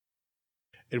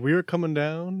And we are coming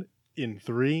down in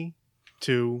 3,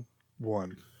 2,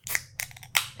 1.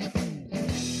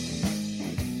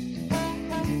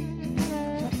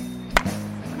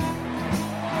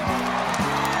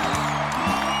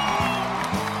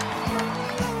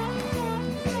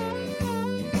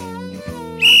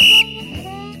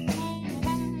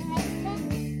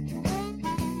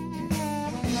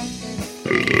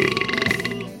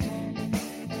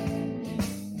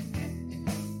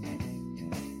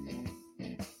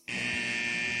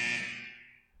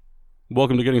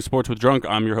 Welcome to Getting Sports with Drunk.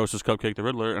 I'm your hostess, Cupcake the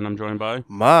Riddler, and I'm joined by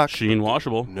Mock. Sheen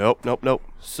Washable. Nope.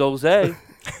 Soze.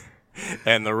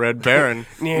 And the Red Baron.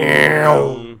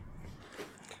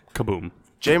 Kaboom.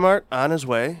 J-Mart on his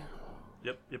way.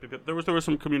 Yep. There was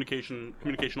some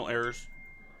communicational errors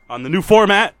on the new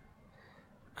format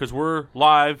because we're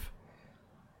live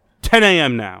 10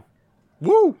 a.m. now.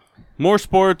 Woo! More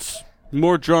sports,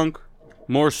 more drunk,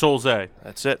 more Solze.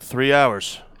 That's it. 3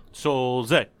 hours.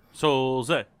 Solze.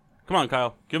 Come on,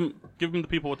 Kyle. Give them the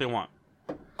people what they want.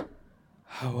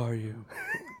 How are you?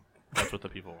 That's what the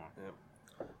people want. Yep.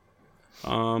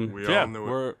 We all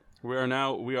knew it. We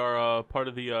are part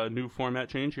of the new format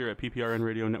change here at PPRN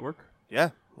Radio Network.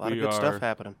 Yeah, a lot of good stuff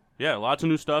happening. Yeah, lots of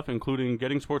new stuff, including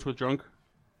Getting Sports with Drunk,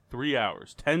 3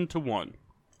 hours, 10 to 1.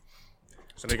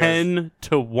 So 10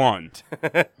 to 1.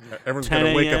 Everyone's going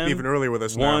to wake up even earlier with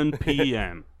us now. 1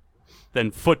 p.m.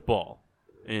 Then football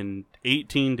in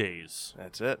 18 days.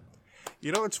 That's it.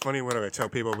 You know what's funny when I tell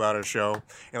people about our show?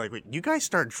 And like, wait, you guys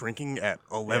start drinking at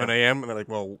 11 a.m.? And they're like,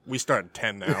 well, we start at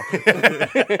 10 now.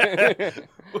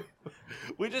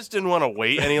 We just didn't want to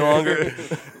wait any longer.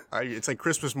 It's like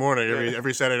Christmas morning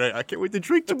every Saturday night. I can't wait to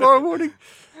drink tomorrow morning.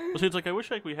 Well, see, it's like I wish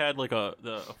we had like a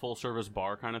full service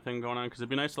bar kind of thing going on, because it'd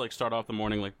be nice to like start off the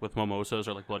morning like with mimosas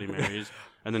or like Bloody Marys,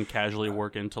 and then casually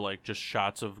work into like just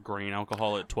shots of grain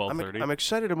alcohol at 12:30. I'm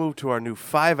excited to move to our new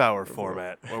 5-hour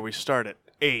format where we start at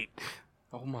 8.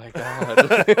 Oh my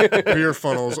god. Beer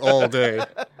funnels all day.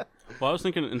 Well, I was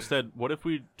thinking instead, what if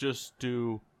we just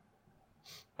do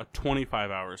a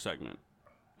 25-hour segment,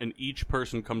 and each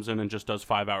person comes in and just does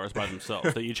 5 hours by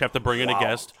themselves. They each have to bring in a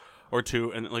guest or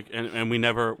two, and we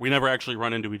never actually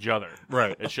run into each other.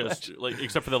 Right. It's just like,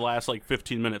 except for the last like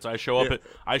 15 minutes. I show up at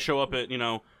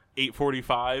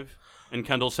 8:45, and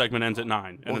Kendall's segment ends at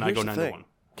 9, and then I go 9 to 1.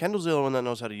 Kendall's the only one that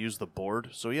knows how to use the board,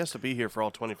 so he has to be here for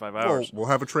all 25 hours. We'll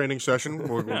have a training session.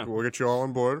 We'll get you all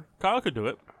on board. Kyle could do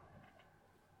it.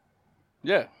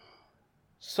 Yeah.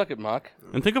 Suck it, Mock.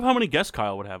 And think of how many guests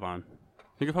Kyle would have on.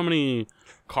 Think of how many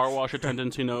car wash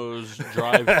attendants he knows,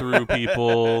 drive-through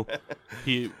people.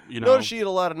 Notice you eat a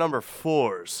lot of number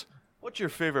 4s. What's your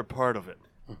favorite part of it?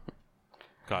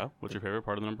 Kyle, what's your favorite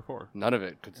part of the number 4? None of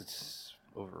it, because it's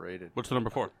overrated. What's the number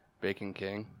 4? Bacon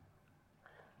King.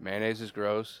 Mayonnaise is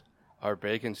gross. Our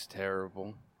bacon's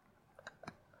terrible.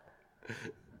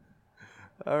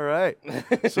 All right.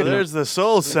 So there's the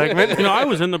Soul segment. I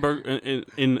was in the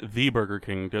Burger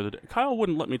King the other day. Kyle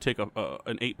wouldn't let me take an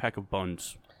 8-pack of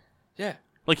buns. Yeah.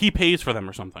 Like he pays for them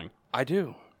or something. I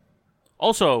do.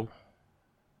 Also,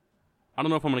 I don't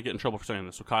know if I'm going to get in trouble for saying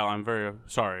this, so Kyle, I'm very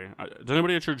sorry. Does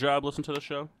anybody at your job listen to this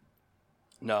show?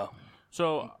 No.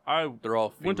 So I They're all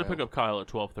female. went to pick up Kyle at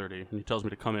 12:30, and he tells me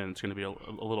to come in. It's going to be a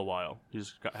little while.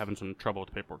 He's having some trouble with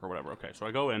the paperwork or whatever. Okay, so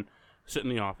I go in, sit in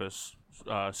the office.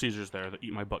 Caesar's there, the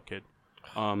eat my butt kid.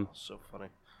 So funny.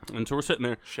 And so we're sitting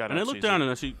there, and I look down and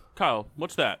I see, Kyle,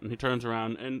 what's that? And he turns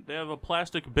around, and they have a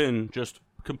plastic bin just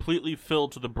completely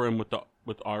filled to the brim with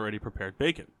already prepared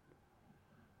bacon.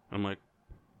 I'm like,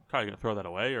 Kyle, you going to throw that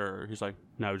away? Or he's like,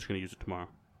 no, we're just going to use it tomorrow.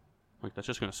 I'm like, that's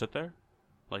just going to sit there?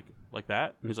 Like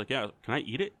that? And he's like, yeah, can I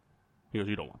eat it? He goes,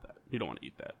 you don't want that. You don't want to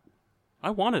eat that. I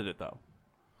wanted it, though.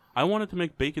 I wanted to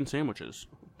make bacon sandwiches.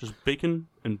 Just bacon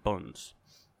and buns.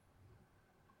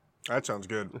 That sounds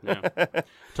good. Yeah.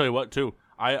 Tell you what, too.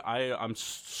 I'm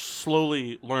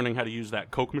slowly learning how to use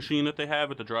that Coke machine that they have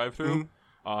at the drive-thru.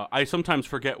 Mm-hmm. I sometimes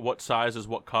forget what size is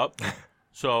what cup.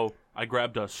 So I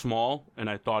grabbed a small, and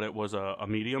I thought it was a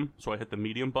medium. So I hit the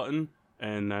medium button.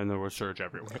 And then there was surge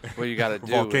everywhere. What you got to do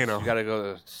Volcano. is you got to go to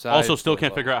the side. Also, still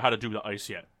can't figure out how to do the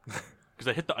ice yet. Because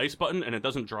I hit the ice button, and it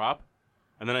doesn't drop.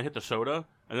 And then I hit the soda,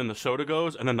 and then the soda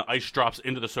goes, and then the ice drops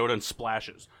into the soda and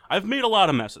splashes. I've made a lot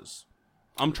of messes.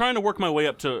 I'm trying to work my way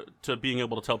up to being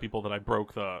able to tell people that I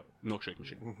broke the milkshake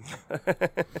machine.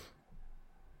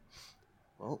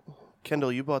 Well,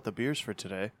 Kendall, you bought the beers for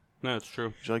today. No, that's true.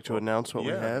 Would you like to announce what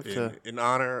we have? In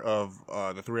honor of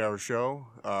the 3-hour show,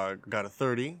 got a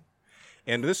 30.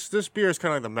 And this beer is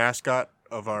kind of like the mascot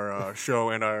of our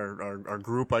show and our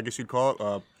group, I guess you'd call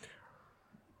it.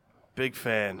 Big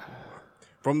fan.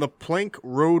 From the Plank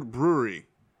Road Brewery.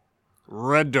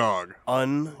 Red Dog.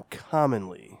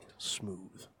 Uncommonly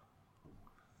smooth.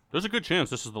 There's a good chance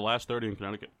this is the last 30 in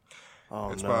Connecticut.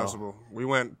 Oh, It's no. possible. We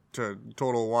went to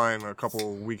Total Wine a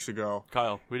couple weeks ago.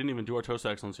 Kyle, we didn't even do our Toast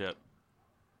Excellence yet.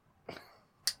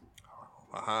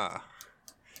 Aha.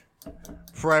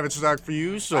 Private stock for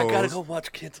you, so I gotta go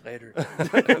watch kids later.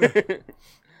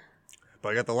 But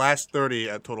I got the last 30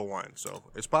 at Total Wine, so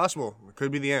it's possible. It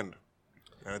could be the end.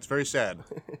 And it's very sad.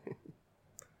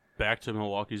 Back to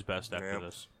Milwaukee's best after Yep.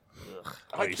 this.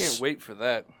 I can't wait for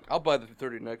that. I'll buy the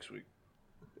 30 next week.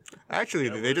 Actually,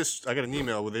 I got an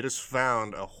email where they just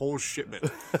found a whole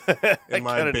shipment in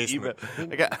my basement.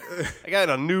 I got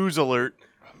a news alert.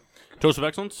 Toast of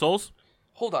Excellence, Souls?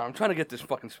 Hold on, I'm trying to get this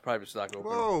fucking private stock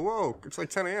open. Whoa. It's like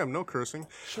 10 a.m. No cursing.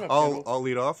 Shut up, I'll Kendall. I'll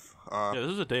lead off. Yeah,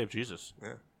 this is a day of Jesus.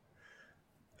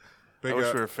 Big, I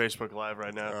wish we were Facebook Live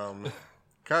right now.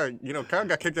 Kyle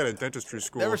got kicked out of dentistry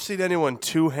school. Never seen anyone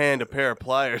two-hand a pair of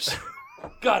pliers.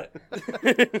 Got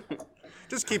it.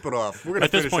 Just keep it off. We're going to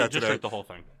At this finish point, that just today. drink the whole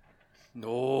thing.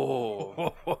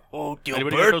 No.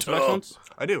 Anybody got Toast of Excellence?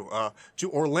 I do.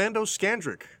 To Orlando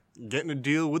Scandrick, getting a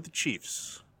deal with the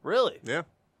Chiefs. Really? Yeah.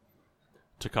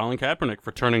 To Colin Kaepernick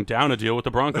for turning down a deal with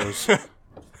the Broncos.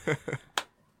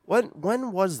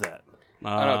 When was that?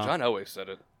 I know, John always said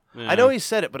it. Yeah. I know he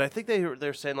said it, but I think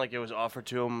they're saying like it was offered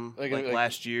to him Like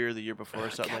last year, the year before, or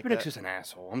something like Kaepernick's that. just an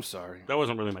asshole. I'm sorry. That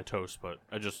wasn't really my toast, but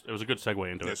it was a good segue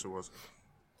into Yes, it it was.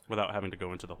 without having to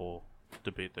go into the whole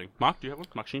debate thing. Mock, do you have one?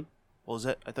 Mock Sheen? Well, is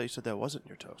that? I thought you said that wasn't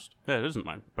your toast. Yeah, it isn't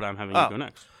mine, but I'm having Oh. you go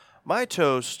next. My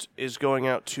toast is going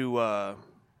out to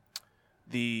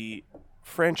the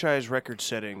franchise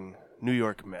record-setting New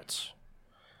York Mets,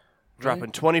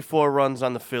 dropping 24 runs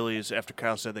on the Phillies after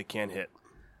Kyle said they can't hit.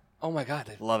 Oh my God.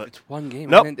 Love it. It's one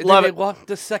game. Nope, And love they it. lost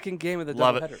the second game of the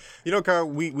Love it. doubleheader. You know, Kyle,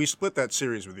 we split that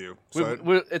series with you. So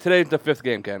Today's the fifth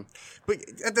game, Ken. but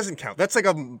that doesn't count. That's like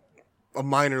a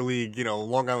minor league,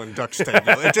 Long Island Ducks type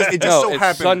deal. It just No, so it's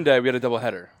happened. Sunday. We had a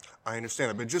doubleheader. I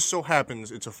understand that, but it just so happens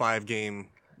it's a 5-game,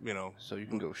 So you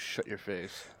can go shut your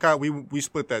face. Kyle, we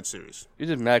split that series. You're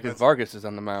just mad because Vargas is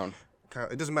on the mound. Kyle,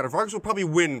 it doesn't matter. Vargas will probably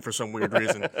win for some weird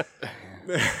reason.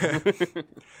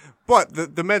 But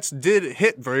the Mets did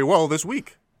hit very well this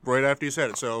week, right after you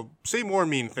said it. So say more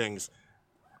mean things.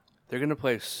 They're going to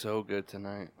play so good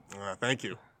tonight. Thank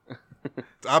you.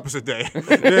 It's opposite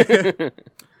day.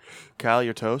 Kyle,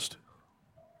 your toast?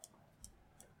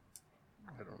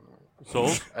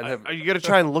 Souls? Are you gonna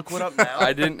try and look one up now?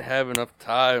 I didn't have enough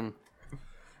time.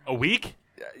 A week?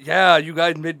 Yeah, you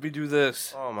guys made me do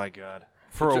this. Oh my God.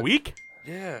 For a week?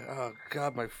 Yeah. Oh,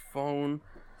 God, my phone.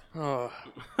 Oh,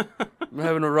 I'm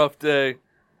having a rough day.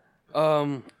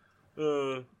 Mine.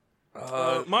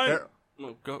 There-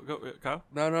 No, go, Kyle.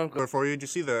 No. Before you, did you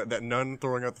see that nun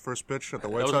throwing out the first pitch at the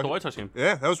That White was at Sox? the White Sox game.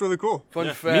 Yeah, that was really cool. Fun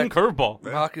Yeah, fact. mean curveball.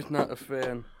 Rock is not a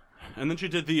fan. And then she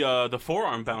did the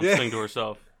forearm bounce Yeah. thing to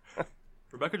herself.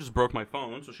 Rebecca just broke my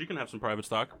phone, so she can have some private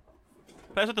stock.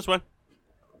 Pass it this way.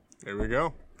 There we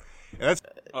go. And that's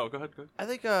Oh, go ahead. I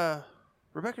think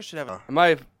Rebecca should have. Am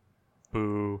I?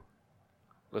 Boo.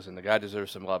 Listen, the guy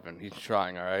deserves some loving. He's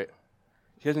trying, all right?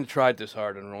 He hasn't tried this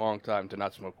hard in a long time to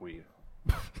not smoke weed.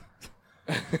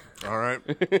 all right.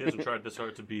 He hasn't tried this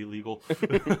hard to be legal.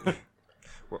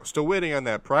 Well, still waiting on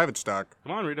that private stock.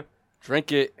 Come on, Rita.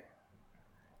 Drink it.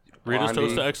 Rita's Blondie.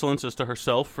 toast to excellence is to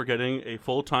herself for getting a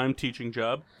full-time teaching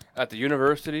job. At the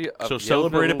University of So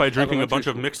celebrate it Yellowville by drinking a bunch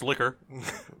of Elementary mixed liquor.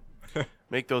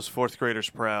 Make those fourth graders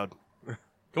proud.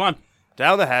 Come on.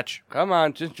 Down the hatch. School. Come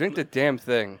on, just drink the damn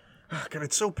thing. God,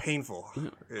 it's so painful.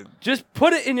 Just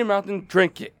put it in your mouth and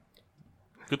drink it.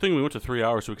 Good thing we went to 3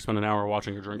 hours so we could spend an hour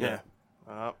watching her drink Yeah.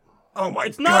 it. Oh my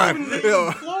It's not God.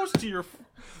 even close to your...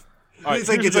 All right, It's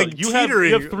like- here's it's the like deal. You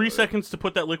teetering. have 3 seconds to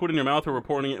put that liquid in your mouth, or we're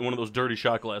pouring it in one of those dirty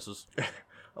shot glasses.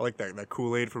 I like that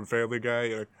Kool-Aid from Family Guy.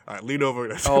 You're like, all right, lean over.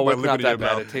 That's Oh, my it's not liquid in your that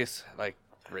bad. mouth. It tastes like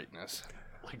greatness.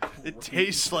 It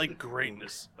tastes like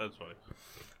greatness. That's funny.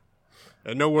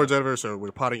 And no words out of her, so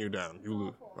we're potting you down. You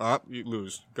lose. You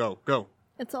lose. Go.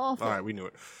 It's awful. All right, we knew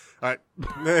it. All right.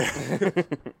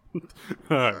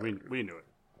 All right, we knew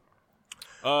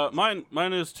it.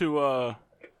 Mine is to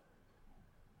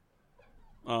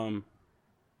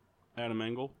Adam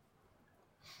Engel,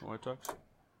 the White Sox,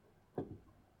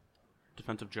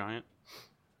 defensive giant.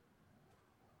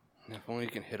 If only you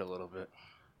can hit a little bit.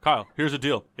 Kyle, here's the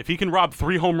deal: if he can rob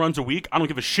 3 home runs a week, I don't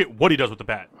give a shit what he does with the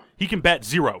bat. He can bat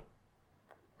 0.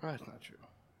 That's not true.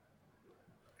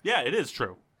 Yeah, it is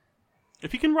true.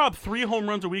 If he can rob 3 home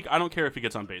runs a week, I don't care if he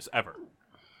gets on base ever.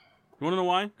 You want to know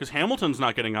why? Because Hamilton's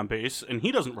not getting on base, and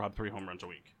he doesn't rob 3 home runs a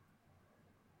week.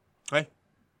 Hey,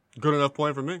 good enough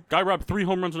point for me. Guy robbed 3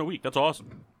 home runs in a week. That's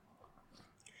awesome.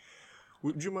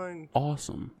 Would you mind?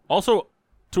 Awesome. Also,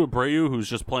 to Abreu, who's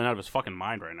just playing out of his fucking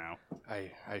mind right now.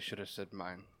 I should have said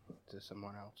mine to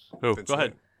someone else. Who? Vince Go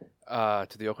ahead.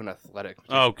 To the Oakland Athletic.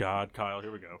 Oh, God, Kyle,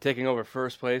 here we go. Taking over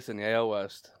first place in the AL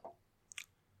West.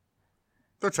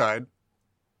 They're tied.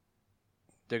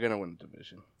 They're going to win the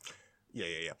division.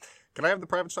 Yeah. Can I have the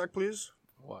private stock, please?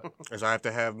 What? As I have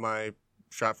to have my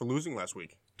shot for losing last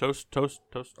week. Toast. Oh,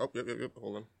 yep.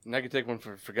 Hold on. And I can take one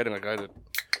for forgetting like I did.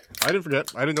 I didn't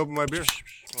forget. I didn't open my beer.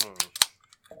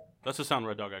 That's the sound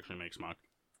Red Dog actually makes, Mock.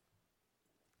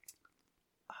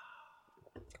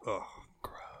 Oh,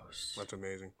 gross. That's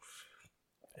amazing.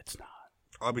 It's not.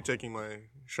 I'll be taking my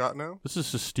shot now. This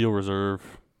is a Steel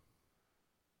Reserve.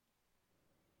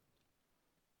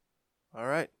 All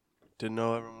right. Didn't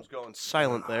know everyone was going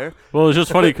silent there. Well, it's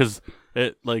just funny because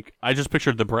I just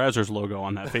pictured the Brazzers logo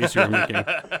on that face you were making.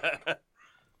 Got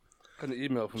an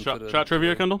email from Shot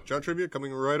trivia, Kendall? Shot trivia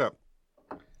coming right up.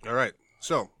 All right.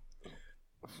 So.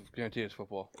 Guarantee it's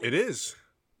football. It is.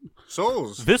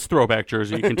 Souls. This throwback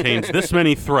jersey contains this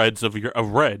many threads of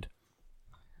red.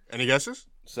 Any guesses?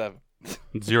 7.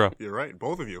 0. You're right.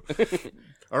 Both of you.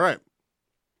 All right.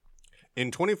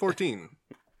 In 2014,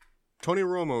 Tony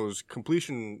Romo's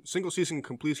single season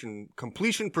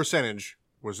completion percentage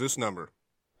was this number.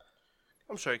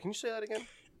 I'm sorry, can you say that again?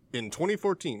 In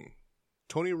 2014,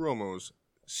 Tony Romo's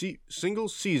single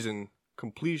season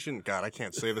completion. God, I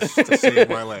can't say this to save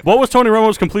my life. What was Tony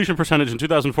Romo's completion percentage in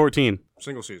 2014?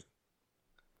 Single season.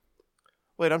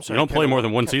 Wait, I'm sorry. You don't play more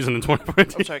than one season in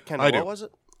 2014. I'm sorry, Kendall, what was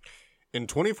it? In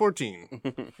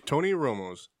 2014, Tony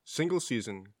Romo's single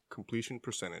season completion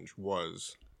percentage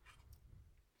was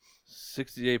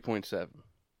 68.7.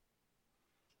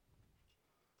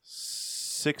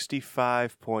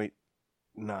 65.9.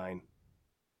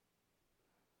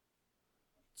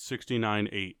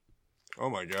 69.8. Oh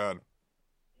my God.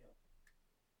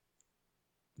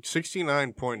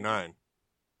 69.9.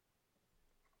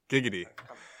 Giggity.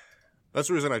 That's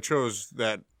the reason I chose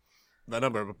that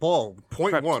number. But Paul,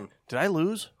 0.1. Did I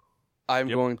lose? I'm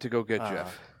going to go get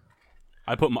Jeff.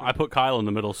 I put Kyle in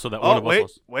the middle so that one of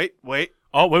us was. wait.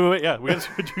 Oh, wait. Yeah, we got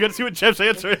to see what Jeff's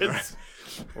answer is.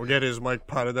 We'll get his mic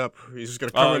potted up. He's just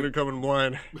going to come in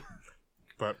blind.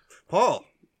 But, Paul.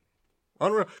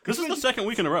 Unreal. This is the second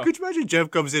week in a row. Could you imagine Jeff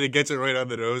comes in and gets it right on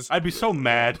the nose? I'd be so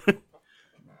mad.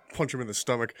 Punch him in the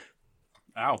stomach.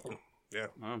 Ow. Yeah.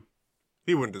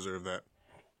 He wouldn't deserve that.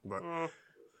 But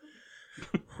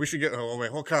we should get... Oh,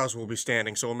 wait. Well, Kyle's will be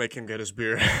standing, so we'll make him get his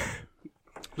beer.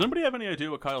 Does anybody have any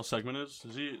idea what Kyle's segment is?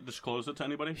 Does he disclose it to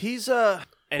anybody? He's, Because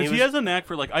he has a knack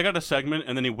for, I got a segment,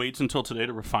 and then he waits until today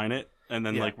to refine it, and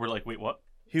then, we're like, wait, what?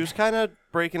 He was kind of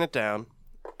breaking it down,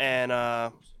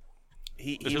 and,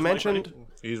 he mentioned...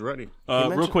 He's ready.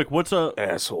 Real quick, what's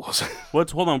Assholes.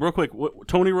 hold on, real quick.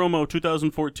 Tony Romo,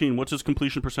 2014, what's his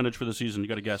completion percentage for the season? You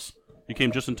got to guess. You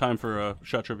came just in time for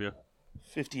shot trivia.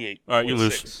 58. All right, you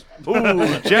lose.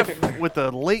 Ooh, Jeff with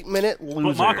the late minute loser.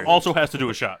 But Mock also has to do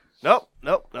a shot. Nope.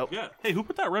 Yeah. Hey, who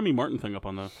put that Remy Martin thing up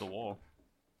on the wall?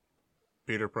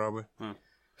 Peter, probably.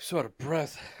 So out of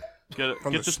breath.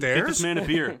 From the Get stairs? this man a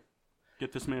beer.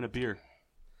 Get this man a beer.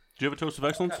 Do you have a toast of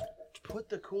excellence? Put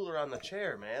the cooler on the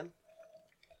chair, man.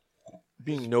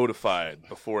 Being notified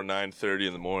before 9:30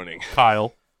 in the morning.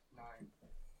 Kyle.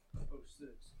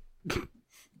 9:06. I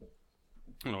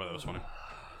don't know why that was funny.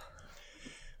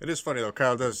 It is funny though.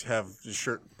 Kyle does have his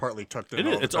shirt partly tucked in.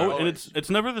 It is. It's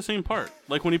never the same part.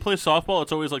 Like when he plays softball,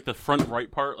 it's always like the front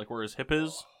right part, like where his hip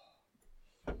is.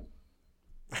 We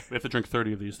have to drink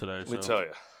 30 of these today. Let me tell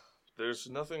you, there's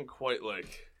nothing quite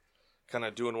like kind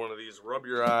of doing one of these. Rub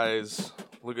your eyes,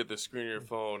 look at the screen of your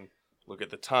phone, look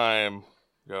at the time,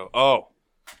 go, oh,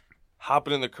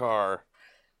 hopping in the car.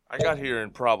 I got here in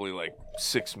probably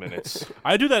 6 minutes.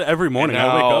 I do that every morning. And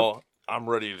now, I wake up. I'm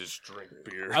ready to just drink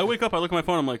beer. I wake up, I look at my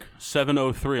phone, I'm like,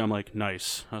 7:03. I'm like,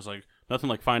 nice. I was like, nothing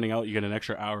like finding out you get an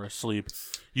extra hour of sleep.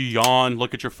 You yawn,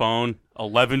 look at your phone,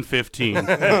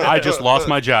 11:15. I just lost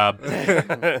my job.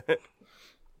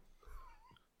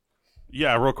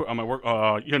 Yeah, real quick, I'm at work.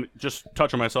 Just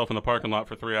touching myself in the parking lot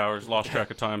for 3 hours, lost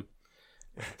track of time.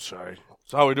 Sorry.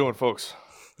 So how we doing, folks?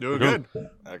 Doing good.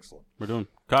 Excellent. We're doing.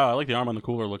 Kyle, I like the arm on the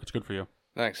cooler look. It's good for you.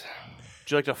 Thanks.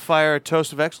 Would you like to fire a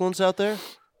toast of excellence out there?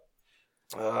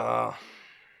 We'll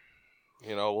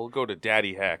go to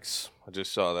Daddy Hacks. I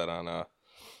just saw that on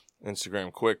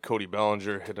Instagram quick. Cody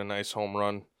Bellinger hit a nice home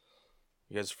run.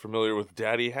 You guys familiar with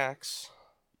Daddy Hacks?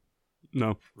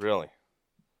 No. Really?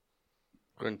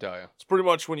 Couldn't tell you. It's pretty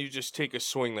much when you just take a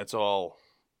swing that's all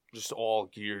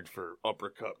geared for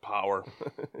uppercut power.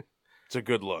 It's a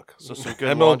good look. So some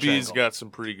good launch MLB's angle. got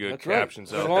some pretty good That's right.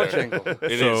 captions Good out launch there. angle.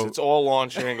 It So- is. It's all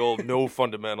launch angle, no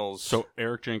fundamentals. So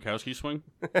Eric Jankowski swing,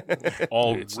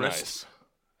 all it's wrist.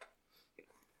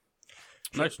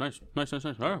 nice. Nice.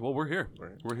 All right, well, we're here.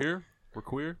 We're here. We're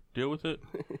queer. Deal with it.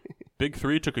 Big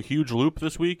Three took a huge loop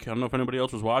this week. I don't know if anybody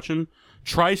else was watching.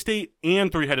 Tri-State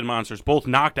and Three-Headed Monsters both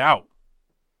knocked out.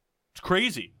 It's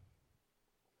crazy.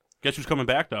 Guess who's coming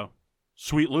back, though?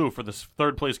 Sweet Lou for this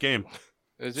third-place game.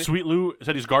 Is he? Sweet Lou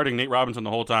said he's guarding Nate Robinson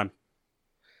the whole time.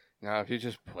 Now, if he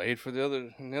just played for the other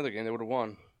game, they would have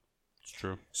won. It's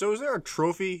true. So is there a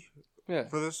trophy Yeah,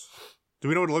 for this? Do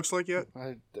we know what it looks like yet?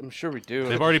 I'm sure we do.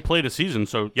 They've already played a season,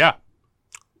 so yeah.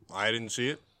 I didn't see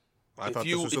it. I thought If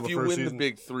you this was still if the you first win season. the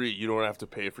Big Three, you don't have to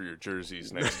pay for your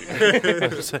jerseys next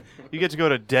year. You get to go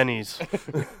to Denny's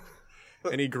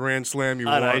Any Grand Slam you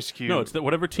on want. Ice Cube. No, it's that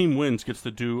whatever team wins gets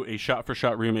to do a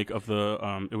shot-for-shot remake of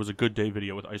the It Was a Good Day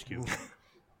video with Ice Cube.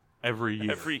 Every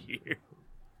year. every year.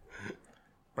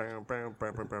 Bam, bam,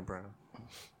 bam, bam, bam, bam.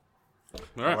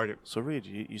 All I right. like it. So, Reed,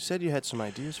 you said you had some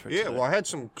ideas for Yeah, today. well, I had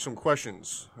some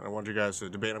questions I wanted you guys to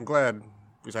debate. I'm glad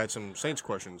because I had some Saints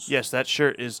questions. Yes, that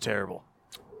shirt is terrible.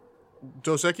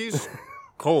 Dos Equis?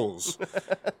 Coles.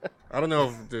 I don't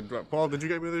know. Paul, did you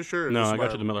get me this shirt? or No, just I my-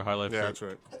 got you the Miller High Life Yeah,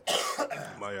 shirt. that's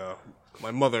right.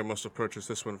 My mother must have purchased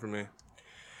this one for me.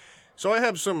 So I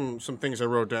have some things I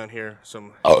wrote down here,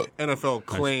 some NFL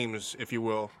claims, if you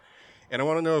will. And I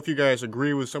want to know if you guys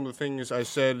agree with some of the things I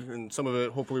said, and some of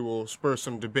it hopefully will spur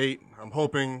some debate. I'm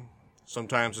hoping.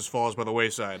 Sometimes this falls by the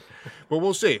wayside. But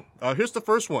we'll see. Here's the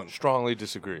first one. Strongly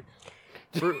disagree.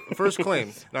 First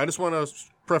claim. Now, I just want to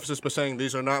preface this by saying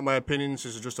these are not my opinions.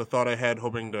 This is just a thought I had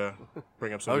hoping to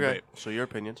bring up some Okay, debate. so your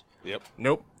opinions. Yep.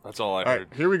 Nope. That's all I All right,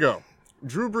 heard. here we go.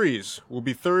 Drew Brees will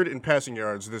be third in passing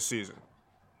yards this season.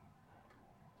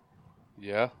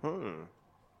 Yeah,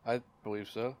 I believe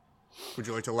so. Would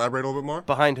you like to elaborate a little bit more?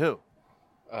 Behind who?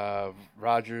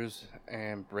 Rodgers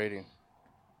and Brady.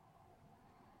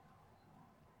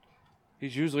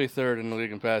 He's usually third in the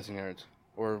league in passing yards.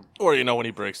 Or Or, when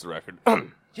he breaks the record.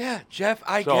 yeah, Jeff,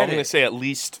 I So I'm get going to it. say at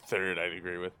least third, I'd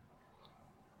agree with.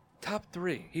 Top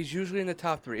three. He's usually in the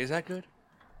top three. Is that good?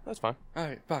 That's fine. All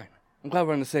right, fine. I'm glad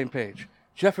we're on the same page.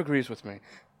 Jeff agrees with me.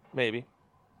 Maybe.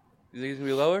 You think he's gonna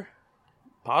be lower?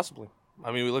 Possibly.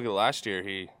 I mean, we look at last year,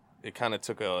 it kind of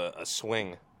took a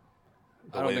swing.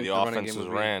 I don't way think the running offense game was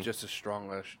will be ran. just as strong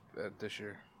this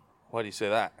year. Why do you say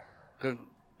that? 'Cause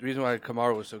the reason why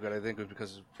Kamara was so good, I think, was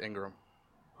because of Ingram.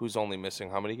 Who's only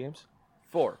missing how many games?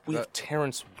 4. We have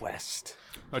Terrence West.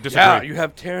 I disagree. Yeah, you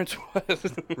have Terrence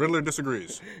West. Riddler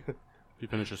disagrees. He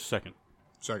finishes second.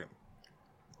 Second.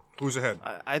 Who's ahead?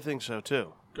 I think so,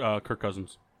 too. Kirk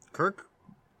Cousins. Kirk?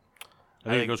 I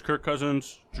think it goes Kirk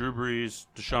Cousins, Drew Brees,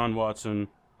 Deshaun Watson,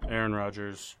 Aaron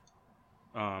Rodgers.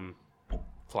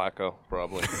 Flacco,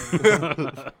 probably.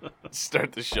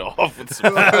 Start the show off with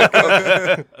some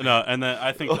No, and then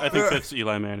I think fifth's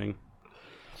Eli Manning.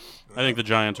 I think the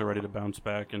Giants are ready to bounce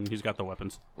back, and he's got the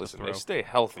weapons. Listen, to they throw. stay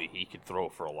healthy, he could throw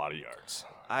for a lot of yards.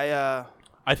 I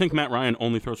think Matt Ryan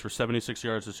only throws for 76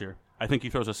 yards this year. I think he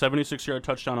throws a 76-yard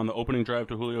touchdown on the opening drive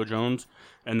to Julio Jones,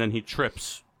 and then he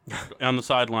trips on the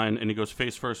sideline, and he goes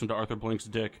face first into Arthur Blank's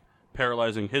dick,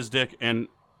 paralyzing his dick and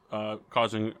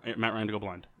causing Matt Ryan to go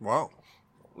blind. Wow.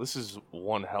 This is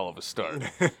one hell of a start.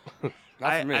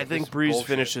 I think This is Breeze bullshit.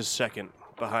 finishes second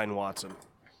behind Watson.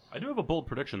 I do have a bold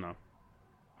prediction, though.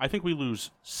 I think we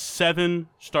lose 7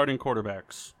 starting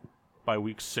quarterbacks by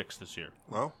week 6 this year.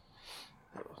 Well,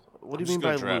 What I'm do you mean just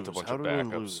gonna by draft lose? a bunch How of do we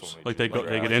backups lose? when we Like do they the get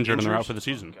draft. injured and they're out Injuries? for the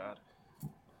season. God.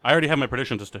 I already have my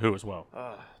predictions as to who as well.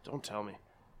 Don't tell me.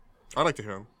 I'd like to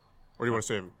hear him. Or do you want to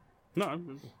save him? No.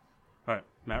 All right.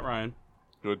 Matt Ryan,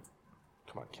 Good.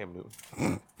 Come on, Cam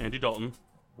Newton. Andy Dalton,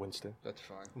 Winston. That's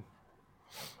fine.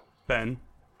 Ben.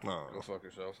 No. Go fuck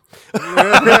yourself.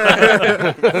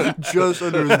 Just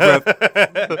under his breath.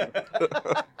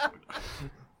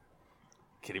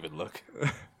 Can't even look.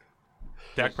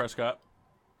 Dak Prescott.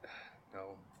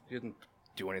 No, he didn't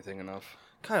do anything enough.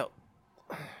 Kyle,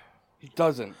 He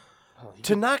doesn't.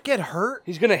 to not get hurt?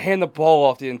 He's gonna hand the ball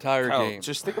off the entire Kyle, game.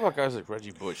 just think about guys like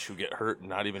Reggie Bush who get hurt and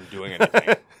not even doing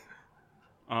anything.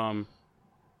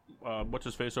 What's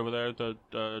his face over there?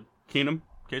 The Keenum,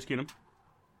 Case Keenum.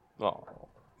 Oh,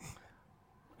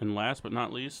 And last but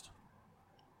not least,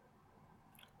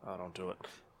 Oh, don't do it.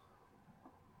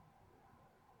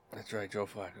 That's right, Joe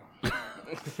Flacco.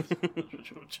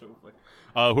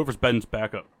 whoever's Ben's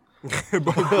backup. Both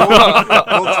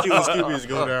Steelers QBs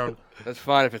go down. That's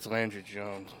fine if it's Landry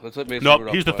Jones. Let's let Mason Nope,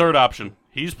 Rudolph he's the play. third option.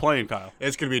 He's playing, Kyle.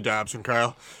 It's going to be Dobson,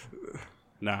 Kyle.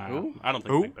 Nah, Who? I don't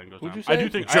think Who? Big Ben goes Who'd down. you say? I do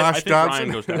think Josh I think Dobson?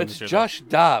 Ryan goes down It's this year, Josh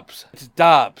Dobbs. It's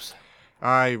Dobbs.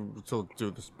 I still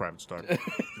do this private start.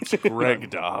 It's Greg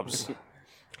Dobbs.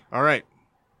 All right.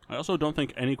 though. I also don't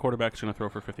think any quarterback's going to throw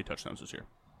for 50 touchdowns this year.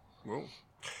 Well,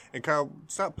 and Kyle,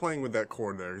 stop playing with that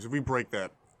cord there, because if we break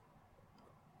that,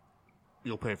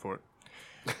 you'll pay for it.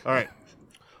 All right.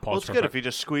 Well, it's good if you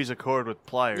just squeeze a cord with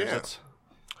pliers. Yeah. That's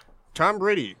Tom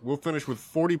Brady will finish with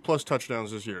 40-plus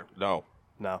touchdowns this year. No.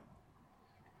 no.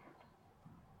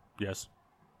 Yes.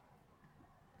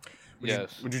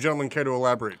 Yes. Would you gentlemen care to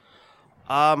elaborate?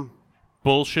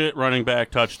 Bullshit running back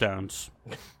touchdowns.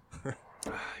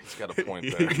 He's got a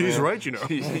point there. He's right, you know.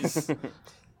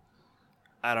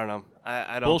 I don't know.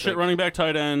 I don't. Bullshit think, running back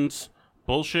tight ends.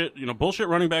 Bullshit, bullshit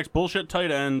running backs, bullshit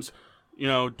tight ends.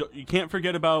 You can't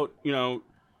forget about,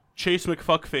 Chase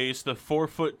McFuckface, the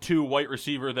 4'2" white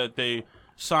receiver that they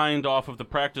signed off of the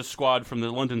practice squad from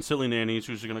the London Silly Nannies,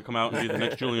 who's going to come out and be the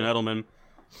next Julian Edelman.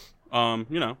 I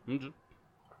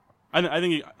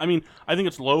think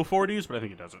it's low 40s, but I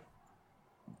think he does it.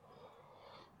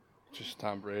 Just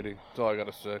Tom Brady. That's all I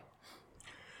gotta say.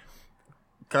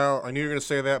 Kyle, I knew you were going to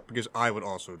say that because I would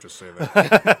also just say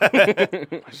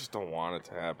that. I just don't want it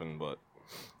to happen, but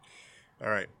All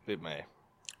right. it may.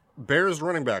 Bears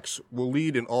running backs will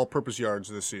lead in all-purpose yards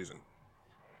this season.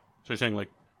 So you're saying like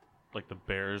the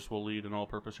Bears will lead in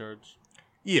all-purpose yards,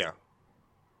 Yeah.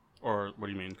 or what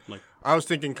do you mean? Like I was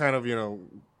thinking kind of,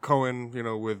 Cohen,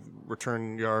 with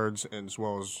return yards and as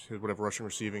well as his whatever rushing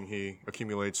receiving he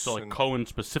accumulates. so like and, Cohen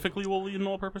specifically will lead in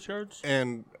all-purpose yards?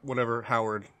 and whatever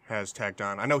Howard has tagged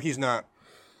on. I know he's not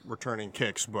returning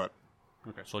kicks, but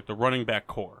Okay, so like the running back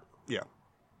core. yeah.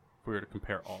 If we were to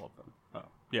compare all of them,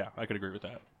 yeah, I could agree with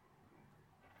that.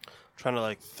 trying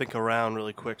to think around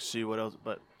really quick, see what else.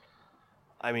 But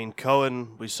I mean,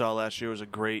 Cohen we saw last year was a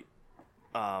great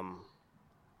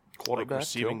Quarterback,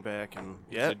 receiving too. back, and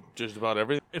Just about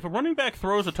everything. If a running back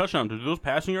throws a touchdown, do those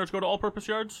passing yards go to all-purpose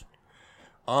yards?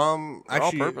 Actually,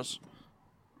 all purpose.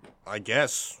 I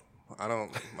guess. I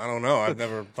don't know. I've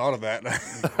never thought of that.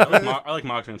 I like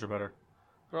Mock's answer better.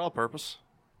 They're all purpose.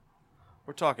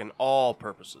 We're talking all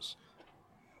purposes.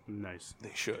 Nice.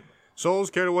 They should. Souls,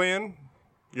 care to weigh in?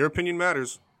 Your opinion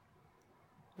matters.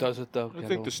 Does it though? I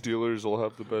think the Steelers will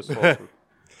have the best offer.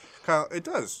 Kyle, it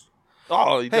does.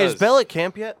 Oh, he Hey, does. is Bell at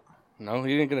camp yet? No,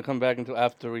 he ain't gonna come back until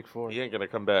after week 4. He ain't going to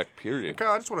come back, period.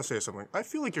 Kyle, I just want to say something. I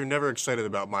feel like you're never excited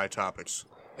about my topics.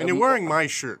 And you're wearing my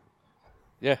shirt.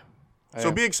 Yeah. So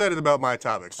be excited about my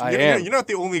topics. I You're am. not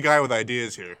the only guy with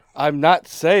ideas here. I'm not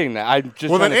saying that. I'm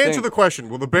just. Well, then trying to answer think. the question.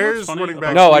 Will the Bears funny running about-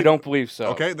 back... No, I don't believe so.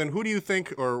 Okay, then who do you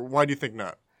think, or why do you think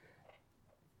not?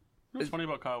 What's funny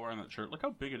about Kyle wearing that shirt? Look how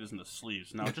big it is in the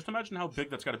sleeves. Now, just imagine how big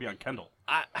that's got to be on Kendall.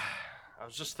 I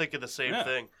was just thinking the same Yeah.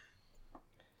 thing.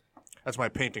 That's my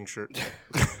painting shirt.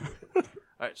 All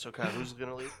right, so Kyle, who's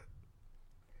gonna lead?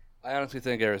 I honestly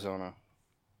think Arizona.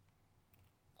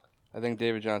 I think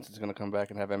David Johnson's gonna come back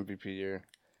and have MVP year,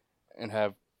 and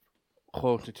have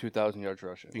close to 2,000 yards I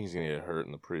rushing. think he's going to get hurt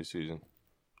in the preseason.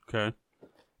 Okay.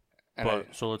 And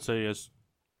So let's say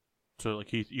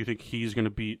you think he's going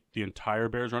to beat the entire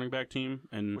Bears running back team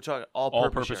and We're talking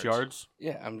all-purpose yards?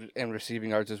 and receiving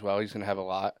yards as well. He's gonna have a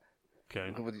lot.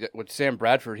 Okay. With Sam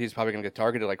Bradford, he's probably gonna get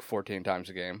targeted 14 times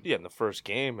a game. Yeah, in the first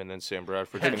game, and then Sam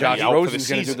Bradford's And going to Josh be out for the Rosen's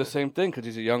gonna do season. the same thing because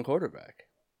he's a young quarterback.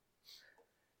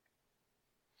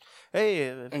 Hey,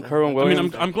 And Kerwin I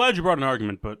Williams. mean, I'm glad you brought an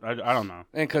argument, but I don't know.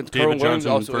 and because David Kerwin Williams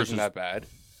Johnson also versus- isn't that bad.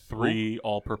 3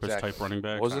 all-purpose Exactly. type running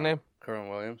backs. What was his name? Kerwin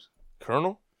Williams.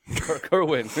 Colonel?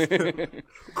 Kerwin.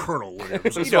 Colonel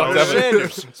Williams. He's about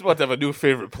to have a new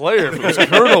favorite player if it was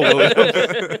Colonel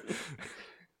Williams.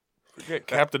 Forget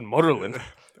Captain Mutterland.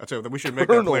 I'll tell you, we should make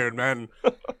that player in Madden.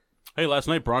 Hey, last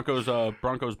night Broncos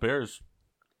Bears.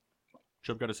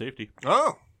 Chubb got a safety.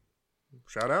 Oh.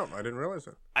 Shout out. I didn't realize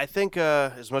that. I think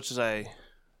as much as I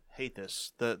hate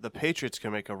this, the Patriots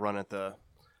can make a run at the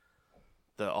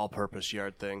all-purpose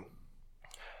yard thing.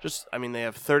 They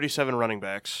have 37 running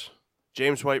backs.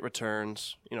 James White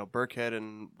returns. Burkhead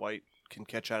and White can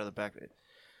catch out of the back.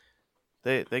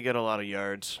 They get a lot of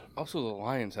yards. Also, the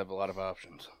Lions have a lot of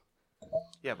options.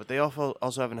 Yeah, but they also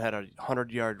haven't had a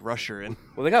 100-yard rusher in.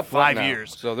 Well, they got 5 now,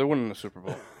 years. so they're winning the Super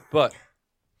Bowl. But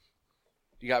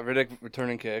you got Riddick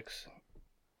returning kicks.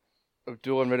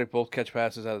 Abdul and Riddick both catch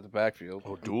passes out of the backfield.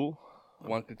 O'Doul?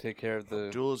 One could take care of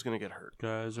the. Jewel is going to get hurt.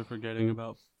 Guys are forgetting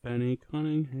about Benny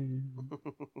Cunningham.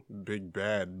 Big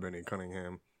bad Benny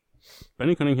Cunningham.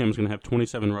 Benny Cunningham's going to have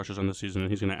 27 rushes on the season, and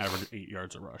he's going to average 8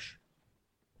 yards a rush.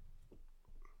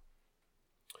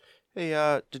 Hey,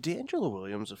 did D'Angelo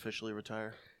Williams officially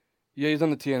retire? Yeah, he's on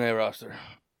the TNA roster.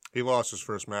 He lost his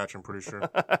first match, I'm pretty sure.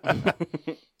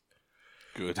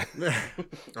 Good.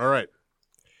 All right.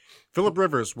 Phillip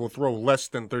Rivers will throw less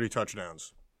than 30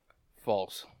 touchdowns.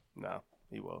 False. No,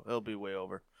 he will. It'll be way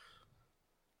over.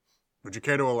 Would you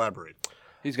care to elaborate?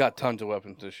 He's got tons of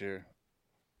weapons this year.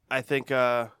 I think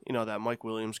that Mike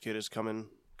Williams kid is coming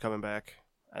back.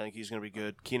 I think he's going to be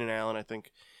good. Keenan Allen, I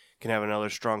think, can have another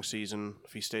strong season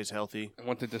if he stays healthy. And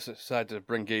once they decide to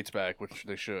bring Gates back, which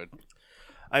they should.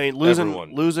 I mean,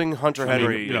 losing Hunter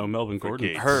Henry, Melvin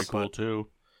Gordon hurt, cool too.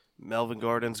 Melvin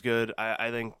Gordon's good. I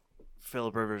think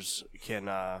Phillip Rivers can.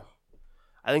 I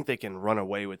think they can run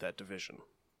away with that division.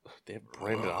 They have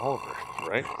Brandon Oliver,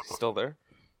 right? Still there?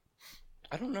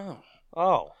 I don't know.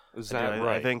 Oh, is that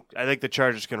right? I think the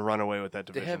Chargers can run away with that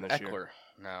They division have this Eckler year.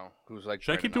 now, who's like.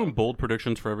 Should I keep doing bold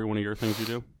predictions for every one of your things you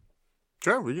do?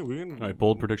 Sure, we can. All right,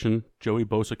 bold prediction: Joey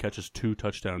Bosa catches 2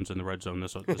 touchdowns in the red zone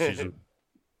this season.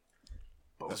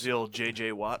 Is the old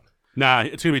J.J. Watt? Nah,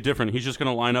 it's gonna be different. He's just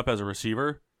gonna line up as a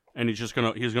receiver, and he's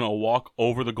gonna walk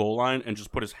over the goal line and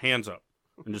just put his hands up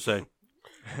and just say,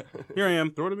 "Here I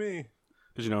am, Throw to me."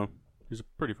 Because he's a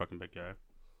pretty fucking big guy.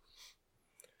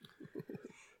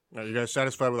 Are you guys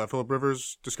satisfied with that Phillip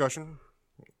Rivers discussion?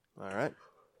 All right.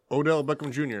 Odell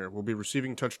Beckham Jr. will be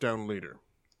receiving touchdown leader.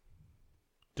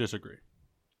 Disagree.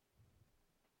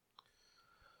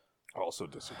 Also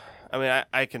disagree. I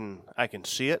mean, I can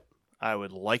see it. I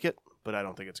would like it, but I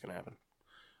don't think it's going to happen.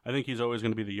 I think he's always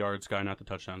going to be the yards guy, not the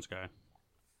touchdowns guy.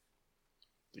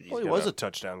 Well, he was a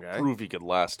touchdown guy. Prove he could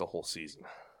last a whole season.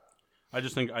 I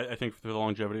just think I think for the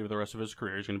longevity of the rest of his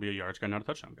career, he's going to be a yards guy, not a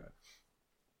touchdown guy.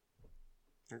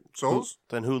 Souls?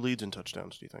 Then who leads in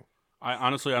touchdowns, do you think? I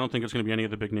don't think it's going to be any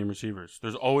of the big name receivers.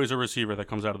 There's always a receiver that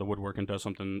comes out of the woodwork and does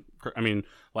something. I mean,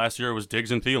 last year it was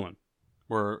Diggs and Thielen.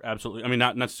 Were absolutely. I mean,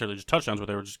 not necessarily just touchdowns, but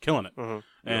they were just killing it. Mm-hmm.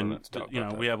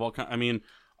 And we have all kind. I mean,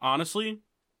 honestly,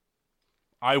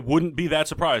 I wouldn't be that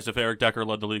surprised if Eric Decker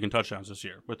led the league in touchdowns this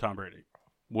year with Tom Brady.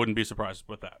 Wouldn't be surprised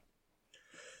with that.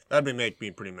 That'd make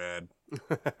me pretty mad.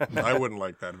 I wouldn't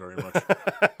like that very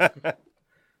much.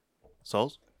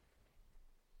 Souls?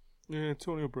 Yeah,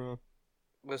 Antonio Brown.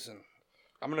 Listen,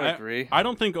 I'm going to agree. I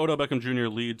don't think Odell Beckham Jr.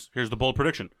 leads. Here's the bold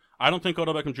prediction. I don't think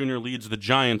Odell Beckham Jr. leads the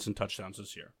Giants in touchdowns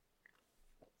this year.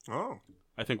 Oh.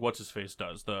 I think what's-his-face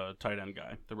does, the tight end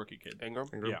guy, the rookie kid. Ingram?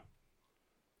 Yeah.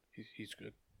 He's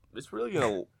good. It's really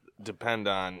going to depend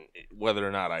on whether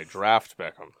or not I draft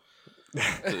Beckham.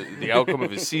 The outcome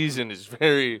of his season is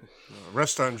very...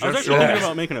 Rest on I was Jeff's actually thinking shoulders.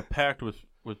 about making a pact with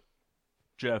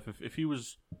Jeff. If he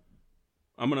was...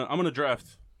 I'm gonna draft...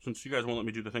 Since you guys won't let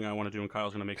me do the thing I want to do and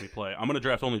Kyle's going to make me play, I'm going to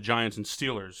draft only Giants and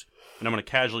Steelers, and I'm going to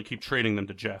casually keep trading them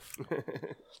to Jeff.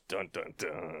 Dun, dun,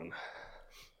 dun.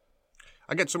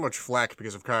 I get so much flack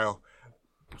because of Kyle.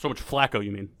 So much Flacco,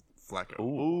 you mean? Flacco.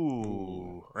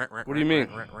 Ooh. What do you mean?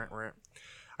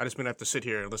 I just mean I have to sit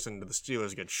here and listen to the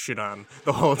Steelers get shit on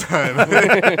the whole time.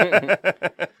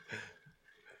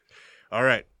 All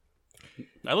right.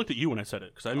 I looked at you when I said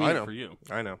it, because I mean it for you.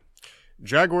 I know.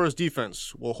 Jaguars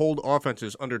defense will hold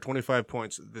offenses under 25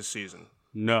 points this season.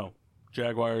 No.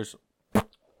 Jaguars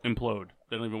implode.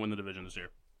 They don't even win the division this year.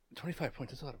 25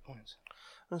 points, that's a lot of points.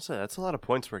 I was say that's a lot of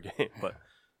points per game, but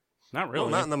Not really.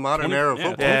 Well, not in the modern era of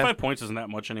football. 25 points isn't that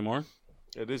much anymore.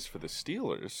 It is for the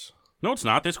Steelers. No, it's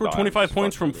not. They scored No, 25 it's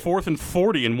points from fucking 4th and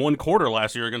 40 in one quarter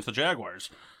last year against the Jaguars.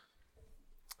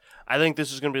 I think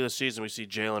this is going to be the season we see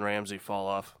Jalen Ramsey fall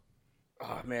off.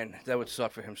 Oh, man, that would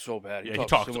suck for him so bad. Yeah, he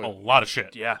talks a lot of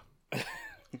shit. Yeah. I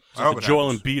hope it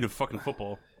Joel happens. Embiid of fucking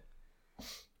football.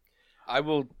 I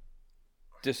will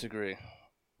disagree.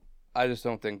 I just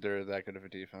don't think they're that good of a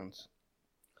defense.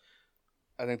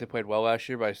 I think they played well last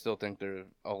year, but I still think there are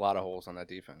a lot of holes on that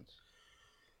defense.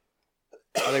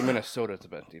 I think Minnesota's the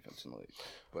best defense in the league,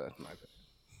 but that's my opinion.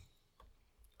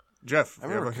 Jeff. I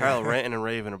remember Kyle ranting and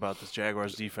raving about this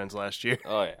Jaguars defense last year.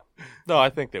 Oh, yeah. No, I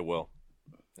think they will.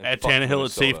 And Add fuck Tannehill at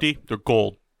Minnesota. safety, they're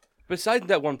gold. Besides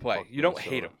that one play, Fuck you don't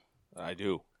Minnesota. hate him. I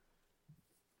do.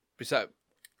 Besides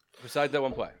that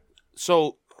one play.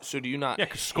 So do you not Yeah,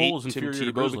 'cause hate Skull is Tim inferior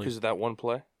to Tebow Grizzly. because of that one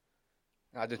play?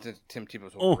 I just think Tim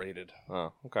Tebow's Oh. overrated.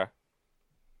 Oh, okay.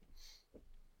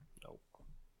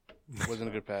 Wasn't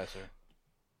a good passer.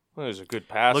 Well, there's a good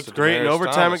pass. Looked to great in Demaryius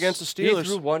overtime Thomas, against the He Steelers.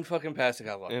 threw one fucking pass that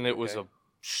got lucky. and it was okay? a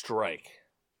strike.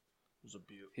 It was a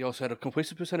beaut. He also had a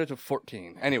completion percentage of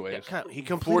 14. Anyways, He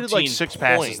completed like 14 6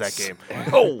 passes points. that game.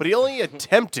 Oh, but he only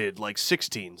attempted like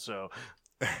 16, so.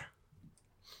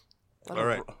 All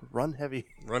right. Run heavy.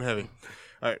 Run heavy.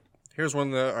 All right. Here's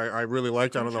one that I really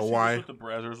liked. I don't know why. With the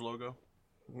Brazzers logo.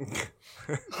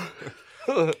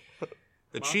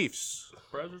 The Chiefs.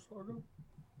 Brazzers logo?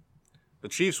 The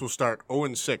Chiefs will start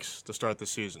 0-6 to start the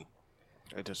season.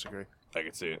 I disagree. I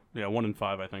can see it. Yeah, 1-5,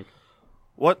 I think.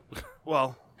 What?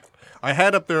 Well, I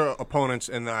had up their opponents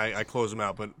and I closed them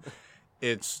out, but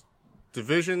it's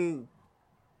division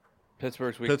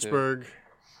Pittsburgh's week Pittsburgh.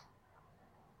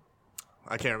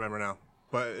 I can't remember now,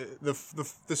 but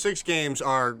the 6 games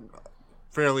are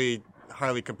fairly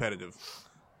highly competitive.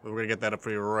 We're gonna get that up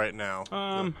for you right now.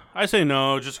 I say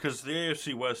no, just because the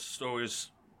AFC West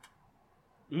always,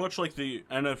 much like the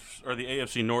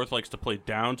AFC North likes to play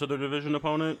down to their division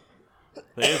opponent,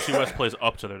 the AFC West plays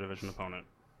up to their division opponent.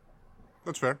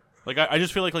 That's fair. Like I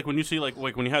just feel like when you see like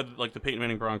when you had like the Peyton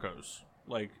Manning Broncos,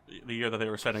 like the year that they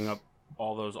were setting up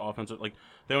all those offensive, like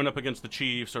they went up against the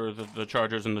Chiefs or the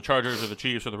Chargers, and the Chargers or the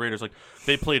Chiefs or the Raiders, like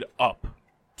they played up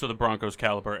to the Broncos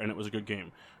caliber, and it was a good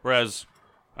game. Whereas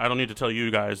I don't need to tell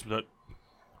you guys that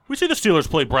we see the Steelers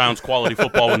play Browns quality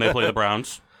football when they play the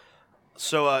Browns.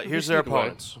 so here's their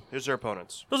opponents. Here's their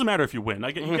opponents. Doesn't matter if you win.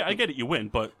 I get it, you win,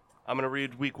 but I'm going to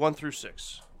read week 1 through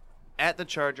 6. At the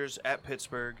Chargers, at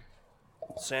Pittsburgh,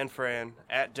 San Fran,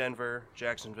 at Denver,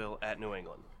 Jacksonville, at New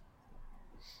England.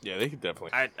 Yeah, they could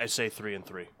definitely. I say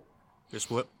 3-3. You're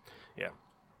split. Yeah.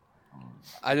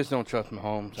 I just don't trust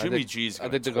Mahomes. Jimmy G's I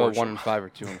gonna think they go torch him. 1-5 or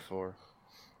 2-4.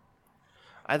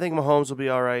 I think Mahomes will be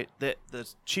all right. The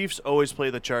Chiefs always play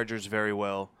the Chargers very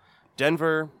well.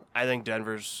 Denver, I think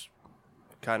Denver's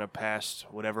kind of past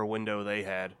whatever window they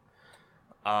had.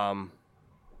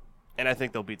 And I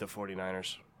think they'll beat the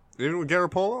 49ers. Even with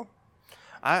Garoppolo?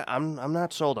 I'm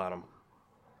not sold on him.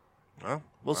 Well,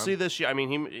 We'll see this year. I mean,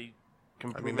 he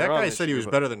can prove me that wrong guy this said he year, was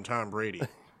but- better than Tom Brady.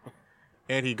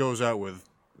 And he goes out with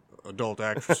adult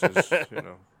actresses,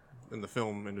 in the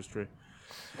film industry.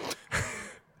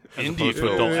 as Indie opposed to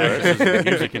film, adult right? actresses in the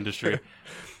music industry.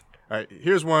 All right,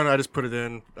 here's one. I just put it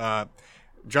in.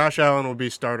 Josh Allen will be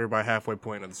starter by halfway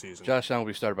point of the season. Josh Allen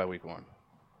will be started by week 1.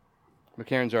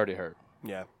 McCarron's already hurt.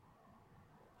 Yeah.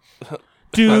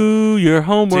 Do your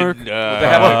homework. Didn't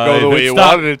go the way you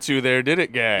Stop. wanted it to there, did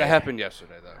it, guy? That happened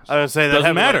yesterday, though. I was going to say that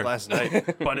Doesn't happened matter. last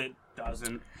night. But it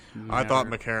doesn't. I thought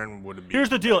McCarron would have been. Here's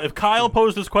the deal. If Kyle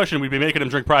posed this question, we'd be making him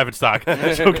drink private stock.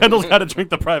 So Kendall's got to drink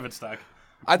the private stock.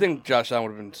 I think Josh Allen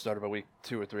would have been started by week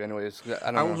 2 or 3 anyways.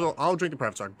 I don't know. I'll drink the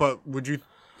private stock, but would you?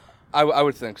 I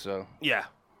would think so. Yeah.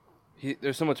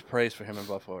 There's so much praise for him in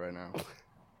Buffalo right now.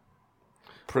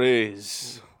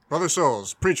 Praise. Brother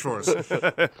Souls, preach for us.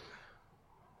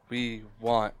 We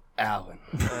want Allen.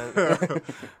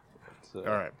 All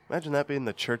right. Imagine that being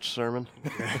the church sermon.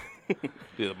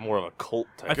 Be more of a cult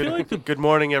type. I feel like the Good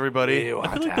morning, everybody. I feel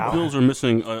like the Bills are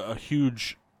missing a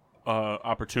huge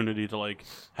opportunity to like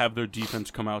have their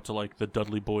defense come out to like the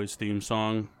Dudley Boys theme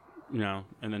song, and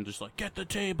then just like get the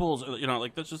tables,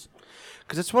 like that's just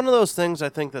Because it's one of those things I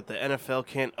think that the NFL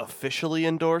can't officially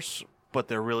endorse, but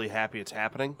they're really happy it's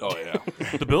happening. Oh yeah.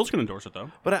 the Bills can endorse it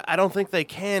though. But I don't think they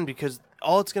can, because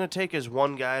all it's going to take is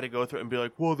one guy to go through it and be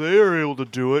like, well, they are able to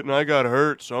do it, and I got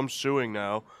hurt, so I'm suing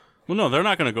now. Well, no, they're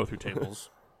not going to go through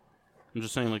tables. I'm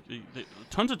just saying, like,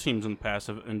 tons of teams in the past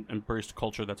have embraced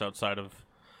culture that's outside of.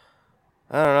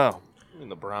 I don't know. And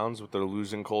the Browns with their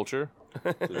losing culture.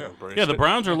 Yeah, the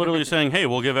Browns are literally saying, "Hey,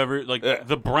 we'll give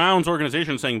the Browns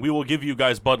organization saying we will give you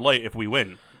guys Bud Light if we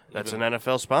win." That's an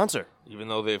NFL sponsor. Even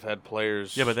though they've had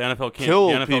players. Yeah, but the NFL can't. Kill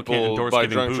The NFL people can't endorse by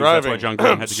giving drunk booze. driving. That's why John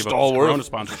Gruden had to give up his Stalwart. Corona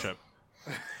sponsorship,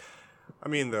 I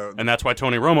mean, and that's why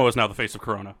Tony Romo is now the face of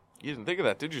Corona. You didn't think of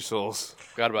that, did you, Souls?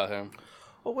 Forgot about him.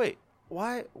 Oh, wait.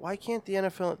 Why can't the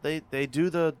NFL... They do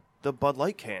the Bud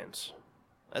Light cans.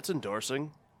 That's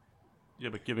endorsing. Yeah,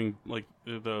 but giving like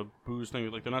the booze thing,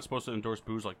 like they're not supposed to endorse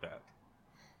booze like that.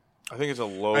 I think it's a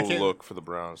low I can't- look for the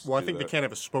Browns. well, I think they can't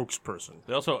have a spokesperson.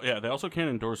 They also can't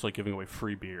endorse like giving away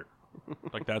free beer.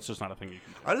 Like that's just not a thing you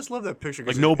can do. I just love that picture.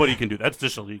 'cause Like nobody can do that. That's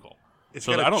just illegal. It's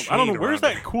So got a I don't chain know where's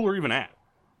around that it. cooler even at.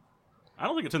 I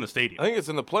don't think it's in the stadium. I think it's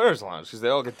in the players' lounge because they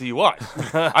all get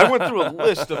DUIs. I went through a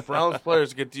list of Browns players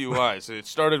that get DUIs. It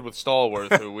started with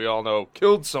Stallworth, who we all know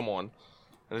killed someone,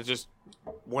 and it just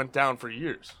went down for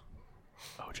years.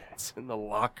 It's in the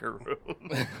locker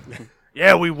room.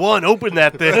 Yeah, we won. Open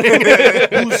that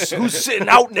thing. Who's sitting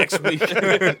out next week?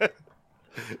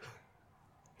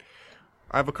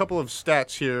 I have a couple of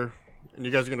stats here, and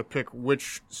you guys are going to pick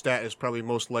which stat is probably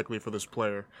most likely for this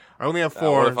player. I only have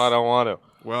four. What if I don't want to?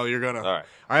 Well, you're going to. All right.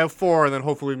 I have four, and then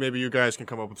hopefully maybe you guys can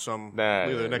come up with some. Nah,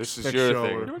 either next, this is next your show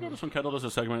thing. or- You ever notice when Kendall does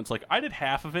a segment, it's like, I did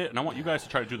half of it, and I want you guys to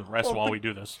try to do the rest while we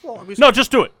do this. we- No,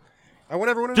 just do it. I want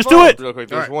everyone Just do involved. it! Real quick,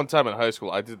 there was All right. one time in high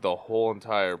school I did the whole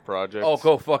entire project. Oh,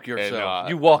 go fuck yourself. And,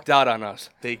 You walked out on us.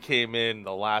 They came in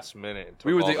the last minute. And took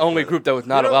We were all the only credit. group that was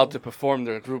not You know- allowed to perform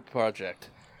their group project.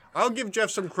 I'll give Jeff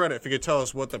some credit if he could tell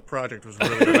us what the project was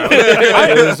really about.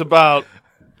 It was about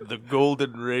The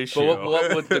golden ratio. But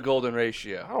what was the golden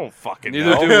ratio? I don't fucking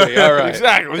Neither know. do we. All right.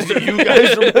 Exactly. Do you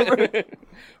guys remember? We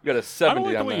got a 70 I don't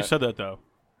like the on way you that. said that, though.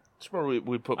 That's where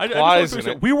we put I just plies like in the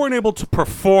way you it. said we weren't able to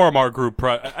perform our group.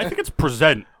 I think it's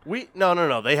present.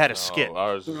 No. They had a skit. Oh,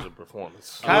 ours is a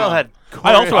performance. Kyle had.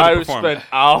 I also had to I perform. spent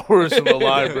hours in the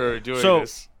library doing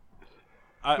this.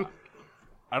 I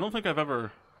don't think I've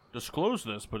ever disclosed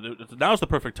this, but now's the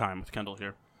perfect time with Kendall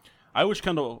here. I wish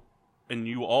Kendall and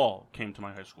you all came to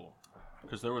my high school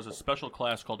because there was a special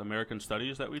class called American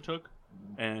Studies that we took,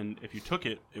 and if you took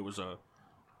it, it was a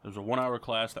 1-hour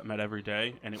class that met every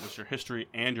day, and it was your history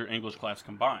and your English class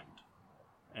combined,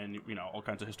 and all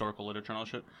kinds of historical literature and all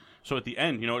that shit. So at the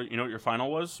end, you know what your final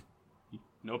was?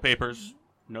 No papers,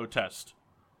 no test.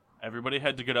 Everybody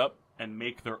had to get up and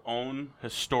make their own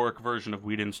historic version of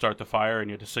 "We Didn't Start the Fire," and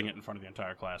you had to sing it in front of the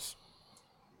entire class.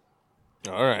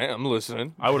 All right, I'm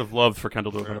listening. I would have loved for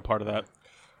Kendall to have been a part of that.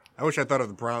 I wish I thought of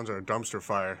the Browns are a dumpster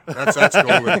fire. That's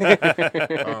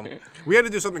golden. We had to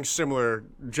do something similar.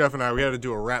 Jeff and I, we had to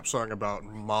do a rap song about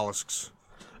mollusks.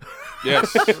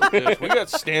 Yes, we got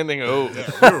standing O's.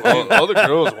 All the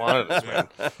girls wanted us, man.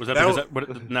 Was that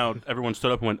because now everyone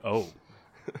stood up and went, "Oh"?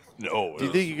 No. Do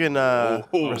you think you can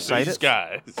recite these it?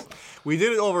 guys. We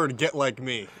did it over to Get Like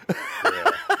Me.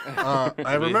 I We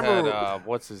remember had,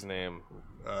 what's his name?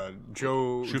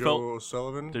 Joe Schufelt?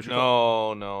 Sullivan. Did you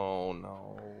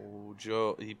No.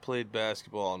 Joe. He played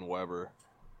basketball on Weber.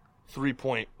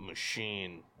 3-point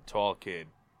machine. Tall kid.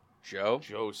 Joe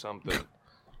something.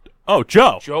 Oh,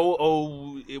 Joe. Joe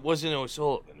O. It wasn't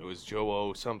O'Sullivan. It was Joe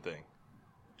O. something.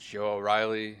 Joe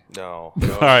O'Reilly. No.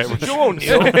 All right. Joe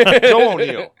O'Neal. Joe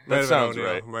O'Neal. That sounds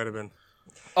O'Neal. right. Might have been.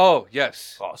 Oh,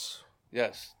 yes. Us.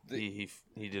 Yes. He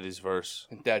did his verse.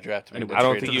 Dad drafted me. I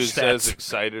don't think he was as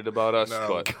excited about us, No.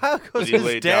 but Kyle goes, he his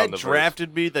laid down dad the verse.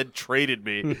 drafted me, then traded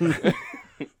me.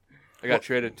 I got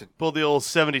traded Pulled the old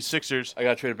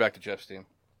 76ers. back to Jeff's team.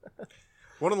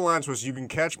 One of the lines was, "You can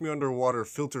catch me underwater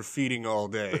filter feeding all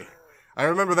day." I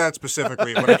remember that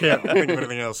specifically, but I can't think of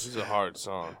anything else. This is a hard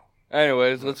song.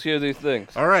 Anyways, let's hear these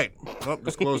things. All right. Oh,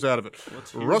 just closed out of it.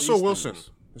 hear Russell these Wilson.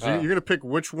 things. So you're going to pick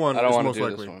which one I don't is wanna most do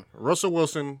this likely. one. Russell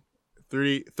Wilson,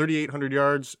 3,800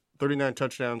 yards, 39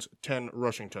 touchdowns, 10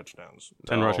 rushing touchdowns.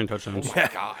 10 rushing touchdowns.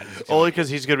 God. Only because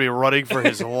he's going to be running for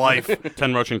his life.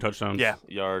 10 rushing touchdowns. Yeah.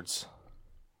 Yards.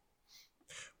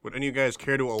 Would any of you guys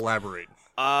care to elaborate?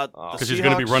 Because he's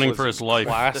going to be running for his life.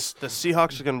 The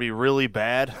Seahawks are going to be really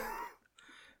bad,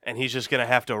 and he's just going to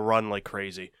have to run like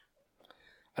crazy.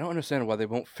 I don't understand why they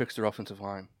won't fix their offensive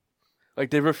line. Like,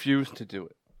 they refuse to do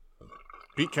it.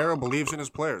 Pete Carroll believes in his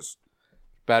players.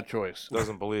 Bad choice.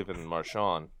 Doesn't believe in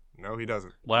Marshawn. No, he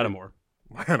doesn't. Lattimore.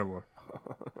 Lattimore.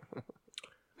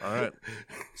 All right.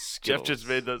 Jeff just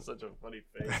made that such a funny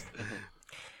face.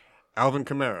 Alvin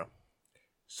Kamara,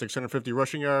 650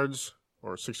 rushing yards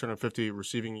or 650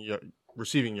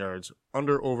 receiving yards,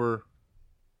 under, over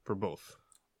for both.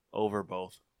 Over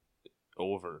both.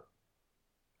 Over.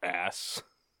 Ass.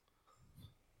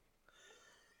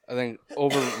 I think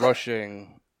over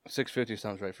rushing 650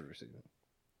 sounds right for receiving.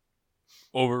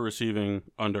 Over receiving,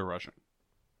 under rushing.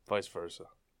 Vice versa.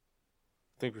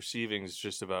 I think receiving is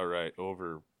just about right.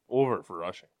 Over for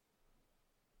rushing.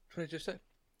 That's what I just said.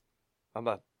 I'm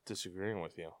not disagreeing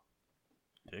with you.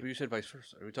 But you said vice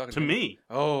versa. Are we talking To me.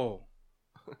 Oh.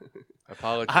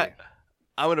 Apology.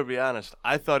 I'm going to be honest.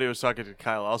 I thought he was talking to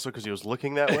Kyle also because he was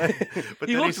looking that way. But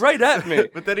He then looked right at me.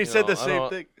 But then he said the I same don't-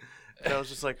 thing. And I was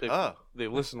just like, They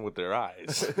listen with their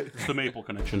eyes. It's the Maple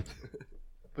connection.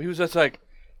 But he was just like,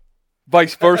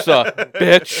 vice versa,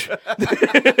 bitch.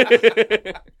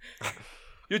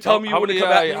 You tell me you want to come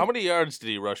at me? How many yards did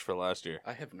he rush for last year?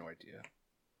 I have no idea.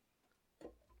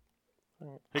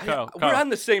 Hey, Kyle. We're on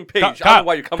the same page. Kyle, I don't know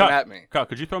why you're coming at me. Kyle,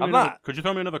 could you throw me I'm another, not. Could you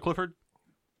throw me another Clifford?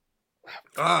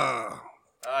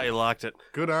 he locked it.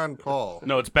 Good on Paul.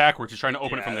 No, it's backwards. He's trying to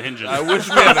open it from the hinges. I wish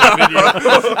we had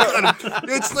a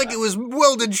video. It's like it was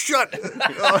welded shut.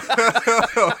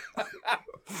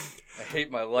 I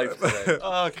hate my life today.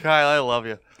 Oh, Kyle, I love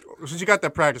you. Since you got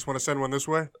that practice, want to send one this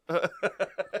way?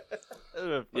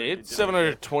 Yeah, he had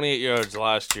 728 yards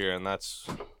last year, and that's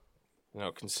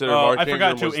consider Oh, Mark I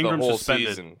forgot Ingram too, was Ingram's the whole suspended.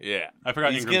 season. Yeah, I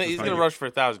forgot he's Ingram's gonna suspended. rush for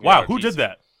 1,000 Wow, yards. who did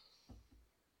that?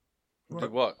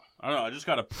 Did what? I don't know. I just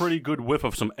got a pretty good whiff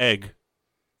of some egg.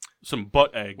 Some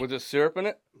butt egg. Was there syrup in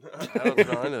it? I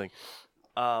don't know anything.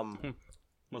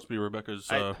 Must be Rebecca's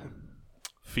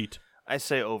feet. I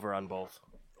say over on both.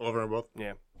 Over on both?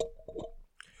 Yeah.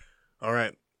 All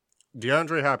right.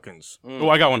 DeAndre Hopkins. Oh,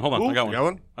 I got one. Hold on. I got You one. got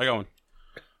one? I got one.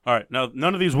 All right. Now,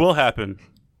 none of these will happen.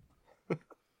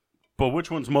 But which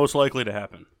one's most likely to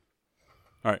happen?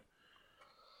 All right.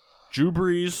 Drew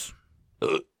Brees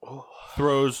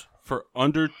throws for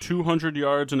under 200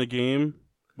 yards in a game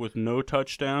with no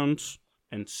touchdowns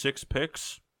and 6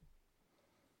 picks.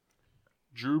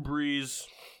 Drew Brees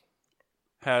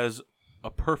has a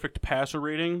perfect passer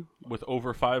rating with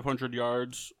over 500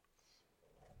 yards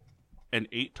and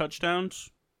 8 touchdowns.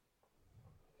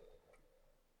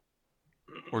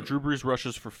 Or Drew Brees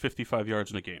rushes for 55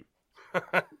 yards in a game.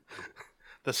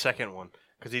 The second one,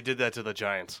 because he did that to the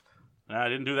Giants. Nah, I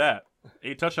didn't do that.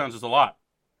 8 touchdowns is a lot.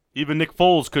 Even Nick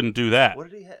Foles couldn't do that. What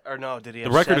did he have? Or no, did he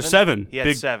have The record 7? is 7. He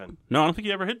had 7. No, I don't think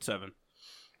he ever hit 7.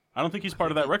 I don't think he's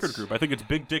part of that record group. I think it's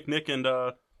Big Dick Nick and...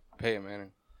 Peyton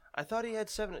Manning. I thought he had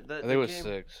 7. I think it was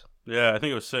 6. Yeah, I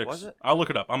think it was 6. Was it? I'll look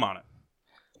it up. I'm on it.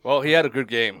 Well, he had a good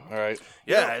game, all right?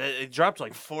 Yeah, it dropped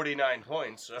like 49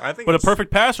 points. So. I think But a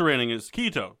perfect passer rating is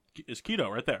keto.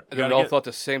 Right there. And we all thought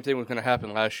the same thing was going to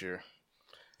happen last year.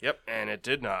 Yep, and it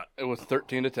did not. It was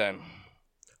 13-10.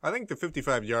 I think the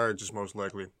 55 yards is most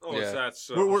likely. Oh, Yeah. that's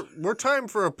We're time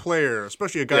for a player,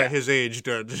 especially a guy his age,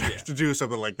 to do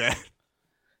something like that.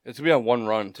 It's going to be on one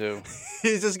run, too.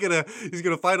 He's gonna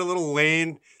find a little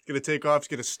lane, he's gonna take off, he's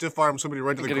gonna stiff arm somebody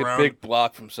right to the Get a ground. big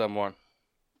block from someone.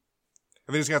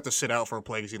 And then he's gonna have to sit out for a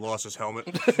play because he lost his helmet.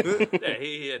 Yeah,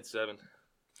 he had 7.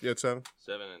 You had 7?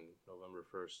 7 in November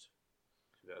 1st,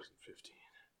 2015.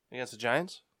 Against the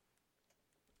Giants?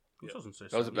 This doesn't say 7.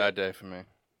 That was a bad day for me.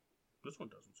 This one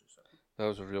doesn't say 7. That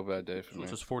was a real bad day for This me. one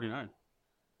says 49.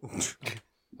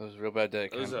 That was a real bad day.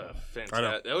 That was Ken. a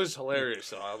fantastic. That was hilarious.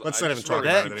 So Let's I not just even talk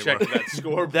wrote about it check anymore. that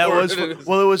scoreboard. That was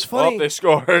well. It was funny. Well, they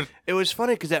scored. It was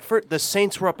funny because at first the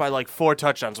Saints were up by like 4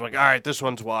 touchdowns. I'm like, all right, this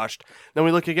one's washed. Then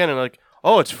we look again and like,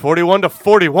 oh, it's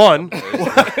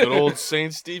 41-41. Good old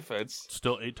Saints defense.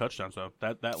 Still 8 touchdowns, though.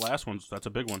 That last that's a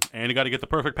big one. And you got to get the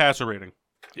perfect passer rating.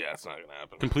 Yeah, it's not gonna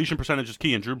happen. Completion percentage is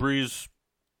key, and Drew Brees,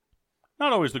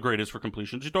 not always the greatest for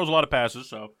completions. He throws a lot of passes,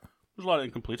 so there's a lot of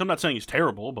incompletes. I'm not saying he's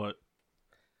terrible, but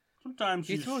sometimes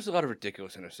He throws a lot of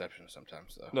ridiculous interceptions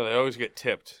sometimes, though. No, they always get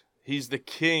tipped. He's the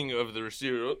king of the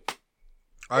receiver.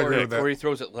 I agree with Or that. he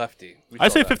throws it lefty. I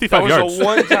say that. 55 That yards. was a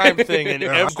one-time thing, and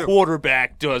Yeah, every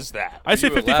quarterback does that. I say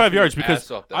You were 55 laughing yards your because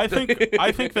ass off that I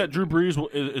day. think that Drew Brees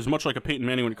is much like a Peyton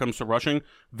Manning when it comes to rushing.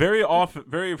 Very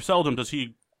seldom does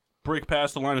he break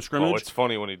past the line of scrimmage. Oh, it's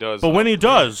funny when he does. But when he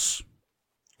does,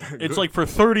 it's like for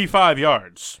 35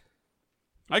 yards.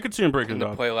 I could see him breaking And it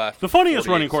the up. play last The funniest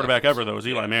 48 running quarterback seconds. ever, though, is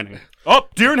Eli Manning. Oh,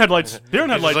 deer in headlights. Deer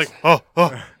in headlights. He's like, oh,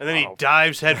 and then he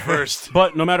dives head first.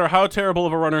 But no matter how terrible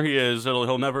of a runner he is,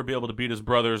 he'll never be able to beat his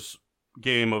brother's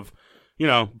game of,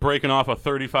 breaking off a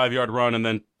 35-yard run and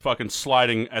then fucking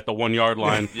sliding at the 1-yard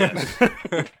line. yes,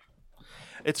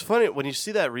 It's funny when you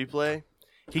see that replay.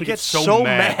 He He gets so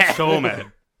mad. So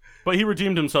mad. But he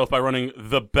redeemed himself by running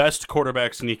the best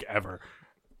quarterback sneak ever.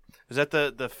 Is that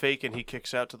the fake and he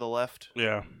kicks out to the left?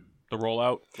 Yeah. The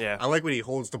rollout. Yeah. I like when he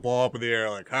holds the ball up in the air,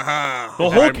 like, ha. The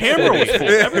whole camera was full.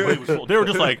 Everybody was full. They were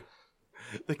just like,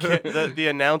 The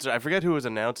announcer, I forget who was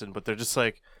announcing, but they're just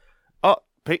like, oh,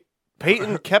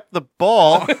 Peyton kept the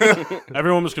ball.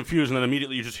 everyone was confused, and then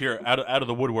immediately you just hear out of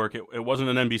the woodwork, it wasn't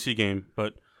an NBC game,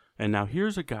 and now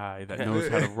here's a guy that knows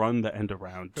how to run the end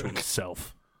around to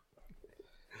himself.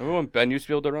 Remember when Ben used to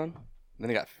be able to run? Then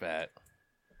he got fat.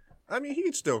 I mean, he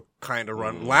could still kind of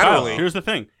run Kyle, laterally. here's the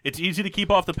thing. It's easy to keep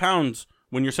off the pounds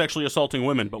when you're sexually assaulting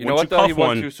women, but You know once what, though? He cuff won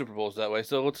one, 2 Super Bowls that way,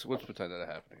 so let's pretend that it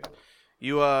happened again.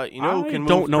 You know who I can move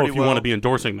don't know pretty if you well? want to be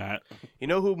endorsing that. You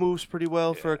know who moves pretty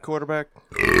well for a quarterback?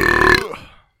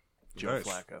 Joe Nice.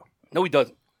 Flacco. No, he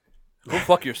doesn't. Go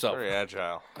fuck yourself. very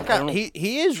agile.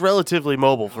 He is relatively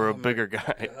mobile for a bigger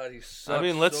guy. God, he sucks I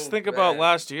mean, let's so think bad. about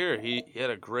last year. He had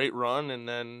a great run, and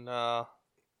then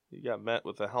he got met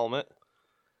with a helmet.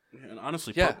 And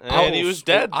honestly, Yeah. And he was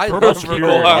dead. I purple love superior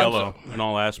Nicole and Alonso. yellow in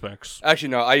all aspects. Actually,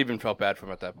 no, I even felt bad for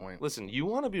him at that point. Listen, you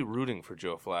want to be rooting for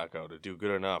Joe Flacco to do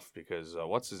good enough because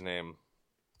what's his name?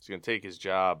 He's going to take his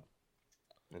job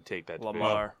and take that division.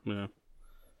 Lamar. Yeah.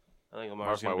 I think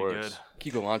Lamar's Mark going my to be words.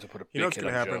 good. Kiko Alonso put a big You know what's hit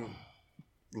going to on happen?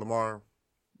 Lamar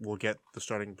will get the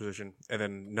starting position, and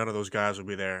then none of those guys will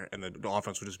be there, and the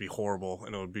offense would just be horrible,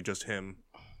 and it would be just him,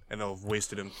 and they'll have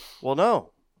wasted him. Well,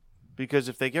 no. Because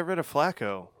if they get rid of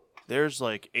Flacco, there's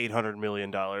like $800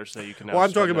 million that you can now Well,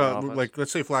 I'm spend talking on about, offense. like,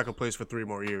 let's say Flacco plays for 3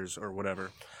 more years or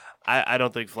whatever. I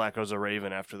don't think Flacco's a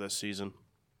Raven after this season.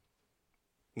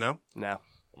 No? No.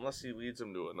 Unless he leads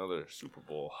him to another Super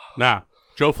Bowl. Nah.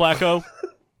 Joe Flacco.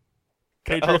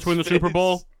 Patriots win the Kyle's Super face.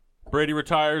 Bowl. Brady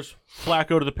retires.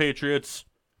 Flacco to the Patriots.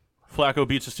 Flacco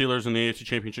beats the Steelers in the AFC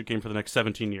Championship game for the next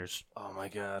 17 years. Oh, my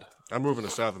God. I'm moving to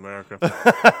South America.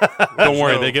 Don't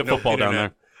worry, no- they get no football down there.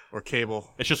 internet. or cable.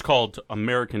 It's just called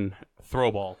American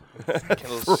throw ball.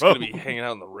 Kendall's going to be hanging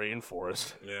out in the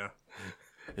rainforest. Yeah.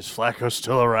 Is Flacco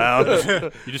still around?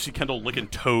 You just see Kendall licking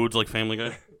toads like Family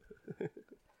Guy.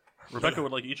 Rebecca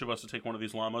would like each of us to take one of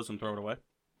these llamas and throw it away.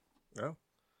 Oh.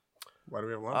 Why do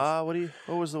we have llamas?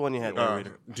 What was the one you had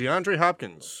there? DeAndre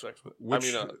Hopkins.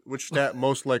 Which stat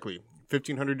most likely?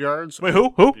 1,500 yards. Wait,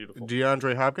 who? Beautiful.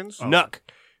 DeAndre Hopkins. Nuck.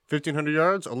 1,500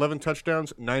 yards, 11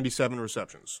 touchdowns, 97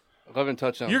 receptions. 11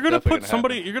 touchdowns. You're gonna put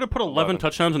You're gonna put 11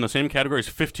 touchdowns in the same category as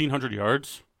 1,500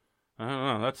 yards.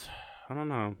 I don't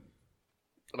know.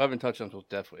 11 touchdowns will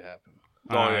definitely happen.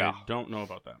 I don't know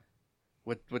about that.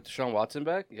 With Deshaun Watson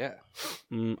back, yeah,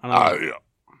 I don't know.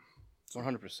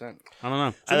 100%. I don't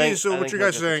know. What you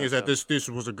guys are saying is that this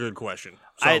was a good question.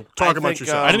 So I talk about think,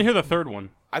 yourself. I didn't hear the third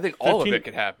one. I think all of it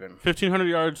could happen. 1,500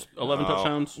 yards, 11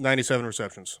 touchdowns, 97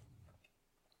 receptions.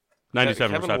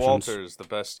 97 Kevin receptions. Walter is the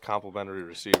best complimentary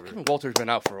receiver. Kevin Walter's been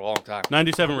out for a long time.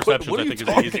 97 receptions, what are I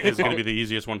you think, is going to be the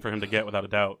easiest one for him to get without a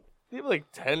doubt. He have like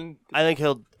 10. I think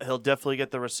he'll definitely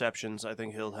get the receptions. I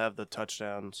think he'll have the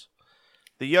touchdowns.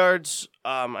 The yards,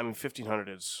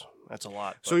 1,500 that's a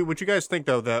lot. So would you guys think,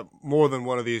 though, that more than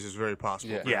one of these is very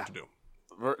possible for him to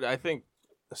do? I think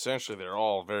essentially they're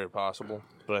all very possible,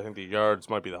 but I think the yards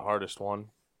might be the hardest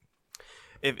one.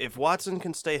 If Watson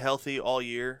can stay healthy all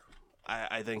year,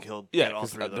 I think he'll get all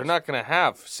three of those. They're not going to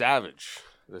have Savage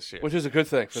this year. Which is a good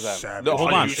thing for them. Savage. No,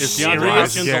 Hold Are on. you Is serious? DeAndre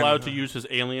Hopkins Again. allowed to use his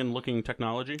alien-looking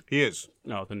technology? He is.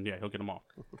 No, then yeah, he'll get them all.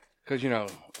 Because,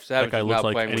 That Savage guy is looks now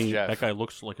like playing with Jeff. that guy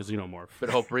looks like a xenomorph.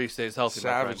 But hope Brees stays healthy, my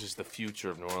Savage friend. is the future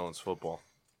of New Orleans football.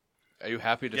 Are you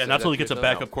happy to Yeah, say not that till he to gets a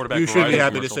yourself? backup quarterback. You should be Verizon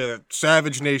happy to commercial. say that.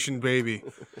 Savage Nation, baby.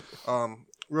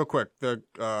 Real quick, the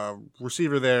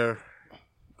receiver there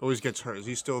always gets hurt. Is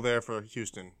he still there for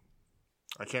Houston?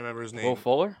 I can't remember his name. Will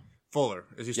Fuller? Fuller.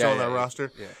 Is he still on that yeah.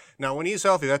 roster? Yeah. Now, when he's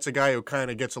healthy, that's a guy who kind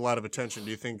of gets a lot of attention.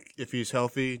 Do you think if he's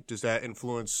healthy, does that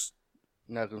influence?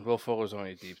 No, because Will Fuller's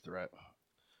only a deep threat.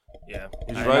 Yeah.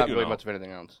 He's Not right, really much of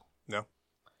anything else. No.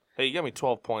 Hey, you got me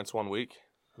 12 points one week,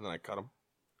 and then I cut him.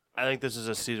 I think this is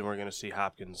a season we're going to see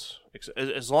Hopkins.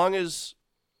 As long as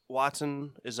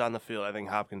Watson is on the field, I think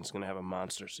Hopkins is going to have a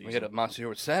monster season. We had a monster here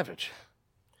with Savage.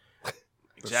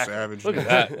 Exactly. Savage. Look at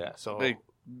that. Yeah, so The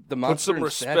put monster some and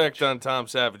respect Savage. on Tom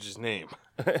Savage's name.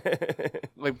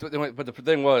 But the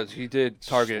thing was, he did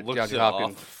target Looks DeAndre it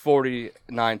Hopkins off.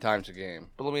 49 times a game.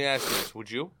 But let me ask you this: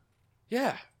 would you?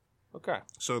 Yeah. Okay.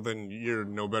 So then you're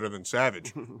no better than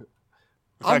Savage.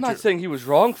 I'm not saying he was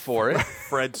wrong for it.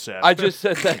 Fred Savage. I just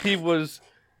said that he was.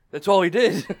 That's all he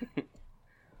did.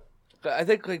 I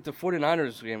think the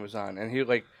 49ers game was on, and you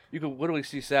could literally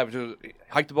see Savage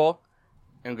hike the ball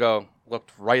and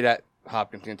looked right at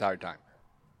Hopkins the entire time.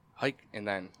 Hike, and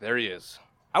then there he is.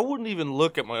 I wouldn't even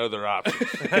look at my other options.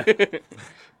 It's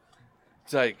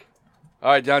like,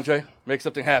 all right, DeAndre, make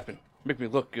something happen. Make me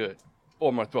look good. Or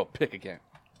I'm going to throw a pick again.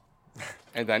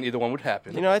 And then either one would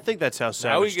happen. I think that's how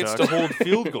Savage Now he gets talks. to hold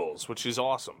field goals, which is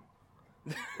awesome.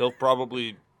 He'll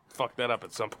probably fuck that up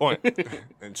at some point.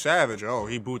 And Savage,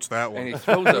 he boots that And one. he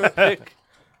throws a pick.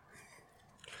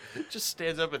 just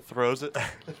stands up and throws it.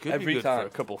 Could Every be good time. for a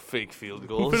couple fake field Who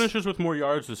goals. finishes with more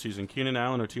yards this season, Keenan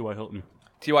Allen or T.Y. Hilton?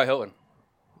 T.Y. Hilton.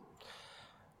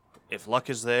 If Luck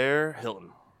is there,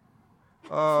 Hilton.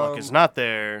 If Luck is not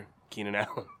there, Keenan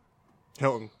Allen.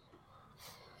 Hilton.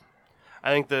 I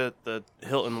think the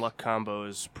Hilton Luck combo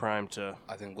is primed to.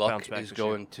 I think bounce Luck back is this year.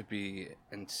 going to be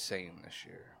insane this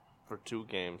year. For 2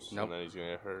 games, Nope. and then he's going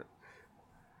to get hurt.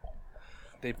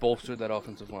 They bolstered that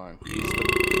offensive line.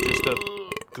 Just a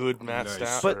good Matt Nice.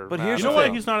 Stafford. But Matt here's You know the why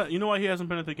thing. he's not? You know why he hasn't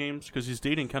been at the games? Because he's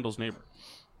dating Kendall's neighbor.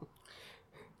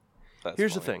 That's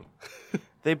Here's funny. the thing.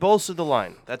 They bolstered the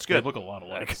line. That's They good. look a lot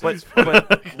alike.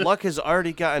 But Luck has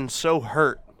already gotten so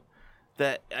hurt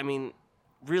that,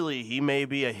 really, he may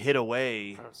be a hit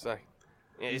away. It's like,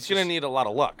 It's he's going to need a lot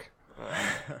of luck.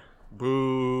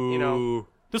 Boo.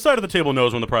 This side of the table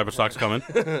knows when the private stock's coming.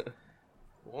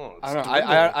 Well, I don't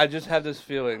know. I just have this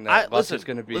feeling that Luck is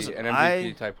going to be an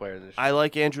MVP type player this year. I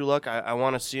like Andrew Luck. I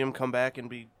want to see him come back and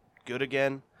be good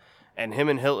again. And him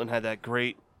and Hilton had that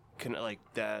great,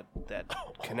 that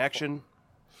connection.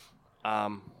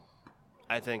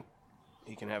 I think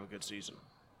he can have a good season.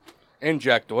 And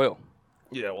Jack Doyle.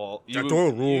 Yeah, well, Jack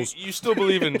Doyle rules. You still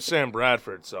believe in Sam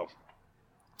Bradford, so.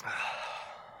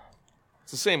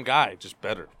 It's the same guy, just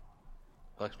better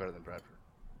Luck's better than Bradford.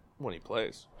 when he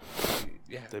plays.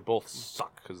 Yeah. They both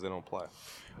suck because they don't play.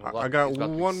 I got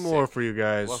one more for you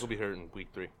guys. Luck will be hurt in week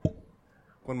 3.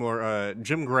 One more.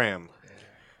 Jim Graham.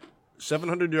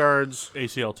 700 yards,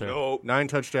 ACL tear, 9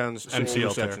 touchdowns, 6 MCL tear.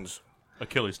 receptions.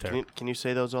 Achilles tear. Can you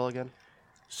say those all again?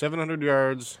 700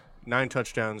 yards, 9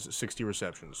 touchdowns, 60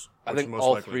 receptions. I Which think most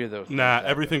all likely? 3 of those. Nah,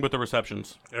 everything but the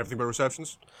receptions. Everything but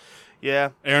receptions? Yeah.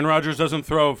 Aaron Rodgers doesn't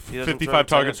throw doesn't 55 throw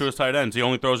targets tight to his tight ends. He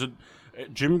only throws it.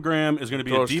 Jim Graham is going to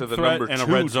be a Throws deep to the threat number and a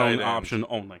 2 red zone tight end. option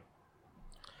only.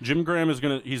 Jim Graham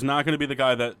he's not going to be the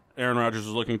guy that Aaron Rodgers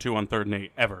is looking to on 3rd and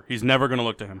 8 ever. He's never going to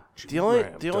look to him. The only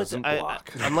doesn't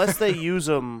block. unless they use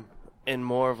him in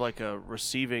more of like a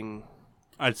receiving.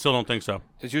 I still don't think so.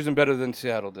 Just use him better than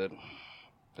Seattle did.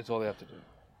 That's all they have to do.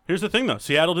 Here's the thing, though.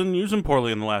 Seattle didn't use him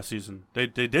poorly in the last season. They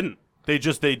didn't. They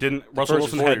didn't. Russell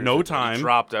first Wilson 4 had years, no they time.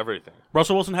 Dropped everything.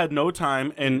 Russell Wilson had no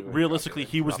time, and realistically,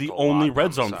 he was the Dropped a only lot red on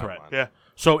the zone sideline. threat. Yeah.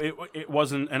 So it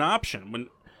wasn't an option.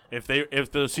 If the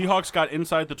Seahawks got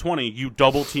inside the 20, you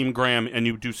double team Graham and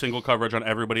you do single coverage on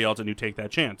everybody else and you take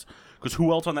that chance. Because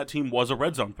who else on that team was a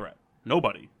red zone threat?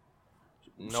 Nobody.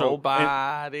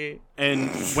 Nobody. And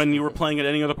when you were playing at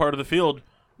any other part of the field,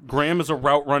 Graham is a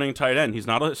route running tight end. He's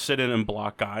not a sit in and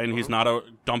block guy, and he's not a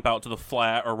dump out to the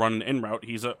flat or run an in route.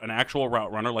 He's an actual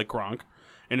route runner like Gronk.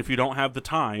 And if you don't have the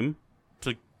time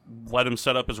to let him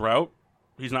set up his route,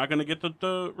 he's not going to get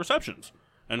the receptions.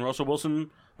 And Russell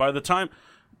Wilson, by the time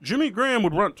Jim Graham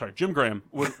would run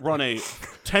a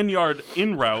 10-yard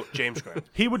in route. James Graham.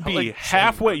 He would be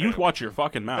halfway. You watch your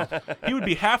fucking mouth. He would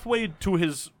be halfway to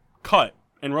his cut,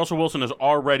 and Russell Wilson is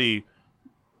already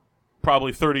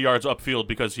probably 30 yards upfield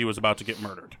because he was about to get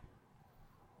murdered.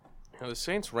 The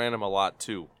Saints ran him a lot,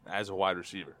 too, as a wide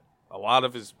receiver. A lot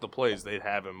of the plays, they'd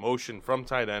have him motion from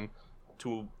tight end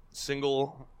to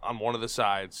single on one of the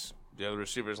sides. The other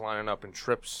receivers lining up in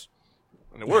trips,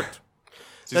 and it worked.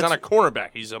 He's not a cornerback.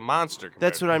 He's a monster.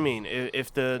 That's what I mean.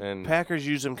 If the Packers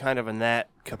use him kind of in that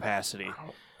capacity.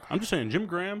 I'm just saying, Jim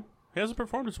Graham, he hasn't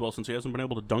performed as well since he hasn't been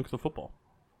able to dunk the football.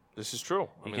 This is true.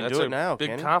 He I mean, can that's do it a now, big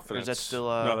can he? confidence. Or is that still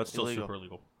No, that's still illegal? super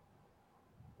illegal.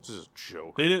 This is a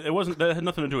joke. That had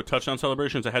nothing to do with touchdown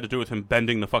celebrations. It had to do with him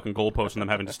bending the fucking goalpost and them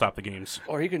having to stop the games.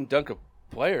 Or he can dunk a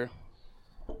player.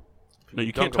 No,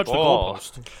 you can't Dunk a touch the ball.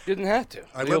 goalpost. He doesn't have to.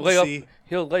 I'd He'll love to lay up. see-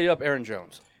 He'll lay up Aaron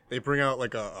Jones. They bring out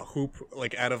like a hoop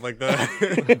like out of like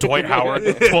the Dwight Howard,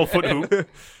 12-foot hoop.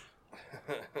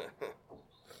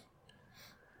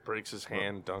 Breaks his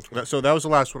hand, dunking. So that was the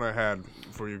last one I had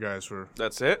for you guys.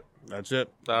 That's it? That's it.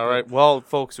 All right. Well,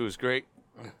 folks, it was great.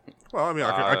 Well, I mean,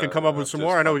 I can come up with some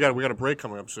more. I know we got a break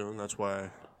coming up soon. That's why.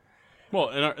 Well,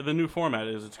 and the new format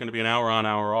is it's going to be an hour on,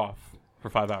 hour off for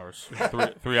 5 hours.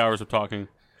 3 hours of talking.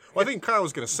 Well, I think Kyle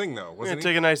was going to sing though, We're wasn't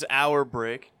gonna take a nice hour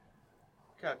break.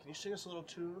 Kyle, can you sing us a little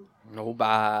tune?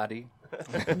 Nobody.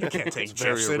 You can't take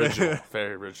Very Jeff's in original. it.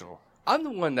 Very original. I'm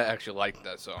the one that actually liked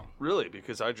that song. Really?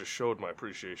 Because I just showed my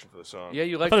appreciation for the song. Yeah,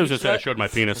 you I like thought it was Keith just that I Sweat? showed my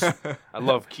penis. I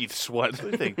love Keith Sweat. What do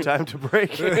you think? Time to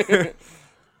break.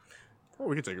 Well,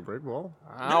 we can take a break. Well,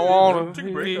 I want Take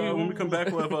a break. When we come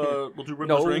back, we'll do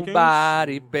Riddler's rankings.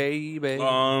 Nobody, baby.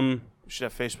 We should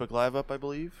have Facebook Live up, I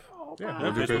believe. Yeah,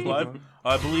 Facebook Live.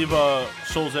 I believe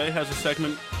Solze has a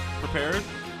segment prepared.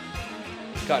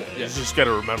 Got it. You Yeah. just got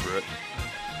to remember it.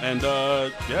 And,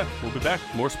 yeah, we'll be back.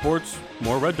 More sports,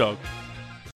 more Red Dog.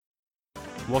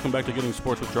 Welcome back to Getting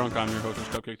Sports with Drunk. I'm your host,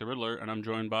 Cupcake the Riddler, and I'm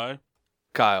joined by...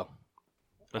 Kyle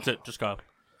That's it, just Kyle.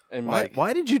 and Mike.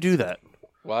 Why did you do that?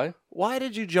 Why? Why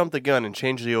did you jump the gun and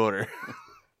change the order?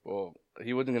 Well,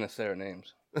 he wasn't gonna say our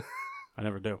names. I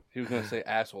never do. He was gonna say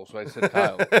asshole, so I said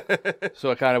Kyle. So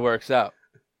it kind of works out.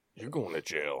 You're going to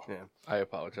jail. Yeah. I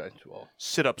apologize to all.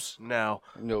 Sit-ups now.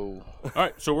 No. All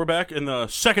right, so we're back in the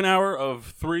second hour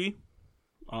of 3.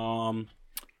 We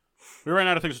ran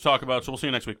out of things to talk about, so we'll see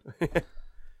you next week.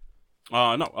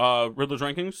 Riddler's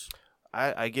rankings.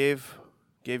 I gave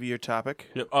you your topic.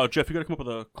 Yep. Jeff, you got to come up with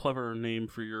a clever name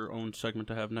for your own segment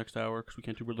to have next hour because we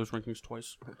can't do Riddler's rankings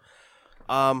twice.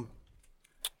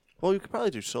 Well, you could probably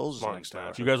do Souls Martin next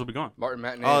hour. You guys will be gone, Martin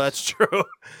Matinee. Oh, that's true.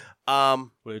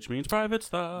 which means private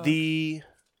stuff. The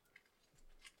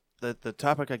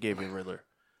topic I gave you, Riddler.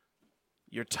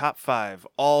 Your top 5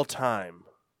 all-time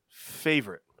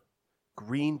favorite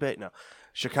Green Bay. No,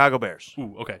 Chicago Bears.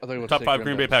 Ooh, okay. I thought you were Top gonna say 5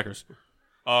 Green Bay Green Packers.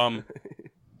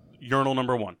 Urinal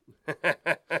number 1.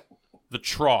 The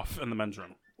trough in the men's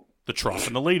room. The trough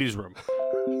in the ladies' room.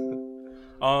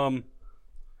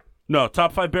 No,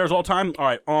 top 5 Bears all time. All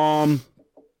right.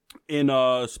 In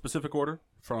a specific order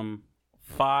from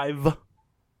 5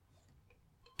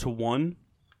 to 1.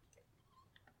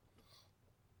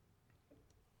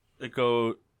 It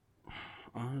go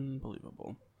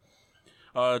unbelievable.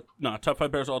 No, top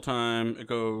 5 Bears all time. It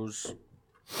goes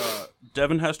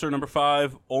Devin Hester number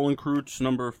 5, Olin Kreutz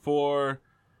number 4,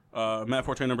 Matt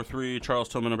Forte number 3, Charles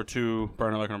Tillman number 2,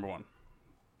 Brian Urlacher number 1.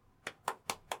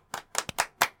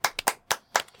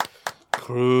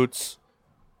 Kreutz.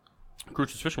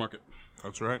 Kreutz's Fish Market.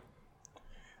 that's right.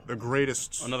 The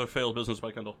greatest. Another failed business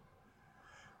by Kendall.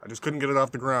 I just couldn't get it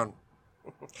off the ground.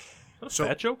 Is that a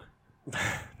fat joke?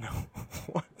 No.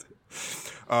 What?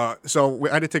 So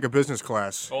I had to take a business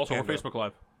class. Also, we're Facebook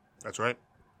Live. That's right.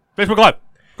 Facebook Live.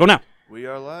 Go now. We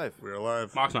are live. We're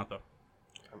live. Mark's not, though.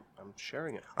 I'm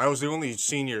sharing it. I was the only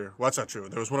senior. Well, that's not true.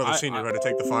 There was one other senior who had to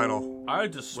take the final. I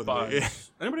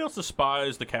despise. Anybody else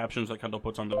despise the captions that Kendall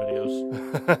puts on the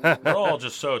videos? They're all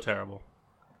just so terrible.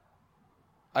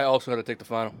 I also had to take the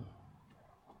final.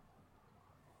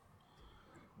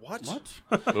 What?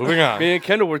 Moving on. Me and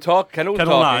Kendall were talking. Kendall was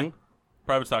Kendall talking. 9.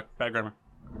 Private stock. Bad grammar.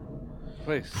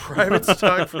 Please. Private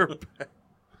stock for...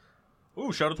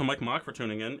 Ooh, shout out to Mike Mock for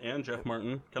tuning in and Jeff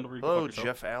Martin. Kendall, Hello,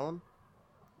 Jeff Allen.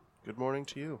 Good morning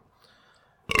to you.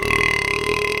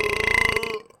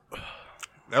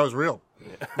 That was real.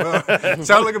 Sounded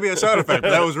like it'd be a sound effect, but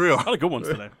that was real. A lot of good ones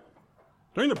today.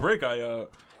 During the break,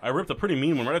 I ripped a pretty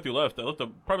mean one right after you left. I left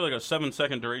probably like a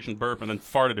 7-second duration burp and then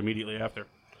farted immediately after.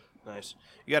 Nice.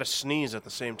 You got to sneeze at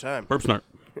the same time. Burp snort.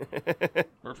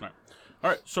 Burp snort. All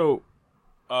right, so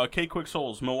K Quick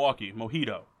Souls, Milwaukee,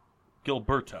 Mojito,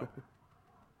 Gilberto.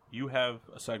 You have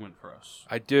a segment for us.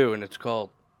 I do, and it's called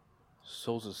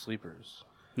Souls of Sleepers.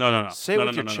 No. Say it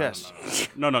with your chest.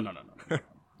 No.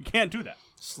 You can't do that.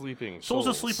 Sleeping Souls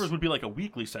of Sleepers would be like a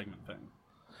weekly segment thing.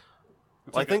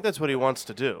 Well, I think that's what he wants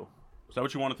to do. Is that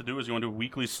what you wanted to do? Is you want to do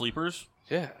weekly sleepers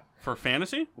Yeah. for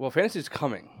fantasy? Well, fantasy's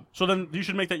coming. So then you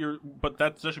should make that your. But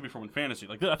that should be for when fantasy.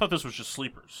 Like I thought this was just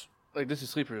sleepers Like, this is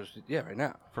sleepers, right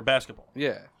now. for basketball.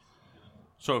 Yeah.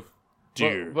 So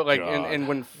if But like, and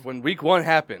when week 1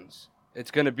 happens,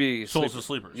 it's going to be Souls of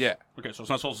Sleepers. Yeah. Okay, so it's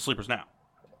not Souls of Sleepers now.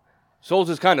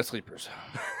 Souls is kind of sleepers.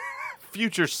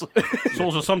 Future sleep.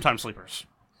 Souls are sometimes sleepers.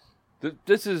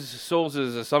 This is Souls'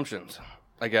 assumptions,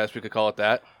 I guess we could call it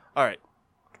that. All right.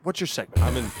 What's your segment?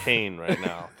 I'm in pain right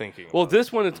now thinking. Well,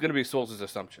 this one is going to be Souls'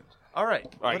 assumptions. All right.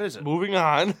 All right, What is it? Moving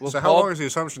on. Well, So how long is the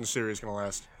Assumption series going to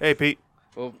last? Hey, Pete.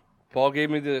 Well, Paul gave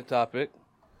me the topic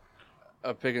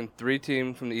of picking 3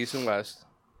 teams from the East and West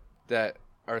that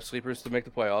are sleepers to make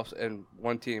the playoffs, and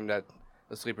 1 team that's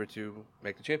a sleeper to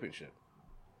make the championship.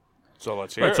 So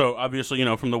let's hear Right, it. so obviously, you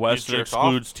know, from the West, it jerk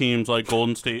excludes teams like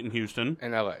Golden State and Houston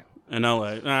In LA. and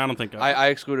LA. Nah, I don't think I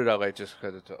excluded LA just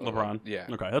because it's LeBron. Yeah.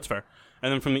 Okay, that's fair.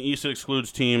 And then from the East, it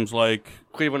excludes teams like,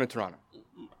 Cleveland and Toronto.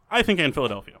 I think, and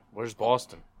Philadelphia. Where's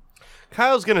Boston?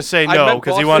 Kyle's going to say I no meant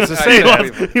because he Boston. wants to I say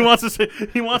meant that.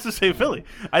 He wants to say Philly.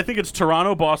 I think it's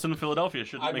Toronto, Boston, and Philadelphia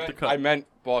should make the cut. I meant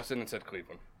Boston and said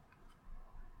Cleveland.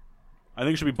 I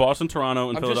think it should be Boston, Toronto,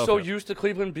 and I'm Philadelphia. just so used to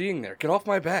Cleveland being there. Get off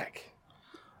my back.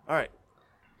 All right.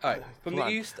 All right. From Come the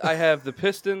on. East, I have the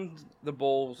Pistons, the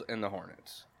Bulls, and the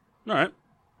Hornets. All right.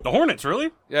 The Hornets,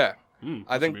 really? Yeah. that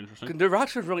I should think be interesting. the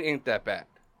Rockets really ain't that bad.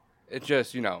 It's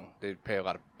just, they pay a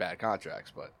lot of bad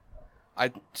contracts, but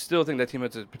I still think that team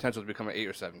has the potential to become an 8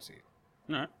 or 7 seed.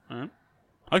 All right.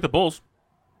 I like the Bulls.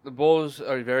 The Bulls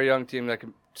are a very young team that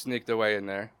can sneak their way in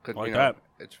there. Cause, Like that.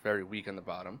 It's very weak in the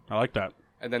bottom. I like that.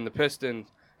 And then the Pistons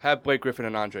have Blake Griffin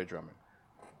and Andre Drummond.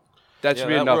 That should Yeah,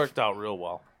 be that enough. worked out real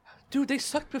well. Dude, they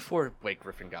sucked before Blake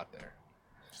Griffin got there.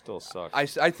 Still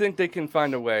sucks. I think they can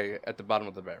find a way at the bottom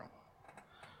of the barrel.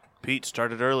 Pete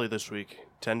started early this week.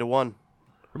 10-1.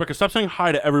 Rebecca, stop saying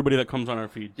hi to everybody that comes on our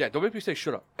feed. Yeah, don't make me say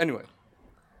shut up. Anyway,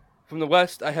 from the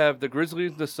West, I have the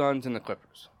Grizzlies, the Suns, and the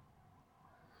Clippers.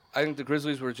 I think the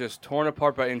Grizzlies were just torn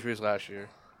apart by injuries last year.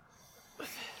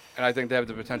 And I think they have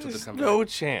the potential There's to come no back.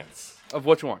 chance. Of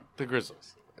which one? The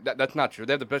Grizzlies. That's not true.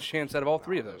 They have the best chance out of all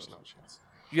 3 of those. There's no chance.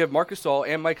 You have Marcus Gasol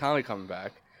and Mike Conley coming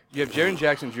back. You have Jaren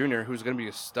Jackson Jr., who's going to be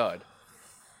a stud.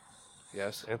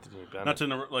 Yes. Anthony Bennett. Not to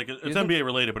it's NBA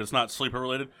related, but it's not sleeper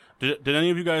related. Did any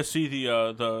of you guys see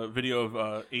the video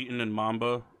of Ayton and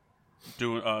Mamba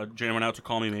doing jamming out to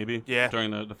Call Me Maybe? Yeah.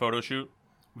 During the photo shoot.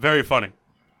 Very funny.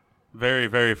 Very,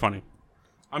 very funny.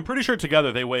 I'm pretty sure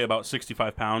together they weigh about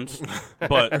 65 pounds,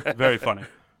 but very funny.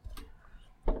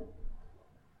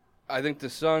 I think the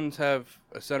Suns have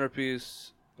a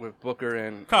centerpiece with Booker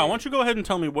and... Kyle, why don't you go ahead and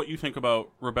tell me what you think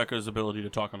about Rebecca's ability to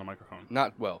talk on the microphone?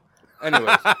 Not well.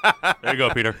 Anyways, There you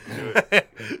go, Peter.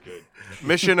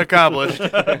 Mission accomplished.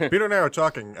 Peter and I were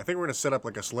talking. I think we're going to set up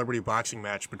like a celebrity boxing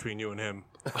match between you and him.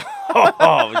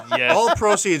 Oh, yes. All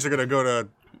proceeds are going to go to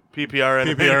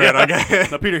PPRN. PPRN. Okay.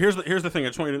 Now, Peter, here's the thing. I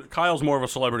just want you to, Kyle's more of a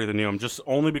celebrity than you. I'm just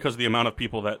only because of the amount of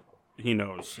people that he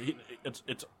knows.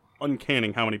 It's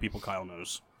uncanny how many people Kyle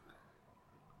knows.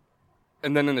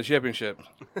 and then in the championship,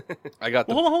 I got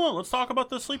the... Well, hold on. Let's talk about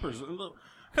the sleepers.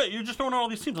 Okay, you're just throwing out all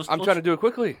these teams. I'm trying to do it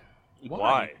quickly.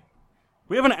 Why?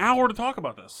 We have an hour to talk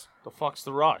about this. The fuck's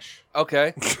the rush?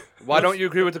 Okay. Why don't you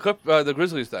agree with the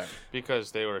Grizzlies then?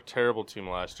 Because they were a terrible team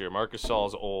last year. Marcus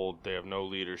Gasol's old. They have no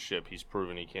leadership. He's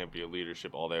proven he can't be a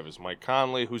leadership. All they have is Mike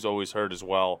Conley, who's always hurt as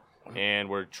well. And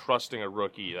we're trusting a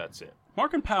rookie. That's it.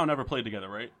 Mark and Powell never played together,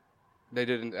 right? They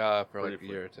didn't for like a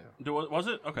year or two. Was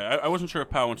it? Okay, I wasn't sure if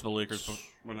Powell went to the Lakers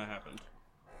when that happened.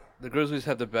 The Grizzlies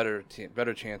have the better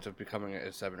chance of becoming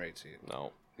a 7 or 8 seed.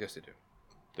 No. Yes, they do.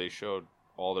 They showed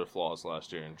all their flaws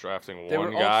last year, and drafting They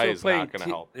one were guy also is playing not going to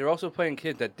help. They were also playing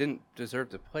kids that didn't deserve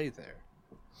to play there.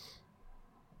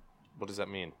 What does that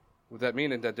mean? What that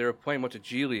means is that they were playing a bunch of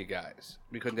G League guys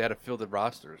because they had to fill the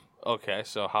rosters. Okay,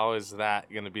 so how is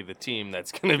that going to be the team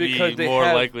that's going to be Because more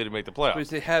likely to make the playoffs? Because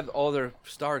they have all their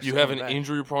stars. You have an back.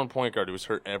 injury-prone point guard who was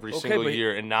hurt every Okay, single but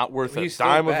year and not worth a he's still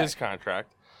dime of back. his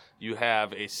contract. You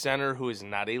have a center who is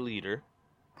not a leader,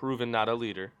 proven not a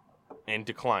leader, and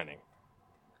declining.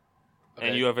 Okay.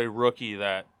 And you have a rookie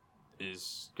that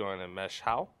is going to mesh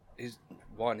how? He's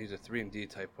a 3-and-D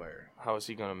type player How is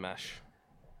he going to mesh?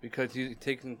 because he's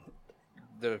taking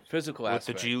the physical With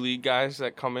aspect. the G League guys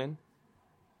that come in?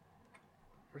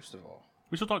 First of all,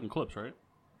 We're still talking Clips, right?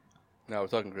 no, we're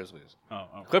talking Grizzlies. Oh.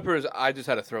 Clippers. I just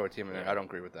had to throw a team in there. I don't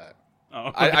agree with that.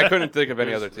 Oh. I couldn't think of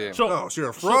any other team. So, Oh, so you're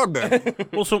a fraud then.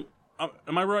 well, so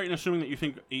am I right in assuming that you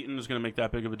think Ayton is going to make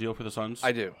that big of a deal for the Suns?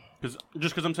 I do.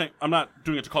 Because I'm saying I'm not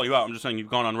doing it to call you out. I'm just saying you've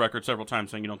gone on record several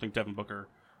times saying you don't think Devin Booker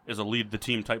is a lead the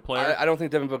team type player. I don't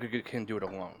think Devin Booker can do it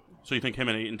alone. So you think him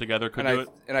and Ayton together could And do I- it?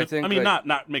 and I think, I mean, like-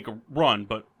 not make a run,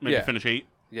 but maybe Yeah. finish 8.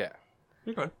 Yeah.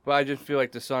 Okay. But I just feel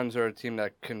like the Suns are a team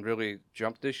that can really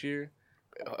jump this year.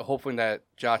 Hoping that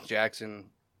Josh Jackson,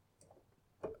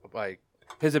 like,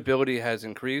 his ability has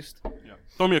increased. Yeah.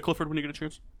 Throw me a Clifford when you get a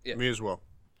chance. Me as well.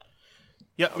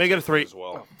 Yeah, make it a 3. As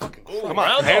well. Come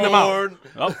on, hand him out.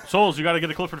 Oh, Souls, you got to get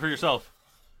a Clifford for yourself.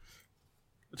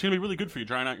 It's gonna be really good for you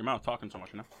drying out your mouth talking so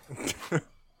much, you know.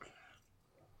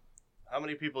 How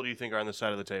many people do you think are on the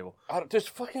side of the table? Just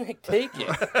fucking take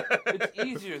it. It's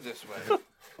easier this way.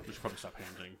 We should probably stop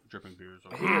handing dripping beers.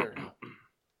 Here.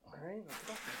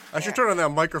 I should turn on that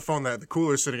microphone that the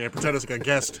cooler's sitting in and pretend it's like a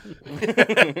guest.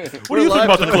 What do you think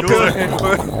about the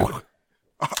Clippers?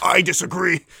 I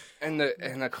disagree. And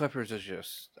the Clippers is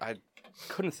just, I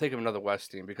couldn't think of another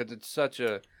West team because it's such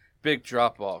a big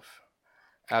drop off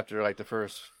after like the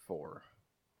first 4.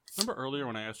 Remember earlier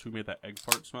when I asked who made that egg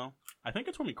fart smell? I think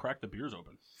it's when we cracked the beers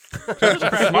open. So I just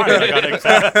cracked mine and I got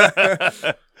egg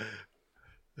fart.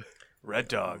 Red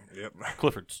Dog. Yep.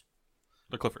 Cliffords.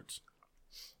 The Cliffords.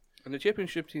 And the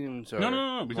championship teams are No. We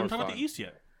more didn't talk about fun. the East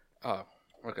yet. Oh,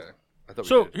 okay. I thought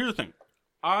So we did. here's the thing.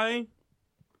 I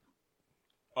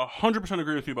 100%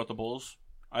 agree with you about the Bulls.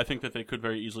 I think that they could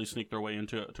very easily sneak their way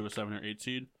into a 7 or 8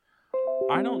 seed.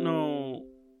 I don't know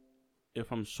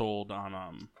if I'm sold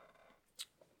on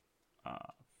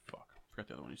forgot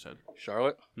the other one you said.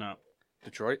 Charlotte, No.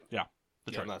 Detroit. Yeah. Yeah,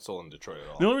 Detroit. I'm not sold in Detroit at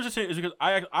all. The only reason I say it is because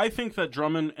I think that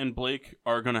Drummond and Blake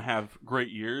are going to have great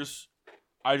years.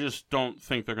 I just don't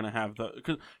think they're going to have the.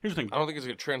 Because here's the thing. I don't think it's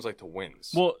going to translate to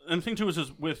wins. Well, and the thing too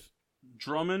is with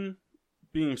Drummond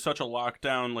being such a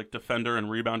lockdown like defender and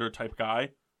rebounder type guy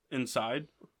inside,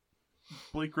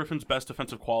 Blake Griffin's best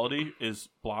defensive quality is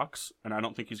blocks, and I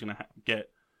don't think he's going to get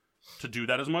to do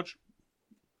that as much.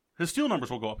 His steal numbers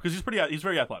will go up because he's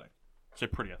very athletic. I say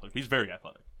pretty athletic. He's very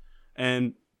athletic,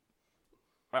 and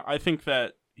I think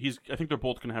that I think they're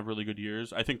both going to have really good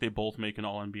years. I think they both make an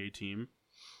All NBA team.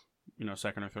 You know,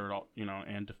 second or third,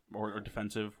 and or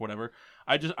defensive, whatever.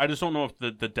 I just don't know if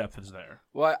the depth is there.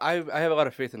 Well, I have a lot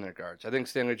of faith in their guards. I think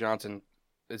Stanley Johnson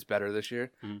is better this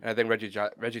year, and I think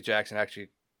Reggie Jackson actually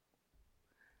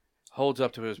holds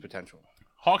up to his potential.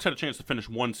 Hawks had a chance to finish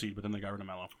 1 seed, but then they got rid of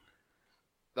Melo.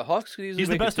 The Hawks could easily He's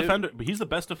the make best it too. defender. But he's the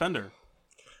best defender.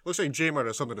 Looks like J-Mart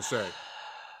has something to say.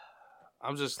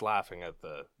 I'm just laughing at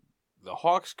the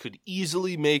Hawks could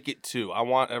easily make it too. I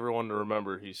want everyone to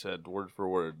remember he said word for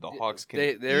word. The Hawks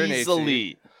can they're an 8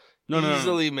 easily No.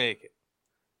 easily make it.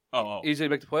 Oh. Easily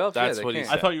make the playoffs. That's yeah, what they he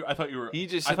can. said. I thought you were. He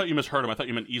just I said- thought you misheard him. I thought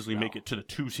you meant easily make it to the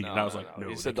 2 seed, and I was like, no.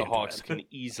 He they said the can't do Hawks that. can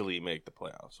easily make the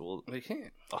playoffs. Well, They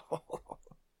can't.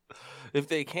 if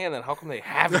they can, then how come they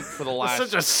haven't for the last?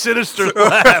 Such a sinister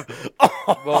laugh.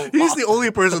 Well, He's the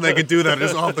only person that could do that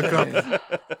just off the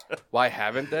cuff. why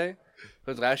haven't they?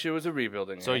 Because last year was a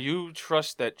rebuilding So year. you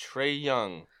trust that Trey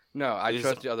Young? No, I is-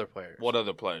 trust the other players. What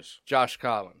other players? Josh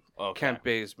Collins, Okay. Kent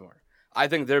Bazemore. I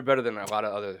think they're better than a lot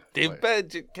of other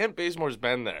players. Kent Bazemore's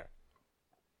been there.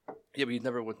 Yeah, but he's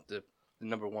never with the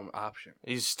number 1 option.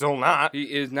 He's still not. He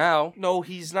is now. No,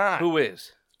 he's not. Who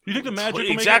is? You think the Magic will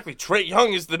make Exactly. Trey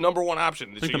Young is the number 1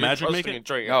 option. Think the Magic make it?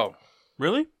 Trey Young. No. it?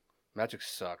 Really? Magic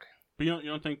suck. But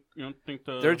you don't think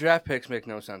their draft picks make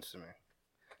no sense to me.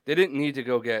 They didn't need to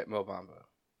go get Mo Bamba.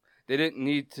 They didn't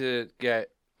need to get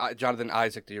Jonathan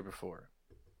Isaac the year before.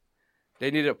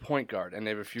 They needed a point guard, and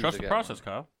they refused trust to the get process, one.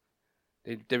 Kyle.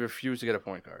 They refused to get a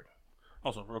point guard.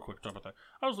 Also, real quick, talk about that.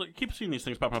 I was like, keep seeing these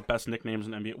things popping up, best nicknames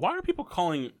in the NBA. Why are people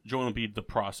calling Joel Embiid the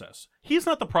process? He's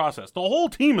not the process. The whole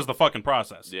team is the fucking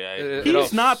process. Yeah,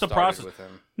 he's not the process. With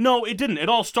him. No, it didn't. It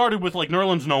all started with like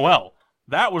Nerlens Noel.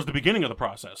 That was the beginning of the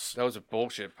process. That was a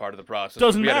bullshit part of the process.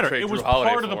 Doesn't We had to matter. trade It was Drew Holiday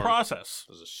part of the for him. process.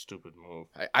 It was a stupid move.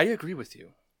 I agree with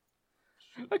you.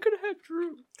 I could have had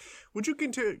Drew. Would you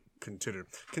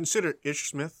consider Ish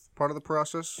Smith part of the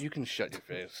process? You can shut your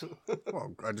face.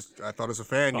 Well, I thought as a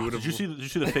fan you would have. Did you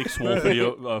see the fake Swole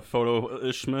video photo of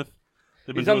Ish Smith?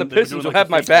 He's on the Pistons. Will have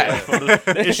my back.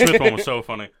 The Ish Smith one was so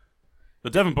funny. The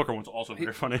Devin Booker one's also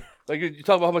very funny. Like you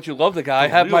talk about how much you love the guy.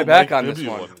 Have my back on this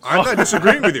one. I'm not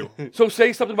disagreeing with you. So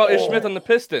say something about Ish Smith on the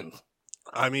Pistons.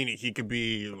 I mean, he could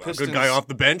be a Pistons good guy off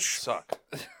the bench. Suck.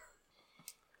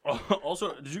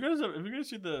 Also, have you guys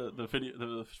seen the video,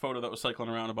 the photo that was cycling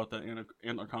around about the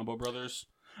Anacombo brothers?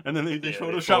 And then they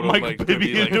photoshopped Mike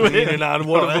Bibby into it. Leaning on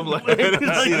one of them.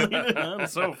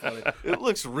 It's so funny. It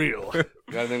looks real. You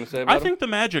got anything to say about I think the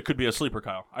Magic could be a sleeper,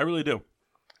 Kyle. I really do.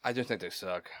 I just think they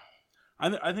suck.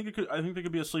 I think they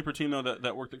could be a sleeper team though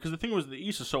that worked because the thing was the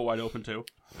East is so wide open too.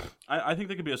 I think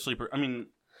they could be a sleeper. I mean,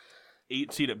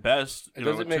 8 seed at best. It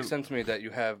doesn't make sense to me that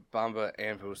you have Bamba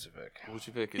and Vucevic.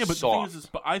 Vucevic Yeah, is but soft. the thing is,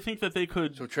 but I think that they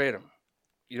could. So trade them.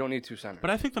 You don't need 2 centers. But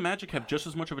I think the Magic have just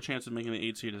as much of a chance of making the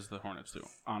 8 seed as the Hornets do.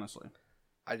 Honestly,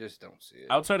 I just don't see it.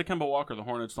 outside of Kemba Walker, the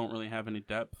Hornets don't really have any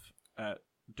depth at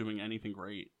doing anything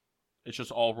great. It's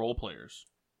just all role players.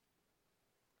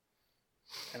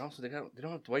 And also, they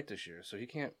don't have Dwight this year, so he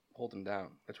can't hold them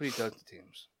down. That's what he does to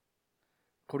teams.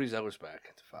 Cody Zeller's back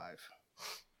at the 5.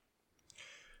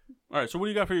 All right, so what do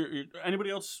you got for your anybody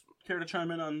else care to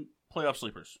chime in on playoff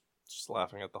sleepers? Just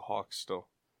laughing at the Hawks still.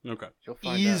 Okay. You'll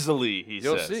find Easily, he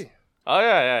You'll says. see. Oh,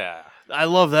 yeah. I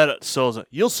love that at Souza.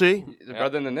 You'll see. They're better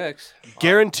than the Knicks.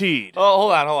 Guaranteed. Oh,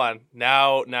 hold on.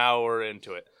 Now we're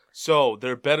into it. So,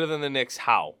 they're better than the Knicks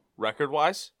how?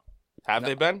 Record-wise? Have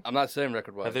they been? I'm not saying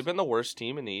record-wise. Have they been the worst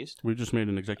team in the East? We just made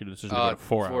an executive decision to go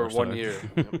 4 for hours 1 today. year.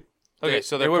 Okay,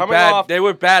 so they they're were coming bad. off... They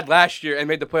were bad last year and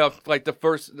made the playoffs like the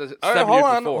 7 years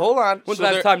before. Hold on. When's So the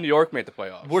last they're- time New York made the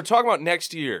playoffs? We're talking about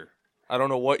next year. I don't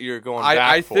know what you're going back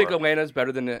I for. think Atlanta's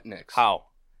better than the Knicks. How?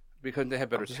 Because they have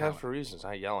better Just talent. have for reasons,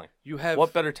 not yelling. You have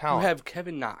What better talent? You have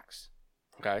Kevin Knox.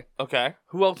 Okay. Okay.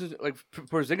 Who else is like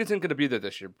Porzingis isn't going to be there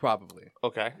this year? Probably.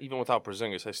 Okay. Even without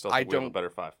Porzingis, I still I think we have a don't- better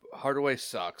 5. Hardaway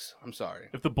sucks. I'm sorry.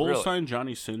 If the Bulls Really? sign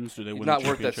Johnny Sins, do they He's win not the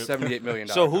worth that championship? $78 million.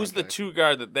 So who's the contract. 2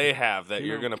 guard that they have that You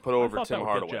you're know, going to put I over thought Tim that would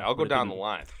get Hardaway? Jeff, I'll go but it down the didn't.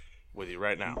 line with you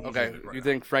right now. Okay, you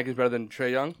think Frank is better than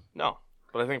Trae Young? No,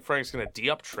 but I think Frank's going to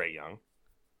D-up Trae Young.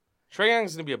 Trae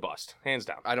Young's going to be a bust, hands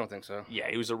down. I don't think so.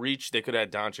 Yeah, he was a reach. They could have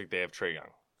had Doncic. They have Trae Young.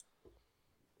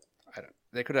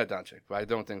 They could have Doncic, but I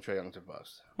don't think Trae Young's a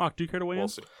bust. Mark, do you care to weigh in? We'll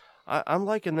see. I'm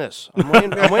liking this. I'm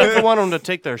waiting for one of them to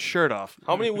take their shirt off.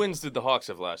 How many wins did the Hawks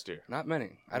have last year? Not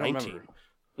many. I don't 19.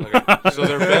 remember. Okay. So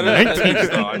they're better than the Knicks,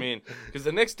 though. I mean, because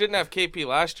the Knicks didn't have KP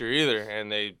last year either, and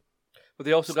they But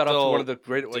they also got up to Still one of the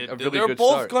great, like a really they're good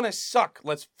both start. gonna suck.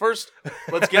 Let's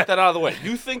get that out of the way.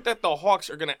 You think that the Hawks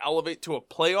are gonna elevate to a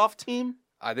playoff team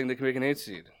I think they can make an 8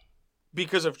 seed.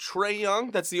 because of Trae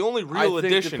Young? That's the only real I think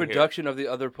addition the production of the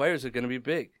other players are going to be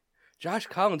big. Josh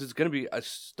Collins is going to be a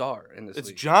star in this here. It's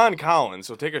league. John Collins,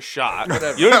 so take a shot.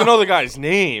 Whatever. You don't even know the guy's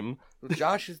name.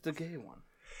 Josh is the gay one.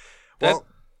 Well,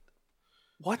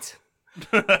 What?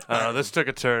 This took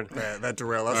a turn. that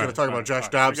derailed. I was going to talk about Josh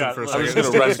all right. Dobson for a I second. I'm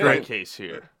just gonna rest my case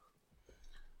here.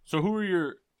 So who are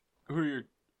your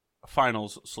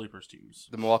finals sleepers teams?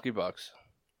 The Milwaukee Bucks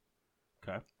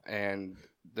Okay. and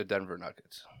the Denver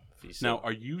Nuggets. Now,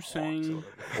 are you saying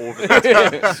Over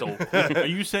the so are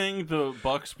you saying the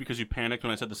Bucks because you panicked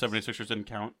when I said the 76ers didn't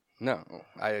count? No,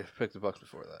 I picked the Bucks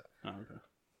before that. Oh, okay.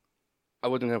 I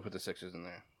wasn't going to put the Sixers in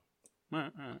there.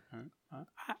 All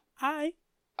right.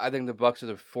 I think the Bucks are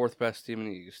the 4th best team in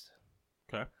the East,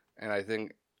 Okay. and I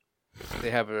think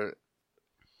they have a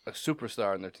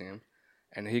superstar on their team,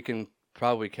 and he can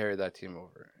probably carry that team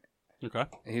over. Okay.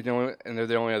 And they're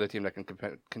the only other team that can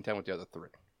contend with the other 3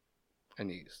 in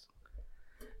the East.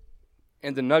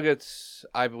 And the Nuggets,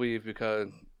 I believe, because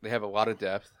they have a lot of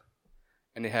depth,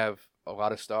 and they have a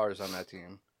lot of stars on that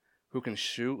team who can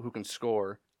shoot, who can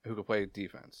score, who can play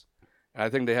defense. And I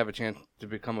think they have a chance to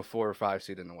become a 4 or 5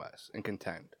 seed in the West and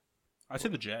contend. I say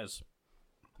the Jazz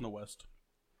in the West.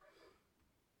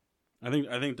 I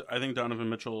think Donovan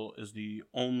Mitchell is the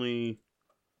only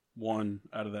one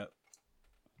out of that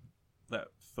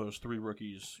those three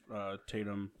rookies,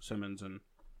 Tatum, Simmons, and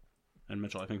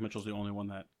Mitchell. I think Mitchell's the only one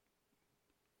that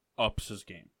ups his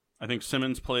game. I think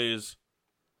Simmons plays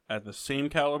at the same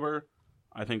caliber.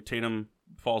 I think Tatum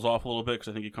falls off a little bit because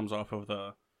I think he comes off of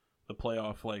the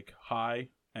playoff high,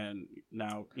 and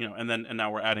now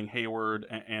now we're adding Hayward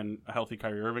and a healthy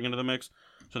Kyrie Irving into the mix.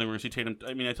 So I think we're gonna see Tatum.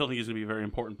 I mean, I still think he's gonna be a very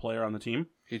important player on the team.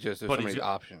 There's so many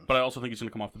options. But I also think he's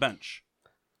gonna come off the bench.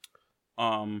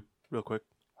 Real quick,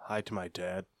 hi to my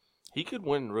dad. He could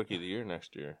win Rookie of the Year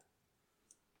next year.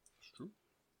 It's true.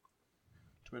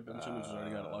 Too bad Ben Simmons has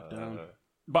already got it locked down.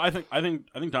 But I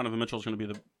think Donovan Mitchell's going to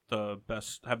be the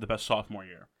best, have the best sophomore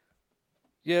year.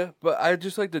 Yeah, but I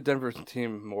just like the Denver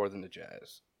team more than the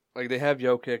Jazz. Like, they have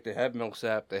Jokic, they have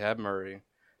Millsap, they have Murray.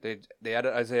 They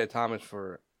added Isaiah Thomas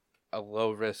for a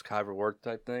low risk, high reward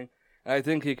type thing. And I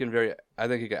think he can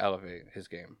elevate his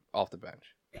game off the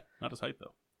bench. Not his height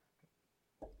though.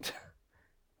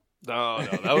 No,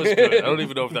 that was good. I don't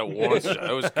even know if that warrants it.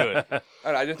 That was good.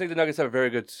 I just think the Nuggets have a very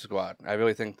good squad. I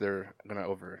really think they're going to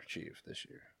overachieve this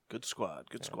year. Good squad.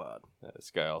 Squad. Yeah,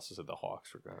 this guy also said the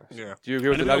Hawks were gonna. Yeah. Do you agree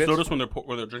with the Nuggets? Notice when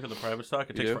they're drinking the private stock,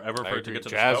 it takes forever for it to get to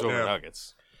Jazz the over scout.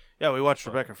 Nuggets. Yeah, we watched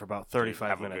Rebecca for about 35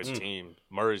 have minutes. a good team.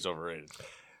 Murray's overrated. First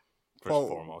Paul, and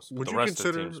foremost. would But the you rest of the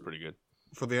consider- team's pretty good.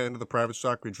 For the end of the private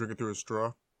stock, we drink it through a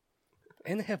straw.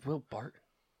 And they have Will Bart.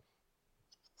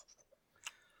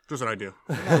 Just an idea.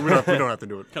 we don't have to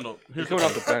do it. Kendall, He's coming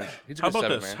off the bench. He's a how good about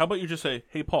seven, this? man. How about you just say,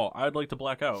 "Hey, Paul, I'd like to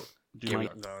black out." Do you No,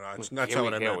 mind? it's not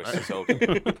what I meant.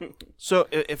 Okay. So,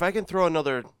 if I can throw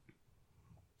another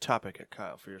topic at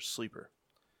Kyle for your sleeper.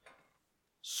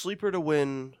 Sleeper to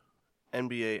win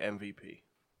NBA MVP.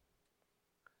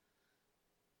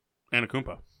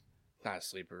 Anakumpa. Not a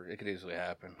sleeper. It could easily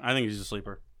happen. I think he's a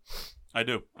sleeper. I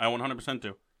do. I 100%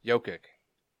 do. Jokic.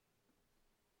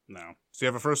 No. Does he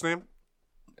have a first name?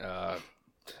 I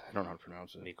don't know how to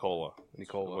pronounce it. Nicola.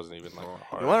 It wasn't even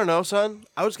hard. You want to know, son?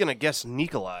 I was going to guess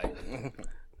Nikolai.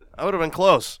 I would have been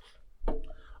close.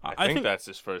 I think that's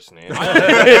his first name.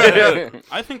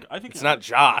 I think It's not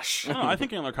Josh. No, I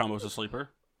think Antler Combo is a sleeper.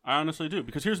 I honestly do,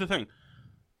 because here's the thing: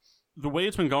 the way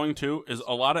it's been going too is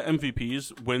a lot of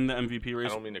MVPs win the MVP I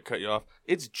race. don't mean to cut you off.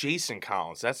 It's Jason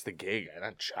Collins. That's the gay guy,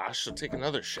 not Josh. So take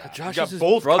another shot. Josh you is got his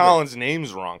both brother. Collins'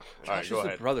 names wrong. All right, Josh go is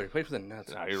ahead. his brother. He played for the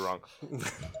Nets. No, you're wrong.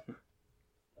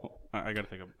 I gotta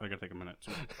take a minute.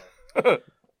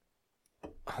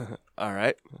 All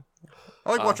right.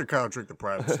 I like watching Kyle drink the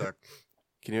private stock.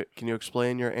 Can you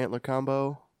explain your antler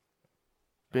combo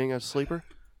being a sleeper?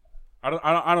 I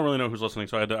don't really know who's listening,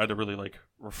 so I had to really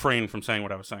refrain from saying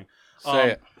what I was saying.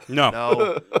 Say it. No.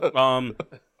 No.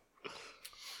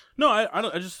 No,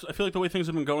 I feel like the way things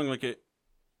have been going,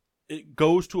 it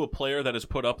goes to a player that has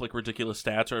put up ridiculous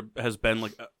stats or has been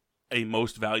a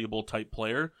most valuable type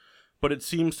player, but it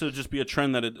seems to just be a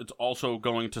trend that it's also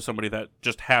going to somebody that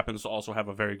just happens to also have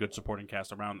a very good supporting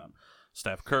cast around them.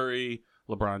 Steph Curry,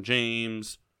 LeBron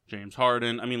James, James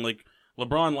Harden. I mean,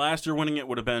 LeBron last year winning it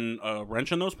would have been a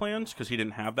wrench in those plans because he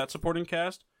didn't have that supporting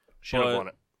cast. Should have won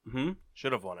it.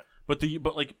 Should have won it. But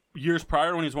years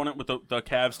prior when he's won it with the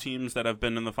Cavs teams that have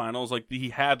been in the finals, he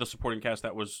had the supporting cast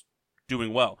that was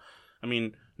doing well. I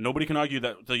mean, nobody can argue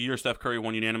that the year Steph Curry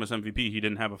won unanimous MVP, he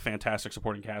didn't have a fantastic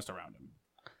supporting cast around him.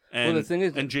 And, the thing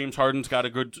is, and James Harden's got a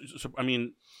good. I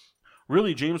mean,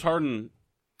 really, James Harden.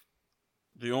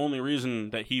 The only reason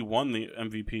that he won the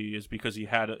MVP is because he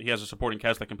has a supporting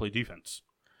cast that can play defense.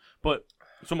 But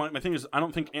so my thing is, I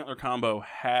don't think Antler Combo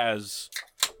has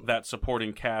that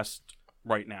supporting cast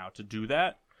right now to do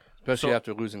that, especially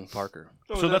after losing Parker.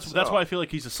 So that's why I feel like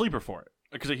he's a sleeper for it,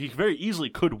 because he very easily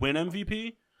could win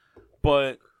MVP.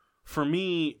 But for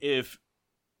me, if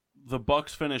the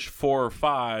Bucks finish 4 or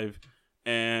 5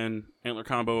 and Antler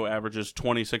Combo averages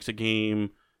 26 a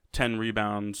game, 10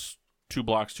 rebounds, 2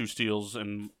 blocks, 2 steals,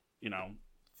 and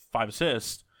 5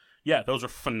 assists, yeah, those are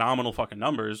phenomenal fucking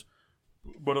numbers.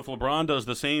 But if LeBron does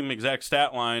the same exact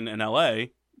stat line in LA,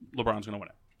 LeBron's gonna win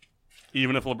it.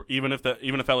 Even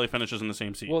if LA finishes in the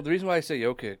same seed. Well, the reason why I say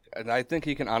Jokic, and I think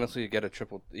he can honestly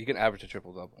he can average a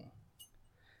triple double.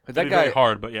 But that guy very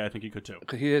hard, but yeah, I think he could too.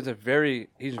 Because he's very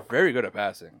good at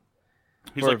passing.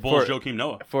 He's like Bulls Joakim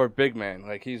Noah for a big man.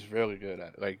 He's really good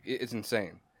at it. It's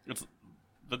insane. It's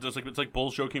like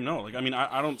Bulls Joakim Noah. I mean,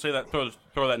 I don't say that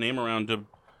throw that name around to,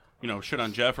 shit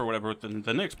on Jeff or whatever with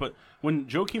the Knicks. But when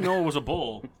Joakim Noah was a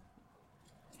Bull,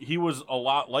 he was a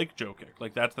lot like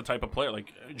Jokic. That's the type of player.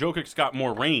 Jokic's got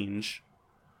more range,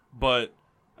 but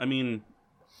I mean,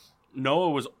 Noah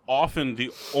was often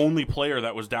the only player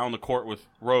that was down the court with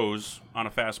Rose on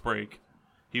a fast break.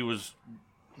 He was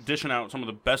dishing out some of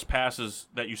the best passes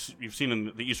that you've seen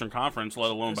in the Eastern Conference,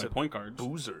 let alone by point guards.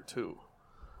 Boozer too.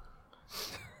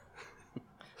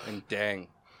 And dang,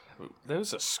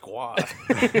 there's a squad.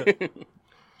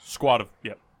 Squad.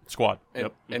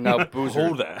 And now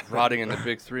Boozer rotting in the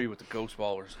big three with the Ghost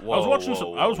Ballers.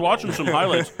 I was watching some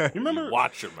highlights. You remember?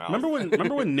 Watch your mouth.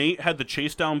 Remember when Nate had the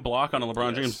chase down block on a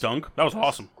LeBron James dunk? That was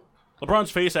awesome.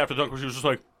 LeBron's face after the dunk was just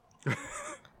like, it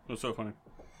was so funny.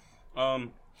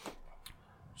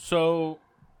 So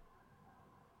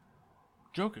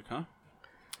Jokic, huh?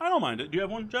 I don't mind it. Do you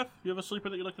have one, Jeff? Do you have a sleeper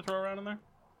that you like to throw around in there?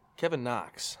 Kevin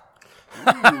Knox.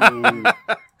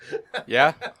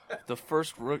 Yeah, the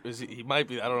first rookie. He might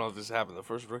be. I don't know if this happened. The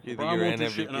first rookie of the LeBron year won't and do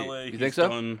MVP. shit in LA. You He's think so?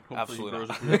 done. Absolutely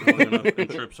Hopefully not. he grows a beard long enough and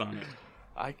trips on it.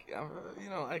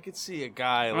 I could see a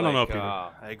guy. I don't know, Peter.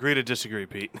 I agree to disagree,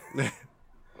 Pete.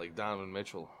 Like Donovan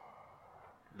Mitchell,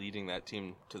 leading that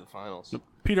team to the finals.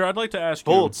 Peter, I'd like to ask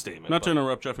you. Bold statement. Not to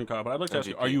interrupt Jeff and Kyle, but I'd like to ask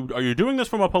you: MVP. Are you doing this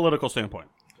from a political standpoint?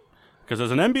 Because as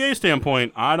an NBA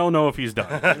standpoint, I don't know if he's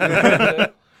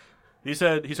done. He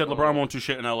said LeBron won't do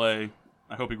shit in LA.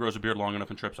 I hope he grows a beard long enough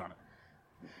and trips on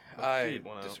it. I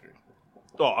disagree.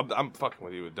 Oh, I'm fucking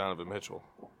with you with Donovan Mitchell.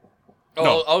 Oh,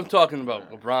 No. I'm talking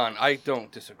about LeBron. I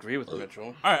don't disagree with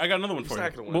Mitchell. All right, I got another one for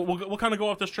not you. gonna win. We'll kind of go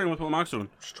off this train with what Mock's doing.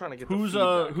 Just trying to get Who's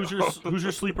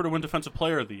your sleeper to win Defensive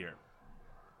Player of the Year?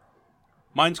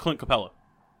 Mine's Clint Capella.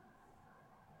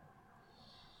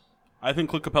 I think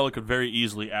Clint Capella could very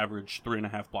easily average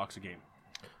 3.5 blocks a game.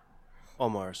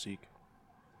 Omar Asik.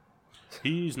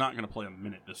 He's not going to play a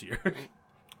minute this year.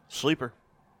 Sleeper.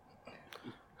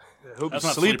 That's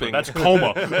not sleeping. sleeping. That's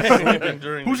coma.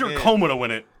 during Who's the your game. coma to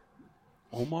win it?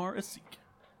 Omar Asik.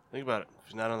 Think about it. If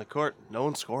he's not on the court, no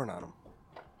one's scoring on him.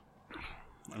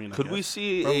 I mean, I Could we guess.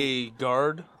 see a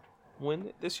guard win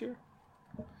it this year?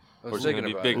 I Or was is it thinking gonna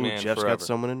be about big it. Ooh, man Jeff's forever? got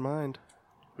someone in mind.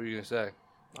 What are you going to say?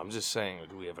 I'm just saying,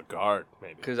 do we have a guard?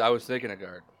 Maybe. Because I was thinking a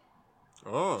guard.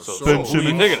 Oh, So so Ben who are you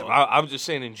Simmons? thinking of? I'm just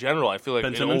saying in general. I feel like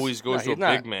Ben it Simmons? always goes No, to a he's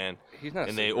not. big man, He's not a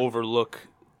and they sleeper. overlook,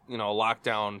 a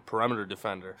lockdown perimeter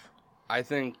defender. I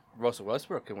think Russell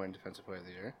Westbrook can win Defensive Player of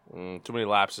the Year. Too many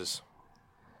lapses.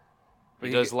 But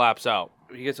He does lapse out.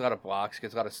 He gets a lot of blocks,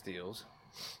 gets a lot of steals.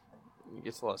 He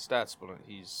gets a lot of stats, but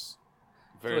he's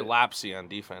very But- lapsy on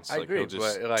defense. I Like agree, he'll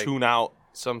just but, like- tune out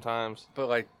sometimes. But,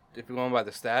 like, if you're going by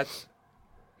the stats,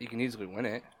 he can easily win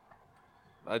it.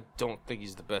 I don't think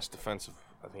he's the best defensive.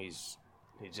 I think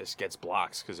he just gets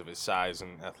blocks because of his size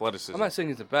and athleticism. I'm not saying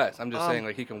he's the best. I'm just saying,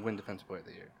 like, he can win Defensive Player of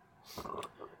the Year.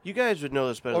 You guys would know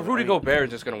this better. Well, than Rudy I- Gobert is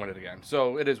just going to win it again.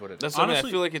 So it is what it is. That's something I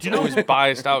Honestly, feel like it's do you know- always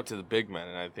biased out to the big men,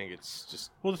 and I think it's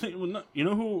just Well, the thing, you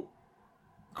know who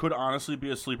could honestly be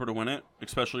a sleeper to win it,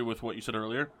 especially with what you said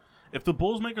earlier? If the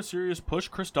Bulls make a serious push,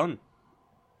 Chris Dunn.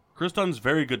 Chris Dunn's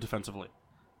very good defensively.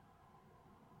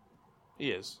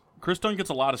 he is. Chris Dunn gets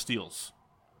a lot of steals.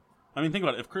 I mean, think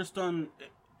about it. If Chris Dunn,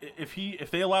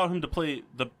 if they allow him to play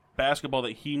the basketball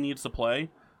that he needs to play,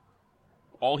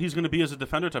 all he's going to be is a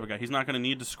defender type of guy. He's not going to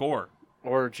need to score.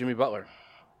 Or Jimmy Butler.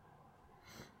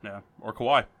 Yeah, or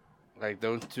Kawhi. Like,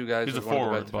 those two guys He's are a one of the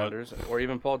forward, best but- defenders. Or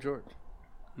even Paul George.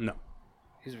 No,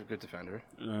 He's a good defender.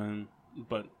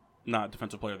 but not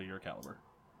defensive player of the year caliber.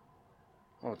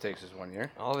 All it takes is 1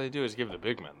 year. All they do is give it to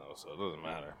big men, though, so it doesn't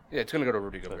matter. Yeah, it's going to go to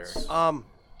Rudy Gobert.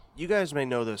 You guys may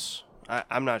know this.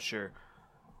 I'm not sure.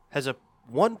 Has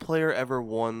one player ever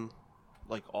won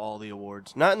like all the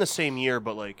awards? Not in the same year,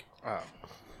 but like Oh.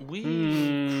 We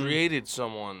created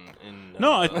someone in.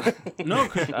 No, no.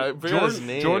 'Cause I forgot his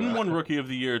name. Jordan won Rookie of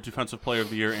the Year, Defensive Player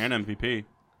of the Year, and MVP.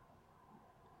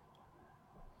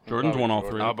 Jordan's won all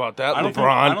three. How about that, I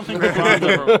LeBron? don't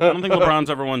think LeBron's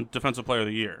ever won Defensive Player of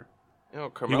the Year. You know,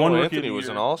 won Carmelo Rookie of Anthony the was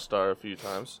Year. an all-star a few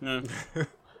times. Yeah.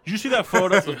 Did you see that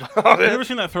photo? Have you ever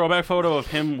seen that throwback photo of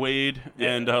him, Wade,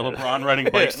 and LeBron riding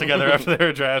bikes together after they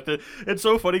were drafted? It's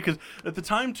so funny because at the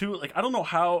time too, like I don't know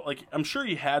how, like I'm sure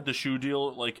he had the shoe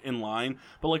deal like in line,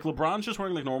 but like LeBron's just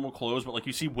wearing like normal clothes, but like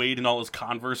you see Wade in all his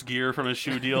Converse gear from his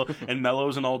shoe deal, and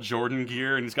Melo's in all Jordan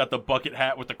gear, and he's got the bucket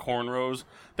hat with the cornrows.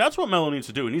 That's what Melo needs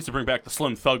to do. He needs to bring back the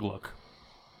slim thug look.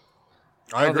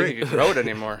 I don't think agree. he can throw it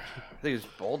anymore. I think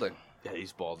he's balding. Yeah,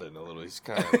 he's balding a little. He's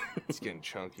kind of he's getting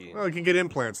chunky. Well, you can get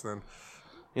implants then.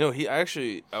 You know,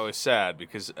 I was sad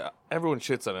because everyone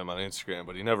shits on him on Instagram,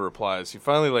 but he never replies. He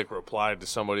finally replied to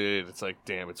somebody, and it's like,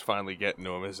 damn, it's finally getting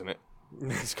to him, isn't it?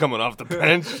 He's coming off the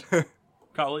bench. Kyle,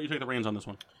 I'll let you take the reins on this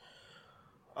one.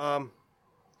 Kyle,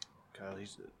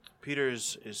 Peter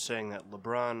is saying that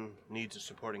LeBron needs a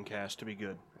supporting cast to be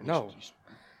good. No.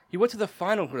 He went to the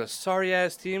finals with a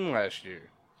sorry-ass team last year.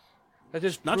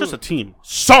 Not just a team.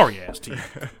 Sorry-ass team.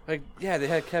 Like, yeah, they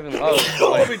had Kevin Love.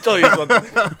 Let me tell you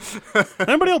something.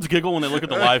 Anybody else giggle when they look at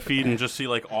the live feed and just see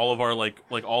like all of our like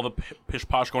all the pish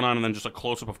posh going on, and then just a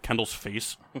close up of Kendall's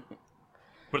face?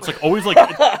 But it's like always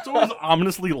it's always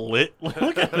ominously lit.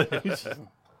 Look at it.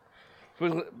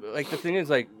 Like the thing is,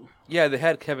 like, yeah, they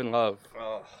had Kevin Love,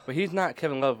 but he's not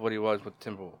Kevin Love what he was with the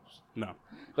Timberwolves. No.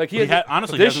 Like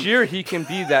honestly, this year he can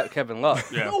be that Kevin Love.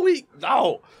 Yeah.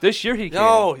 No. This year he can.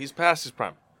 No, he's past his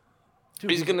prime.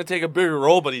 Dude, He's going to take a bigger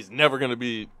role, but he's never going to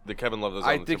be the Kevin Love that's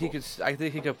on the Timberwolves. I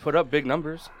think he could put up big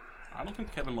numbers. I don't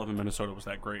think Kevin Love in Minnesota was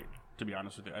that great, to be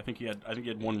honest with you. I think he had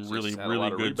one really had a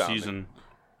lot of good rebounding. season.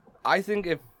 I think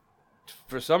if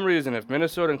for some reason if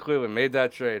Minnesota and Cleveland made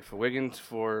that trade for Wiggins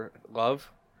for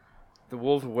Love, the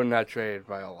Wolves would win that trade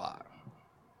by a lot,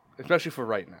 especially for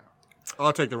right now.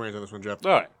 I'll take the reins on this one, Jeff.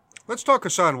 All right. Let's talk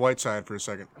Hassan Whiteside for a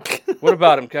second. What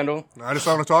about him, Kendall? I just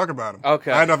want to talk about him.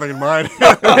 Okay. I had nothing in mind.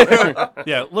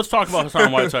 Yeah, let's talk about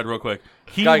Hassan Whiteside real quick.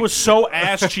 He was so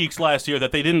ass cheeks last year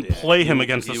that they didn't play him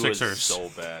against the Sixers. So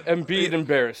bad. Embiid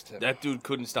embarrassed him. That dude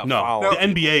couldn't stop No,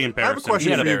 fouling. the NBA embarrassed him. He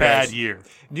question had for a you bad guys. year.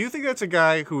 Do you think that's a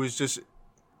guy who is just,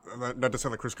 not to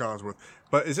sound like Chris Collinsworth,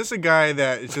 but is this a guy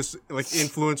that is just like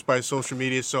influenced by social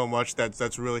media so much that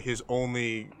that's really his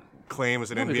only claim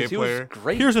as an NBA He player? was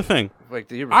great. Here's the thing. Like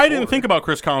the year I before. didn't think about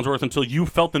Chris Collinsworth until you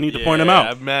felt the need to point him out.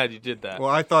 I'm mad you did that. Well,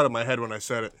 I thought in my head when I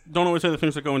said it. Don't always say the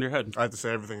things that go into your head. I have to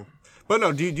say everything. But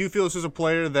no, do you feel this is a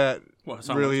player that What,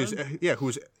 Hassan really Whiteside? is,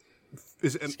 who's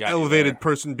an got you elevated there.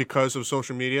 person because of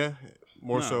social media?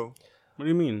 More No. so. What do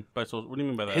you mean by What do you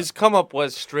mean by that? His come up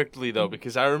was strictly though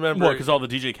because I remember What? Because all the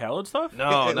DJ Khaled stuff? no,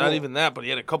 Yeah, not well- even that. But he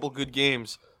had a couple good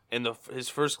games, and his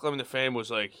first claim to fame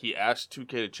was like he asked 2K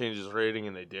to change his rating,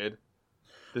 and they did.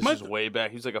 This is way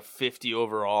back. He was like a 50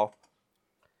 overall.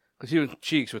 Because he was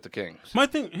cheeks with the Kings.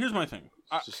 Here's my thing.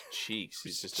 Just cheeks.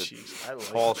 He's just a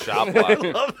tall shot block. I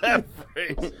love that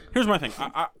phrase. Here's my thing.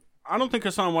 I don't think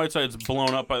Hassan Whiteside's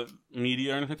blown up by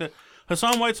media or anything like that.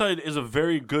 Hassan Whiteside is a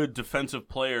very good defensive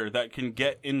player that can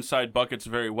get inside buckets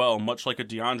very well, much like a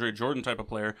DeAndre Jordan type of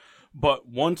player. But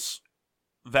once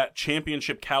that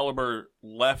championship caliber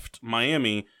left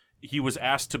Miami, he was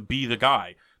asked to be the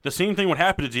guy. The same thing would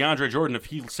happen to DeAndre Jordan if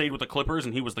he stayed with the Clippers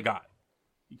and he was the guy.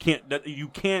 You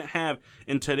can't have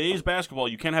in today's basketball.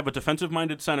 You can't have a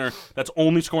defensive-minded center that's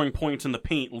only scoring points in the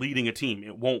paint, leading a team.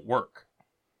 It won't work.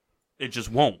 It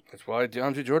just won't. That's why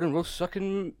DeAndre Jordan will suck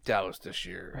in Dallas this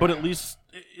year. But at least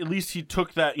he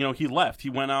took that. He left. He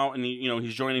went out and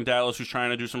he's joining Dallas, who's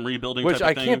trying to do some rebuilding. Which type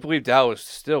I of thing. can't believe Dallas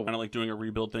still. Kind of like doing a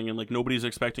rebuild thing, and like nobody's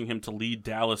expecting him to lead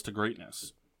Dallas to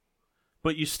greatness.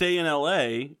 But you stay in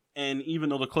LA, and even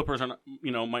though the Clippers are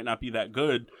might not be that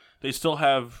good, they still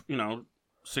have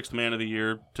sixth man of the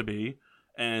year to be,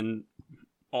 and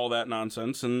all that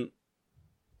nonsense. And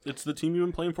it's the team you've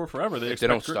been playing for forever. If they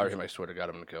don't start him, I swear to God,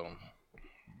 I'm gonna kill him.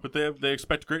 But they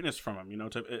expect greatness from him.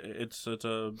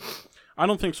 I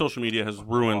don't think social media has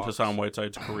ruined Hassan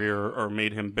Whiteside's career or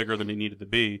made him bigger than he needed to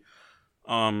be.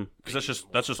 Because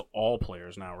that's just all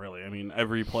players now, really. I mean,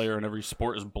 every player in every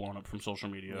sport is blown up from social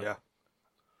media. Yeah.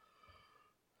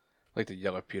 Like the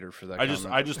yellow Peter for that.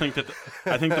 I just think that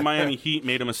I think the Miami Heat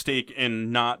made a mistake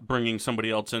in not bringing somebody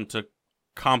else in to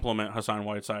complement Hassan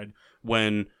Whiteside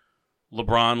when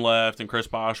LeBron left and Chris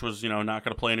Bosh was not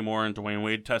going to play anymore, and Dwayne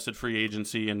Wade tested free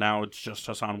agency, and now it's just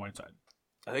Hassan Whiteside.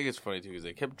 I think it's funny too because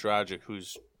they kept Dragic,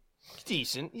 who's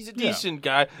decent. He's a decent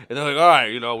guy, and they're like, all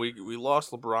right, we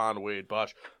lost LeBron, Wade,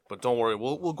 Bosh, but don't worry,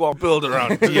 we'll go out and build it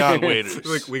around Deion Waiters.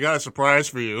 Like, we got a surprise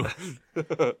for you.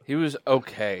 He was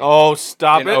okay. Oh,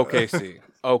 stop in it! OKC.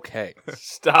 Okay.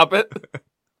 Stop it!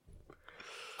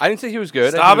 I didn't say he was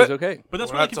good. Stop I think it. he was okay. But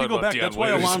that's We're why, not if you talking go about back, Deion that's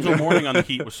why Waiters. Alonzo Mourning on the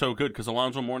Heat was so good, because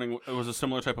Alonzo Mourning was a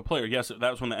similar type of player. Yes,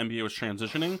 that was when the NBA was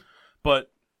transitioning,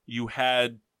 but you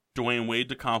had Dwayne Wade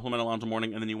to complement Alonzo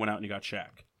Mourning, and then you went out and you got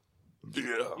Shaq.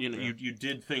 Yeah. You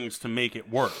did things to make it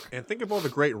work. And think of all the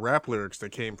great rap lyrics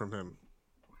that came from him.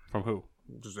 From who?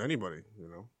 Just anybody,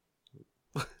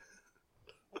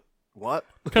 What?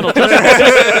 Kendall,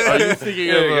 Are you thinking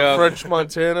There you of go. a French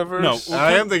Montana verse? No.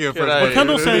 I am thinking of Can French I- Montana.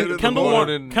 Kendall's saying the Kendall's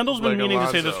morning, been like meaning to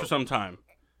say this Alonzo. for some time.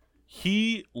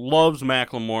 He loves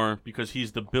Macklemore because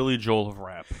he's the Billy Joel of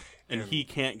rap, and he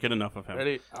can't get enough of him.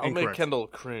 Ready? I'll Incorrect. make Kendall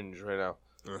cringe right now.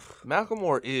 Ugh.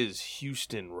 Macklemore is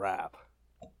Houston rap.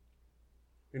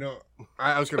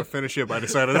 I was going to finish it, but I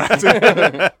decided not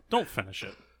to. Don't finish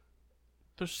it.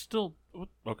 There's still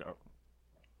okay.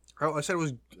 I said I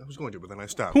was going to, but then I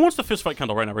stopped. Who wants to fist fight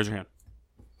Kendall right now? Raise your hand.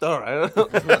 All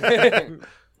right.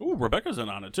 Ooh, Rebecca's in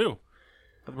on it too.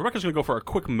 Rebecca's gonna go for a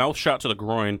quick mouth shot to the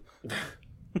groin.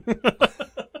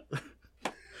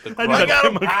 I got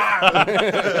him.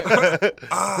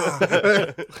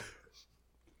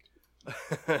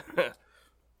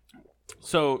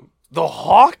 So the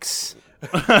Hawks.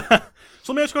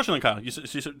 So let me ask you a question, then, Kyle. You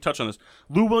touched on this.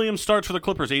 Lou Williams starts for the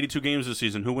Clippers, 82 games this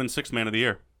season. Who wins Sixth Man of the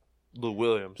Year? Lou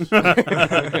Williams.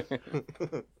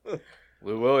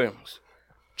 Lou Williams.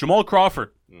 Jamal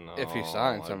Crawford. No, If he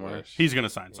signs I somewhere. wish. He's going to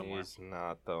sign somewhere. He's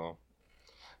not, though.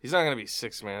 He's not going to be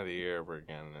Sixth Man of the Year ever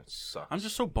again. It sucks. I'm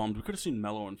just so bummed. We could have seen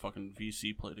Melo and fucking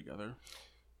VC play together.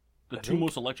 The two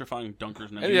most electrifying dunkers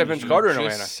in the And you have Vince Carter in just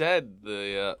Atlanta. said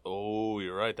the.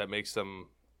 You're right. That makes them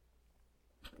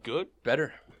good.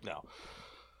 Better. No,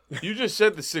 you just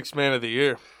said the Sixth Man of the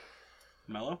Year.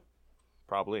 Melo?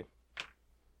 Probably.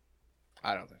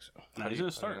 I don't think so. No, he's going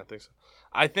to start. I don't think so.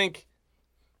 I think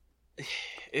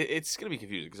it's going to be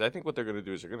confusing because I think what they're going to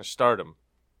do is they're going to start him,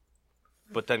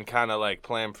 but then kind of like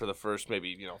play him for the first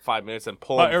maybe 5 minutes and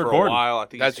pull him Eric for Gordon. a while. I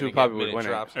think That's he's who gonna probably get would minute win it.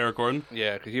 drops. Eric Gordon?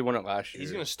 Yeah, because he won it last year.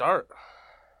 He's going to start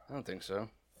I don't think so.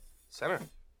 center.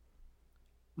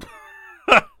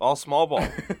 All small ball.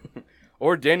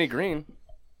 Or Danny Green.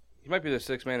 He might be the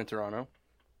sixth man in Toronto.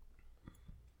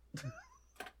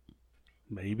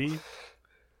 Maybe.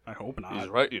 I hope not. He's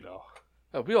right,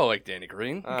 Oh, we all like Danny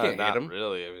Green. You can't not hate him.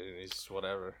 really. I mean, he's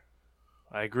whatever.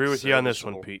 I agree with you on this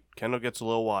one, Serviceable. Pete. Kendall gets a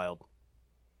little wild.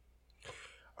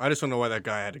 I just don't know why that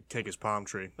guy had to take his palm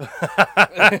tree.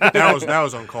 that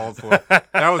was uncalled for.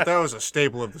 That was a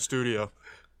staple of the studio.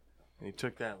 He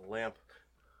took that lamp.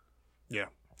 Yeah,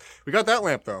 we got that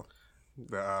lamp though.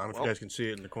 I don't know if you guys can see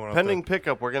it in the corner. Pending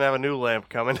pickup, we're going to have a new lamp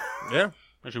coming. Yeah.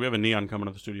 Actually, we have a neon coming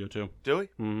to the studio, too. Do we?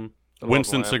 Mm-hmm.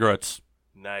 Winston lamp. cigarettes.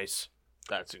 Nice.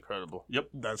 That's incredible. Yep.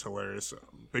 That's hilarious.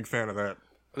 Big fan of that.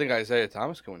 I think Isaiah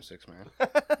Thomas can win sixth man.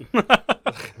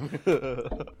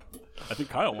 I think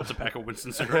Kyle wants a pack of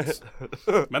Winston cigarettes.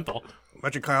 Menthol.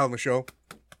 Imagine Kyle on the show.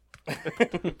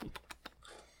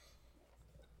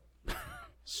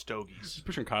 Stogies. Just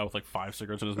picturing Kyle with like 5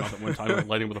 cigarettes in his mouth at one time, like,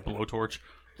 lighting with a blowtorch.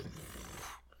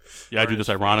 Yeah, I do this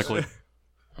ironically.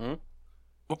 I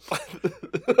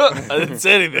didn't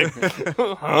say anything.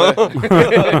 All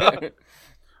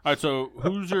right, so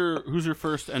who's your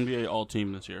first NBA All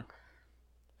Team this year?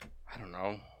 I don't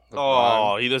know.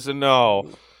 Oh, he doesn't know.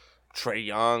 Trey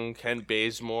Young, Ken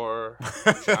Bazemore,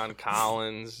 John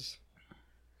Collins.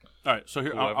 All right, so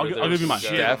here I'll Whoever give you mine.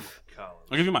 there's- Steph.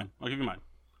 I'll give you mine.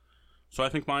 So I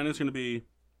think mine is going to be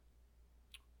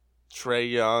Trey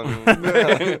Young. no,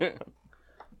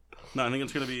 I think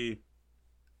it's going to be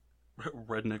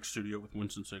Redneck Studio with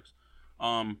Winston Six.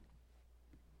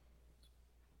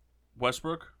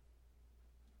 Westbrook,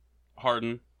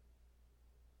 Harden,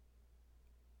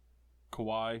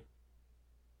 Kawhi,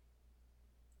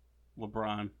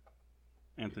 LeBron,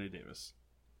 Anthony Davis.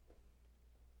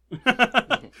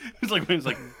 He's like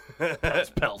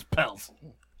pels.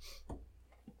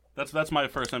 That's my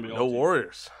first NBA. No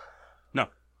Warriors. No.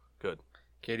 Good.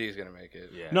 KD's going to make it.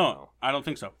 Yeah. No, I don't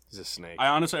think so. He's a snake.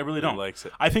 I really He don't. likes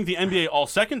it. I think the NBA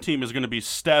All-Second team is going to be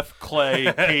Steph, Clay,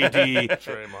 KD.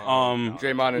 Draymond.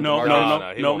 Draymond and No,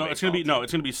 DeMar. he won't make It's going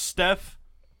to be Steph.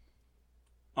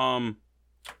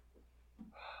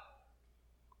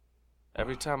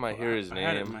 Every time I hear his I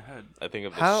had it in name, my head. I think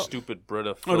of the How- stupid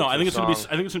Brita. Oh no, I think it's going to be. song.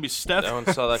 I think it's going to be Steph. Everyone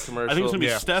saw that commercial. I think it's going to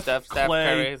be Yeah. Steph, Steph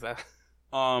Clay. Curry,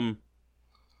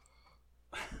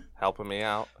 helping me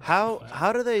out.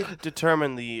 How do they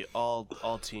determine the all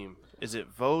team? Is it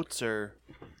votes or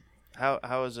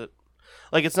how is it?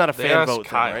 Like it's not a They fan asked vote,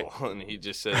 Kyle, thing, right? and he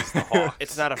just says the Hawks.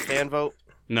 It's not a fan vote.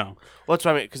 No, Well, that's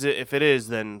what I mean. Because if it is,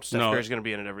 then Steph No. Curry's going to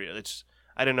be in it every year. It's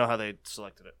I didn't know how they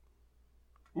selected it.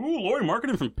 ooh, Lori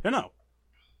marketing from Pinot.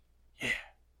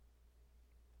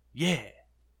 Yeah.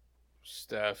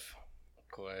 Steph,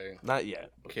 Clay, Not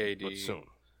yet, KD, but soon.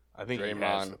 I think he has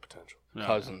Draymond. the potential. Yeah.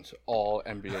 Cousins, all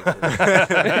NBA.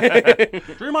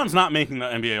 Draymond's not making the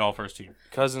NBA All First Team.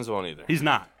 Cousins won't either. He's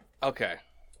not. Okay.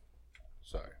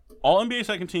 Sorry. All NBA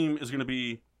Second Team is going to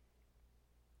be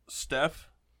Steph,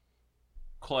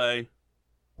 Clay,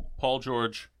 Paul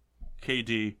George,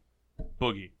 KD,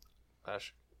 Boogie.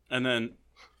 Ash. And then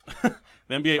the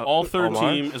NBA All Third Omar?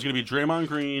 Team is going to be Draymond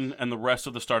Green and the rest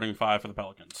of the starting five for the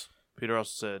Pelicans. Peter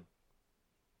also said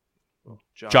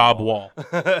Job Wall.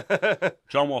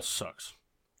 John Wall sucks.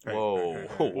 Whoa.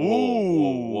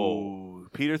 Ooh.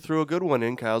 Peter threw a good one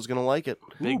in. Kyle's going to like it.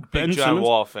 Big Ben John Simmons?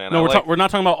 Wall fan. No, I we're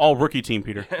not talking about all rookie team,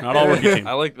 Peter. Not all rookie team.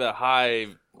 I like the high.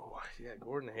 Yeah,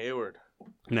 Gordon Hayward.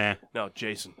 Nah. No,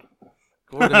 Jason.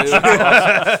 Gordon Hayward.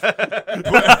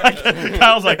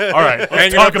 Kyle's like, all right, let's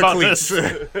Hanging talk up the about cleats.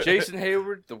 this. Jason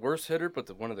Hayward, the worst hitter, but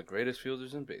one of the greatest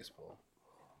fielders in baseball.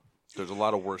 There's a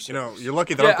lot of worse. You're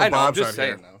lucky that Uncle Bob's not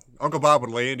here. Though. Uncle Bob would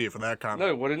lay into you for that comment. No,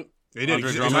 it wouldn't. He did.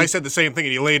 I said the same thing,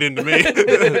 and he laid into me.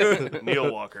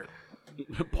 Neil Walker.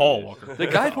 Paul Walker. The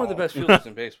guy's one of the best fielders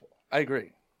in baseball. I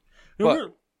agree.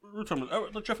 We're talking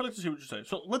about, Jeff, I'd like to see what you say.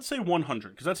 So let's say 100,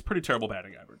 because that's pretty terrible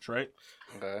batting average, right?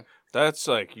 Okay. That's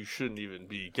like you shouldn't even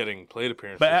be getting plate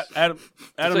appearances. But Adam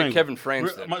like Engel. Kevin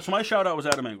France did. So my shout out was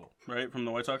Adam Engel, right, from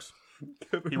the White Sox.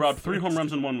 He robbed 3 home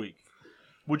runs in 1 week.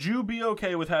 Would you be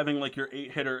okay with having like your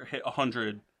 8-hitter hit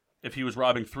 100 if he was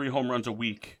robbing 3 home runs a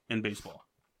week in baseball?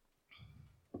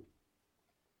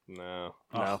 No.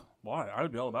 Why? I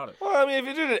would be all about it. Well, I mean, if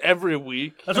you did it every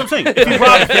week, that's what I'm saying. If he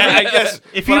robbed, I guess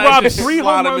if he robbed 3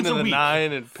 home runs into a the week,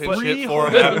 9 and pinch 3 hit for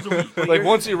home runs a him, week. like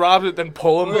once he robbed it, then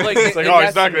pull him. Well, like, it's like, in oh, that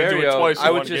he's not going to do it scenario, twice. I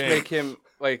in would one just game. make him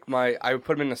I would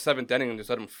put him in the 7th inning and just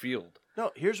let him field.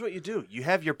 No, here's what you do. You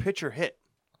have your pitcher hit.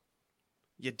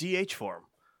 You DH for him.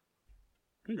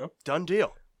 There you go. Done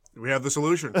deal. We have the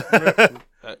solution.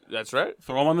 That's right.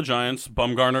 Throw him on the Giants.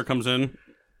 Bumgarner comes in.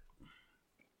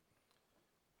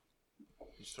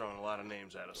 He's throwing a lot of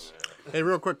names at us. Hey,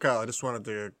 real quick, Kyle, I just wanted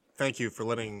to thank you for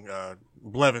letting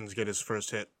Blevins get his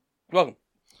first hit Welcome.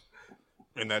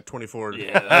 in that 24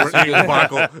 that's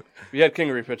debacle. We had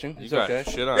Kingery pitching. You It's got okay.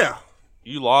 shit on. Yeah.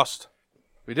 You lost.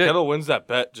 We did. Kettle wins that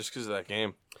bet just because of that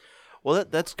game. Well,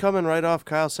 that's coming right off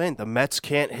Kyle saying the Mets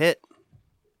can't hit.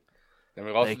 And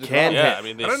we lost They to can DeGrom. hit. Yeah, I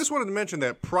mean, And I just wanted to mention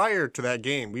that prior to that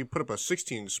game, we put up a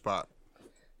 16 spot.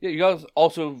 Yeah, you guys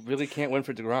also really can't win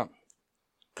for DeGrom.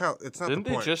 Kyle, it's not didn't the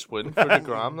they point. just win for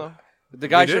DeGrom though? The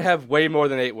guy did? should have way more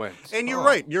than 8 wins. And you're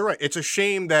right. You're right. It's a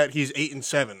shame that he's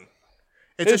 8-7.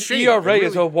 It's His a shame. ERA It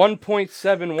is a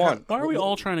 1.71. Why are we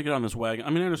all trying to get on this wagon? I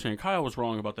mean, I understand Kyle was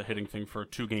wrong about the hitting thing for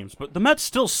 2 games, but the Mets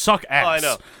still suck ass. Oh, I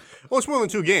know. Well, it's more than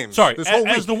 2 games. Sorry, This whole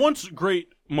as week. the once great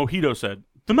Mojito said,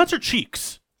 the Mets are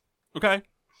cheeks. Okay?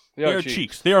 They They are are cheeks.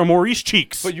 cheeks. They are Maurice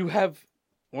Cheeks. But you have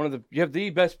the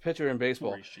best pitcher in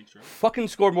baseball. Maurice Cheeks, right? Fucking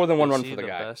scored more than 1 run Is he for the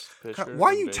guy. best pitcher Kyle, why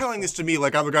are in you baseball? telling this to me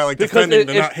like I'm the guy like Because defending it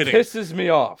the not hitting? pisses me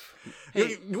off.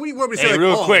 You want me to Hey, say, like,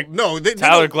 real oh, quick, No,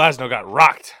 Tyler Glasnow got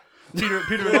rocked. Peter,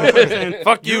 saying,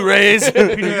 Fuck you, Rays.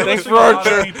 Peter, Thanks you for listed a lot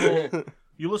of Archer. people-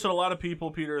 You listed a lot of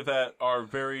people, Peter, that are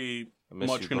very miss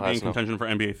much you, going to be in Glasnow. contention for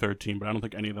NBA third team, but I don't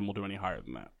think any of them will do any higher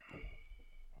than that.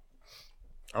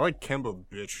 I like Kemba,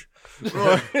 bitch.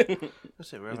 I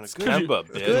say we're having a Kemba,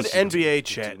 good bitch. NBA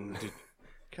chatting.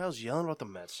 Kyle's yelling about the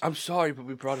Mets. I'm sorry, but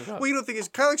we brought it up. Well, you know, the thing is,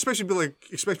 Kyle expects me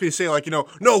to say, like,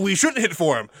 no, we shouldn't hit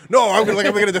for him. No, I'm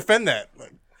gonna defend that.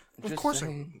 Like, of Just course,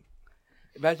 saying.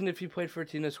 Imagine if you played for a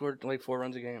team that scored like 4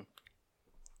 runs a game.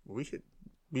 we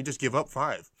just give up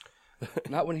 5.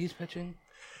 Not when he's pitching.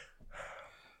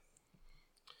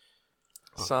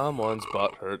 Someone's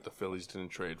butt hurt. The Phillies didn't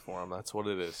trade for him. That's what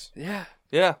it is. Yeah.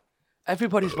 Yeah.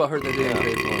 Everybody's butthurt that they didn't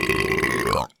trade for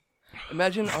him.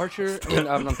 Imagine Archer.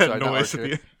 I'm sorry, not noise at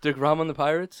Archer. the DeGrom on the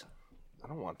Pirates. I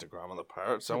don't want DeGrom on the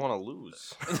Pirates. I want to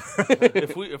lose.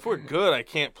 if we're good, I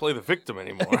can't play the victim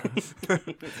anymore.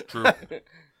 True.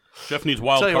 Jeff needs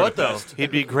wild Tell you card what, though, best.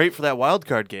 he'd be great for that wild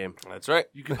card game. That's right.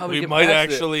 You could probably We get might past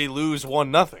it. actually lose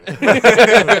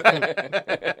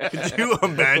 1-0. Could you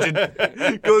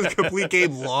imagine? Goes complete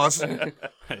game loss. Hey,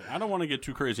 I don't want to get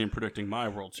too crazy in predicting my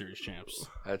World Series champs,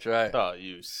 That's right. Oh,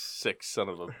 you sick son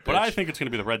of a bitch. but I think it's going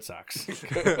to be the Red Sox.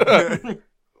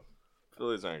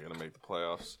 Phillies aren't going to make the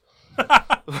playoffs.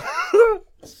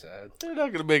 Sad. They're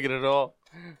not going to make it at all.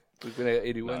 We've been at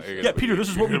 80 wins. you're Yeah, Peter, this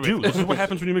is what we do. This is what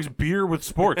happens when you mix beer with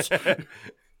sports.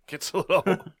 Gets a little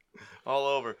all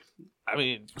over. I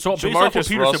mean, So based off what Jamarcus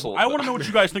Peter Russell, said, I want to know what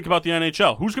you guys think about the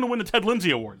NHL. Who's going to win the Ted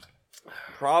Lindsay Award?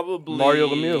 probably Mario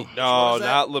Lemieux. No, What is that?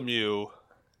 not Lemieux.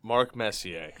 Mark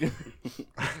Messier.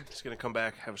 He's going to come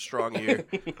back, have a strong year.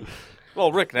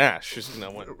 Well, Rick Nash is going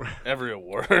to win every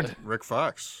award. Rick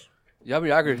Fox. Yami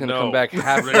Yager's going to No. come back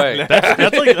halfway.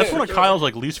 That's one of Kyle's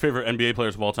least favorite NBA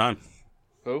players of all time.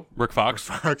 Who? Rick Fox.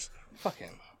 Fox. Fuck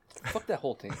him. Fuck that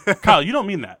whole team. Kyle, you don't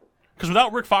mean that. Because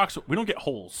without Rick Fox, we don't get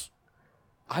holes.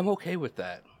 I'm okay with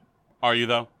that. Are you,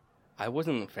 though? I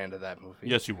wasn't a fan of that movie.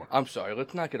 Yes, you were. I'm sorry.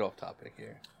 Let's not get off topic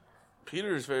here.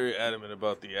 Peter is very adamant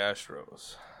about the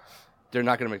Astros. They're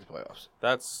not going to make the playoffs.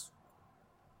 That's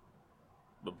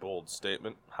a bold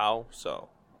statement. How so?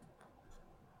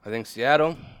 I think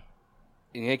Seattle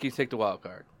and Yankees take the wild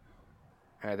card.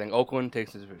 And I think Oakland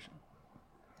takes the division.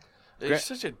 You're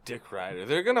such a dick rider.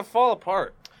 They're going to fall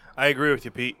apart. I agree with you,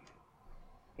 Pete.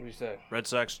 What do you say? Red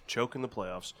Sox choke in the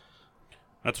playoffs.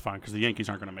 That's fine, because the Yankees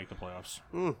aren't going to make the playoffs.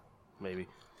 Maybe.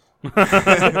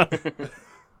 I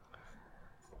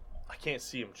can't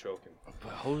see him choking.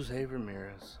 But Jose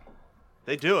Ramirez.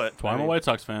 They do it. That's why I'm a White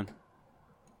Sox fan.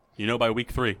 You know by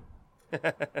week 3.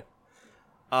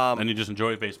 And you just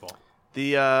enjoy baseball.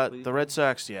 The Red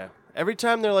Sox, yeah. Every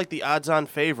time they're like the odds-on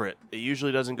favorite, it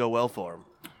usually doesn't go well for them.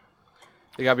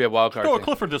 You gotta be a wild card. Go team.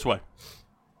 Clifford this way.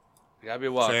 You gotta be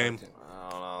a wild Same. card team. I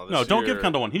don't know. No, This don't year, give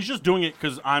Kendall one. He's just doing it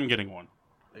because I'm getting one.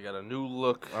 They got a new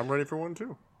look. I'm ready for one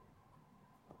too.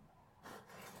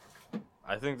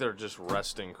 I think they're just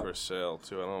resting Chris Sale,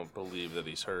 too. I don't believe that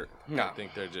he's hurt. No. I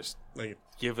think they're just Thank you.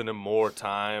 giving him more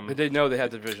time. But they know they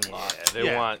have the division locked.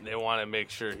 Yeah, they want to make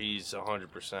sure he's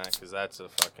 100% because that's a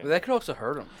fucking. But that could also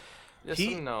hurt him. Yes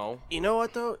He- and no. You know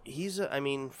what, though? I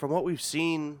mean, from what we've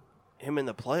seen him in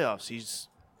the playoffs, he's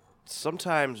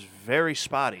sometimes very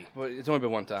spotty. But it's only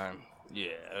been one time. Yeah,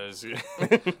 it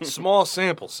was small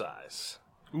sample size.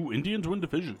 Ooh, Indians win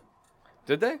division.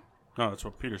 Did they? No, that's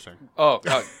what Peter's saying. Oh,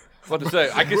 God. What to say?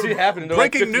 I can see it happening. They're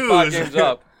like Breaking 55 news. games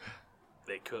up.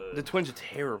 They could. The Twins are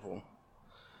terrible.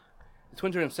 The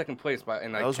Twins are in second place by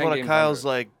in like That was 10 one of games Kyle's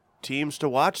under. like teams to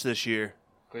watch this year.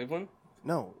 Cleveland.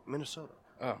 No, Minnesota.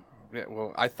 Oh, yeah.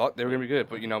 Well, I thought they were gonna be good,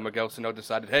 but Miguel Sano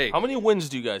decided, hey, How many wins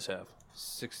do you guys have?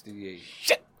 68.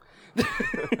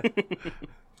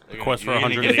 Quest for You're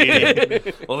gonna 180. get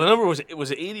 80. Well, the number was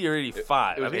 80 or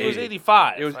 85. It was I think it was 80.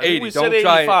 85. It was I think 80. We Don't said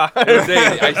try 85. it. It was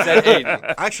 80. I said 80.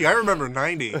 Actually, I remember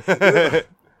 90.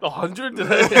 100?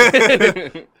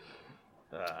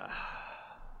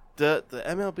 The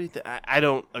MLB, I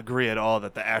don't agree at all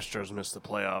that the Astros missed the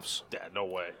playoffs. Yeah, no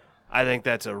way. I think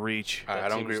that's a reach. I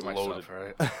don't team's agree with myself, loaded.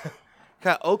 right?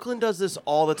 Kyle, Oakland does this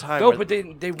all the time. No, where but they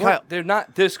Kyle- weren't. They're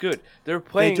not this good. They're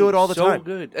playing. do it all the so time.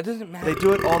 good. It doesn't matter. They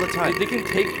do it all the time. They can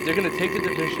take. They're gonna take the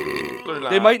division. They're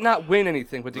They not. might not win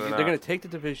anything, but They're they're not. gonna take the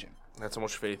division. That's how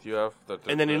much faith you have.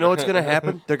 And then you know what's going to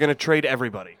happen? They're going to trade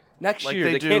everybody. Next Like year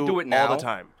they they can't do it now. all the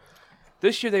time.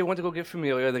 This year they went to go get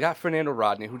Familia. They got Fernando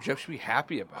Rodney, who Jeff should be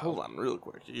happy about. Hold on, real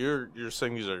quick. You're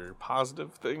saying these are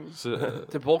positive things? The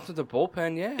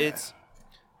bullpen, yeah. It's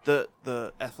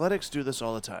the Athletics do this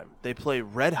all the time. They play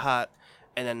red hot,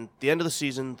 and then at the end of the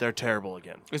season they're terrible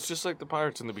again. It's just like the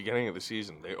Pirates in the beginning of the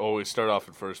season. They always start off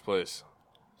in first place.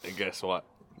 And guess what?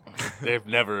 They've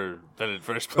never been in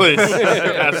first place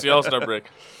past the All-Star break.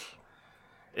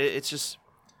 It's just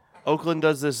Oakland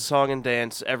does this song and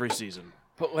dance every season.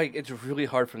 but like it's really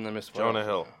hard for them to miss playoffs. Jonah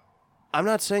Hill. I'm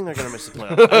not saying they're going to miss the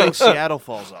playoffs. I think Seattle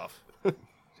falls off.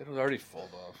 It was already full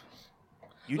off.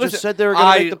 You Listen, just said they were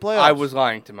going to make the playoffs. I was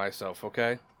lying to myself.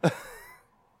 Okay.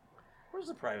 Where's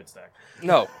the private stack?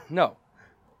 No.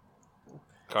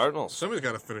 Cardinals. Somebody's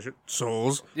got to finish it.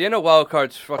 Souls. The NL wild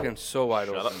card's fucking so wide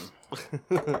open.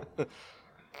 up. The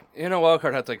NL wild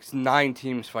card had like 9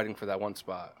 teams fighting for that one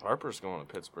spot. Harper's going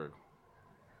to Pittsburgh.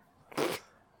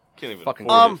 Can't even Fucking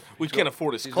afford it. dude. We can't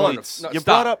afford his he's going to- cleats. No, You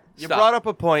stop. brought up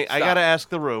a point. I Stop. got to ask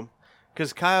the room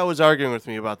because Kyle was arguing with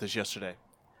me about this yesterday.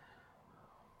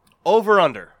 Over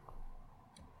under.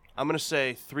 I'm going to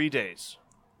say 3 days.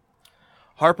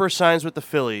 Harper signs with the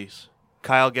Phillies.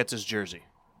 Kyle gets his jersey.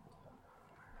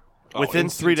 Within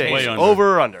 3 days. Way under.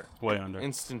 Over or under? Way under.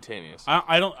 Instantaneous.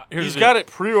 I don't. Here's He's the got it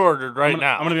pre-ordered right I'm gonna,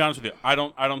 now. I'm gonna be honest with you. I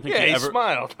don't think Yeah, he he ever.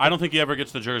 smiled. I don't think he ever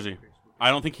gets the jersey. I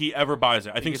don't think he ever buys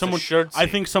it. I think gets a someone. shirt I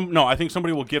seat. think I think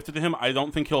somebody will gift it to him. I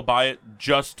don't think he'll buy it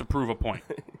just to prove a point.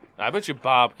 I bet you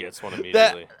Bob gets one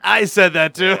immediately. I said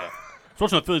that too. Yeah. I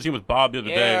was watching the Phillies game with Bob the other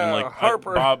day, and Yeah, like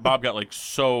Harper. Bob got like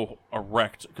so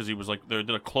erect because he was like they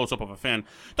did a close up of a fan.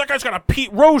 That guy's got a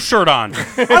Pete Rose shirt on.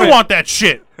 I want that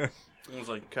shit. I was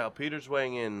like, Kyle Peters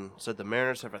weighing in said the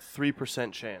Mariners have a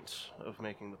 3% chance of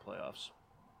making the playoffs.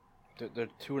 They're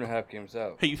 2.5 games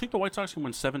out. hey, you think the White Sox can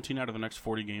win 17 out of the next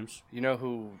 40 games? You know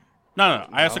who? No.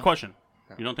 I asked No. the question.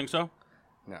 You don't think so?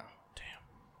 No.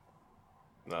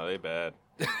 No, they bad.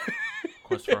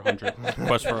 Quest for 100.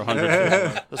 Quest for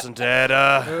 100. Listen, Dad,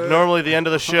 normally the end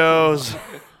of the shows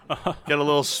get a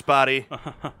little spotty,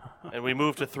 and we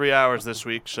moved to 3 hours this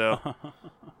week, so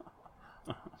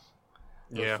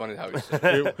It was Yeah. funny how he said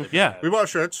it. Yeah, We bought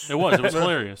shirts. it was. It was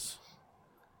hilarious.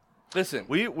 Listen,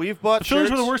 we've bought The Phillies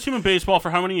shirts. were the worst team in baseball for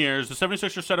how many years? The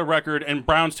 76ers set a record, and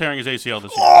Brown's tearing his ACL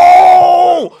this year.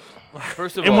 Oh!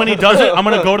 first of And all, when he does it, I'm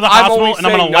going to go to the I'm hospital only and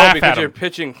I'm going saying to no laugh because at you're him.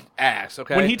 pitching ass.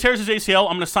 Okay. When he tears his ACL,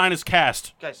 I'm going to sign his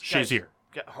cast. Guys, Shazier.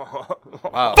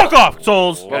 wow. Fuck off,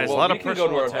 souls. Guys, a lot we of can go to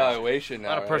personal our attacks. evaluation now. A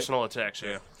lot of right? personal attacks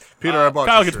here. Peter, I bought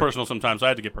Kyle your gets shirt. personal sometimes. I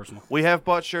had to get personal. We have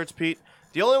bought shirts, Pete.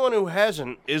 The only one who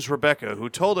hasn't is Rebecca, who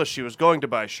told us she was going to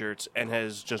buy shirts and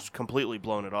has just completely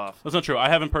blown it off. That's not true. I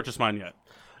haven't purchased mine yet.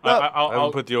 No. I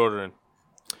haven't put the order in.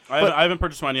 I haven't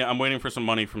purchased mine yet. I'm waiting for some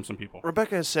money from some people.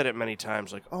 Rebecca has said it many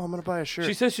times, like, "Oh, I'm going to buy a shirt."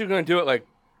 She said she was going to do it like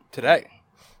today.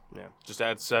 yeah. Just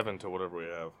add 7 to whatever we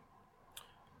have.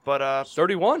 But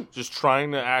 31. Just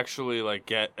trying to actually like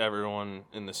get everyone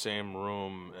in the same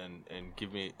room and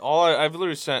give me all. I've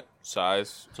literally sent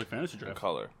size. It's like fantasy and draft.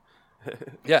 color.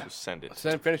 Yeah. Just send it.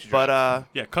 Send fantasy draft. but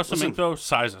Yeah, custom info,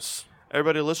 sizes.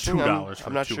 everybody listening, $2 for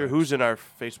I'm not 2 sure eggs. who's in our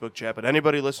Facebook chat, but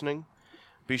anybody listening,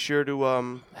 be sure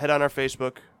to head on our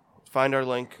Facebook, find our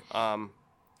link.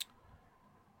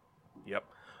 Yep.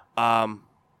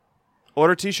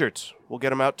 Order T-shirts. We'll get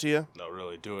them out to you. No,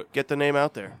 really, do it. Get the name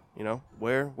out there. You know,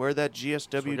 wear that We're getting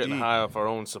GSWD. high off our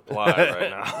own supply right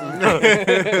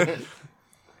now.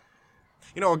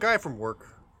 You know, a guy from work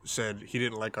said he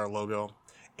didn't like our logo,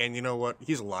 and you know what?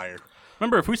 He's a liar.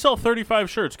 Remember, if we sell 35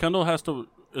 shirts, Kendall is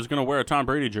going to wear a Tom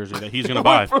Brady jersey that he's going to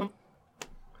buy.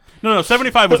 No,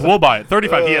 75 was we'll buy it.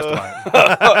 35 he has to buy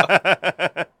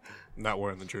it. Not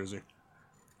wearing the jersey.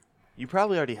 You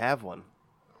probably already have one.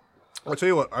 I'll tell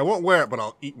you what, I won't wear it, but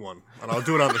I'll eat one, and I'll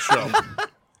do it on the show.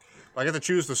 I get to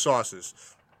choose the sauces.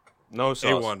 No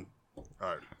sauce. A1. All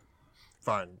right.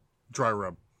 Fine. Dry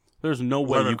rub. There's no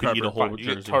way Lemon you can eat pepper. a whole Fine, you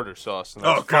jersey. get tartar sauce. And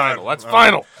Oh, that's God. final. That's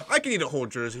final. I can eat a whole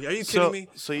jersey. Are you kidding me?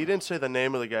 So you didn't say the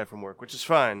name of the guy from work, which is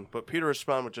fine. But Peter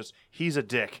responded with just, "He's a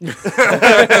dick."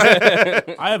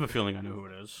 I have a feeling I know who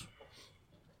it is.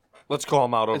 Let's call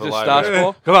him out over Is it live.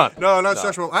 Stoshball? Come on. No, not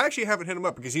Sexual. I actually haven't hit him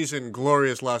up because he's in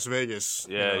glorious Las Vegas.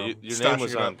 Yeah, you know, your stashing name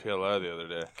was it on up. PLR the other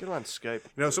day. Get him on Skype.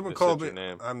 You know, someone They called said me.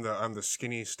 your name. I'm the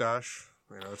skinny stash.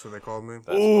 You know, that's what they called me.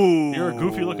 Ooh, You're a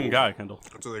goofy-looking guy, Kendall.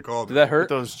 That's what they called Did me. that hurt?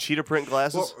 those cheetah print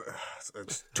glasses. Well,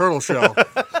 it's turtle shell.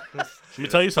 Let me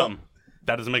tell you something.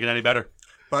 That doesn't make it any better.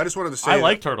 But I just wanted to say I that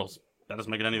like turtles. That doesn't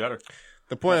make it any better.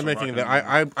 the point I'm making that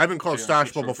I've been called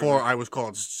stash ball sure, before I was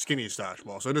called skinny stash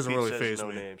ball, so it doesn't Pete really says faze no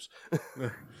me. names.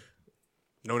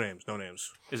 No names, no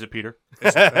names. Is it Peter?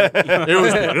 It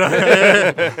was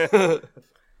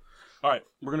All right,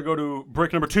 we're going to go to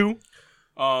break number 2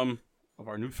 of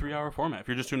our new 3-hour format. If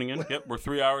you're just tuning in, yep, we're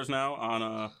 3 hours now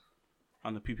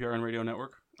on the PPRN radio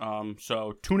network.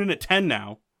 So tune in at 10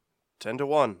 now.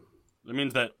 10-1. That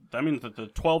means that the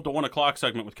 12 to 1 o'clock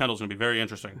segment with Kendall's going to be very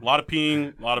interesting. A lot of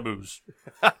peeing, a lot of booze.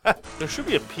 There should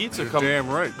be a pizza coming. damn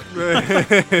right.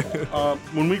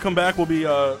 When we come back, we'll be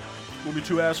 2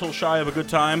 assholes shy of a good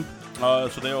time. So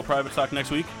they owe private stock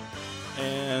next week,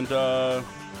 and yeah,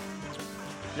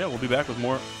 we'll be back with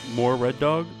more Red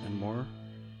Dog and more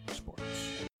sports.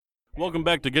 Welcome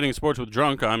back to Getting Sports with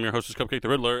Drunk. I'm your hostess, Cupcake the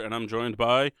Riddler, and I'm joined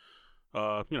by,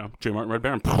 J. Martin Red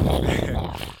Baron.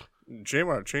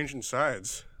 J-Mart changing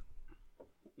sides.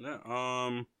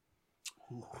 Yeah.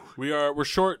 We're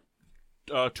short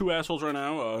 2 assholes right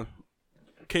now.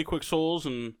 K Quick Souls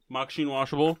and Machine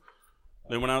Washable.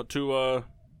 They went out to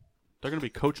they're gonna be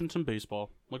coaching some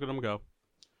baseball. Look at them go.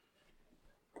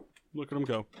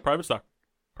 Private stock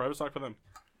for them.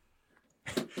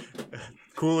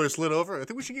 Cooler slid over. I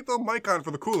think we should keep the mic on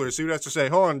for the cooler. See what it has to say.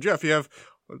 Hold on, Jeff. You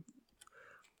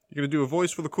gonna do a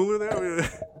voice for the cooler there?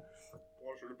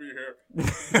 Pleasure to be here.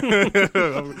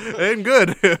 Ain't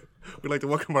good. We'd like to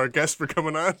welcome our guest for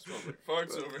coming on.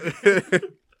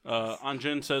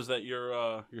 Anjin says that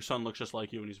your son looks just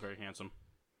like you and he's very handsome.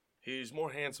 He's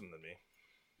more handsome than me.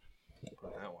 Put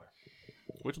it that way.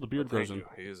 Wait till the beard Thank grows in. you.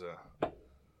 He is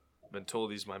been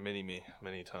told he's my mini-me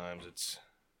many times.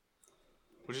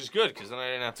 Which is good, because then I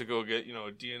didn't have to go get,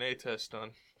 a DNA test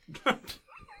done.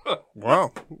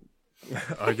 Wow.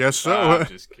 I guess so. I'm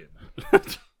just kidding. I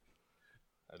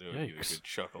do get a good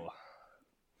chuckle.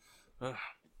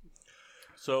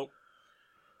 So,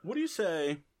 what do you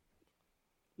say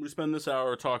we spend this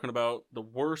hour talking about the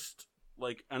worst,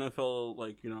 NFL,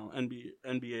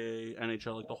 NBA,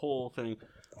 NHL, the whole thing.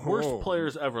 Worst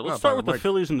players ever. Let's start with the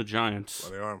Phillies and the Giants.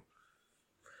 Well, they are.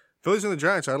 Phillies and the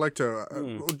Giants, I'd like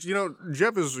to...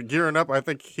 Jeff is gearing up. I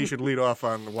think he should lead off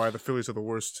on why the Phillies are the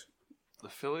worst. The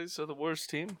Phillies are the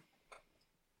worst team?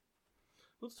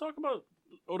 Let's talk about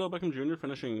Odell Beckham Jr.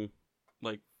 finishing,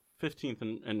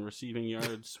 15th in receiving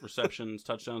yards, receptions,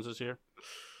 touchdowns this year.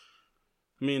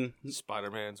 I mean...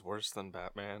 Spider-Man's worse than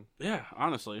Batman. Yeah,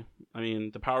 honestly. I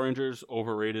mean, the Power Rangers,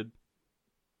 overrated.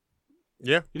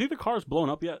 Yeah. You think the car's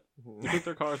blown up yet? You think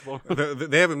their car's blown up?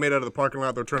 They haven't made it out of the parking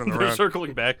lot. They're turning They're around.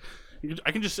 circling back.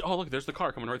 I can just see, look, there's the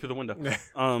car coming right through the window.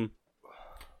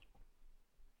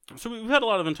 So we've had a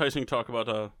lot of enticing talk about,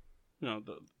 the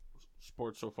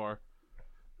sports so far.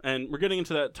 And we're getting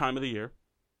into that time of the year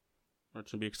where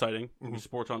it's going to be exciting. There'll be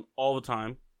sports on all the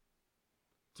time.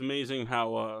 It's amazing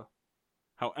how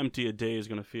empty a day is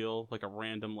going to feel, like a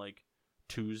random,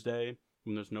 Tuesday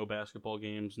when there's no basketball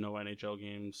games, no NHL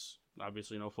games,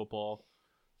 obviously no football.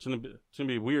 It's gonna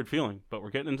be a weird feeling, but we're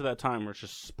getting into that time where it's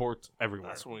just sports everywhere.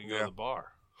 That's when we go to the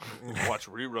bar. Watch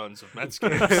reruns of Mets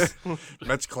games.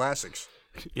 Mets classics.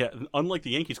 Yeah, unlike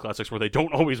the Yankees Classics where they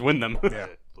don't always win them. Yeah.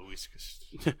 Luis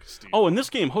Castillo. Oh, in this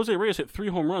game, Jose Reyes hit 3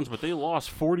 home runs, but they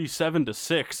lost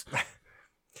 47-6.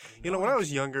 You know, when I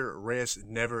was younger, Reyes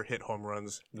never hit home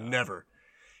runs. Never.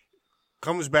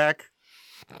 Comes back,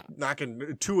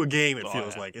 knocking 2 a game, it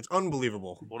feels like. It's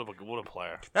unbelievable. What a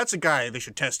player. That's a guy, they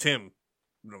should test him.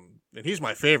 And he's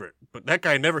my favorite. But that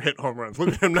guy never hit home runs. Look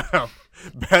at him now.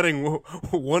 Batting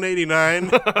 189.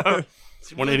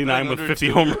 189 with 50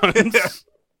 home runs. Yeah.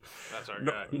 That's our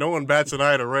guy. No one bats an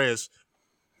eye to Reyes.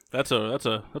 That's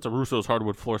a Russo's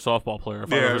hardwood floor softball player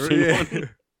if I've ever seen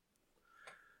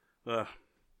one.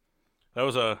 That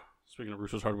was speaking of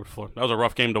Russo's hardwood floor, that was a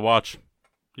rough game to watch.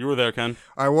 You were there, Ken.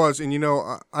 I was, and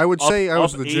I would say I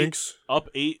was the jinx. Up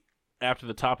 8 after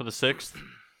the top of the 6th,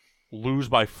 lose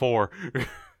by 4.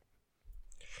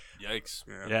 Yikes!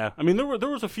 Yeah, I mean there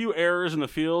was a few errors in the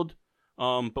field,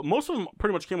 but most of them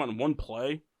pretty much came on one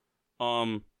play.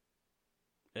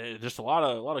 Just a lot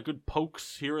of good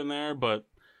pokes here and there, but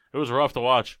it was rough to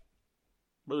watch.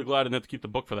 Really glad I didn't have to keep the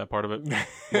book for that part of it.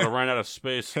 Would have ran out of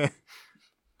space.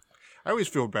 I always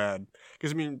feel bad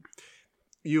because I mean,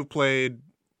 you've played,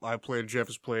 I played, Jeff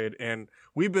has played, and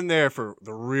we've been there for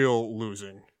the real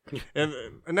losing. and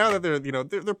now that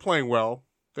they're playing well,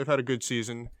 they've had a good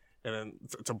season, and then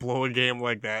to blow a game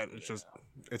like that, it's just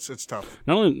it's tough.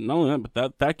 Not only that,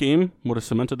 but that game would have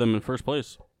cemented them in first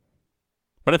place.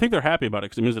 But I think they're happy about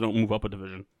it because it means they don't move up a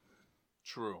division.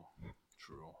 True.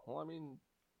 Well, I mean,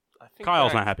 I think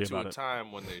Kyle's back not happy to about a it.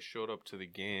 time when they showed up to the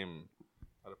game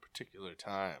at a particular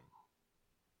time,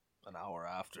 an hour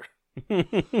after,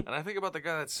 and I think about the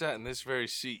guy that sat in this very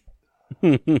seat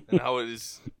and how it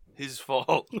is his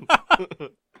fault.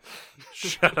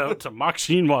 Shout out to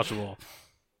Maxine Washable.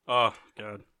 Oh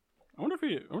God, I wonder if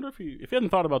you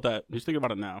hadn't thought about that, just think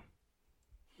about it now.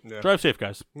 Yeah. Drive safe,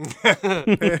 guys.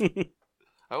 I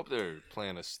hope they're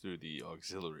playing us through the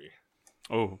auxiliary.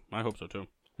 Oh, I hope so too.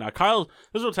 Now, Kyle,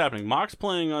 this is what's happening. Mock's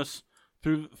playing us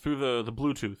through the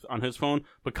Bluetooth on his phone,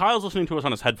 but Kyle's listening to us on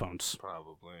his headphones.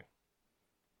 Probably.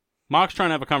 Mock's trying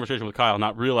to have a conversation with Kyle,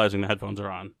 not realizing the headphones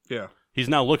are on. Yeah. He's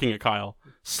now looking at Kyle,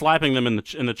 slapping them in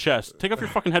the chest. Take off your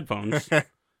fucking headphones.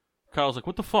 Kyle's like,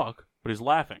 what the fuck? But he's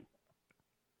laughing.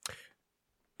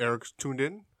 Eric's tuned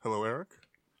in. Hello, Eric.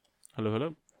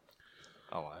 Hello.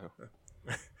 Oh, I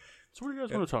So what do you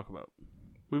guys want to talk about?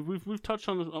 We've touched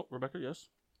on this. Oh, Rebecca, yes.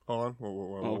 Hold on.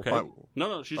 Whoa, Okay.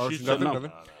 No, she's nothing, no.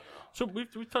 nothing? So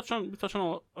we've touched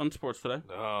on sports today.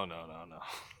 No.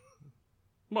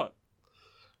 What?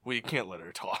 We can't let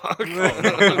her talk.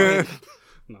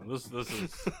 No, this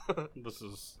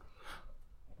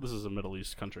is a Middle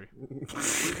East country.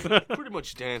 Pretty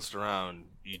much danced around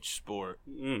each sport,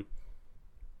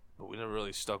 but we never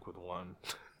really stuck with one.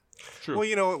 True.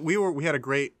 Well, we had a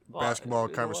great basketball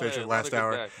conversation last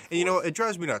hour, and it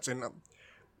drives me nuts. And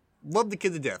love the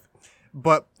kid to death,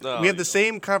 but we have the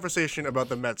same conversation about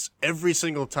the Mets every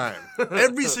single time,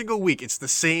 every single week. It's the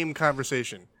same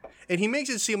conversation, and he makes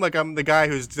it seem like I'm the guy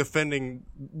who's defending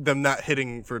them not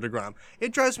hitting for DeGrom.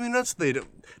 It drives me nuts.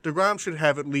 DeGrom should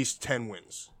have at least 10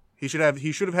 wins. He should have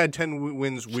had 10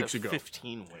 wins weeks ago.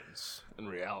 15 wins in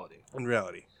reality.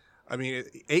 I mean,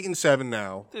 8-7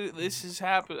 now. This has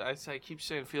happened. I keep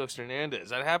saying Felix Hernandez.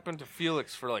 That happened to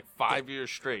Felix for like 5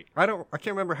 years straight. I can't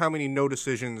remember how many no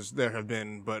decisions there have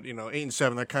been, but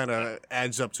 8-7, that kind of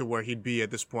adds up to where he'd be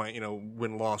at this point,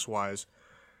 win-loss wise.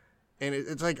 And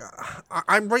it's like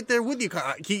I'm right there with you.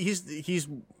 He's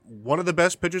one of the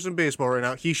best pitchers in baseball right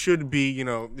now. He should be,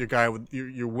 your guy with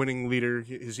your winning leader.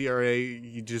 His ERA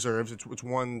he deserves. It's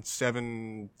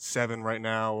 1.77 right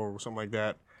now or something like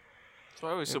that. So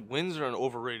I always said wins are an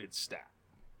overrated stat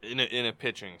in a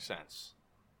pitching sense.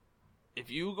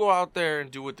 If you go out there and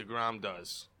do what DeGrom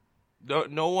does,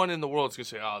 no one in the world's gonna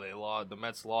say, "Oh, the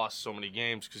Mets lost so many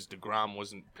games because DeGrom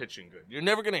wasn't pitching good." You're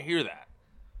never gonna hear that.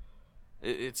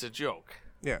 It's a joke.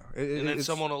 Yeah, and then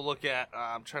someone will look at.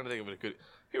 I'm trying to think of a good.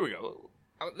 Here we go.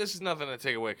 This is nothing to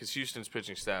take away because Houston's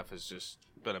pitching staff has just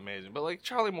been amazing. But like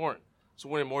Charlie Morton is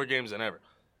winning more games than ever.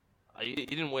 He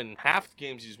didn't win half the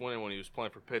games he's winning when he was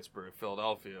playing for Pittsburgh,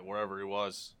 Philadelphia, wherever he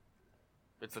was.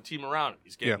 It's the team around him.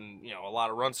 He's getting a lot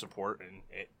of run support, and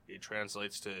it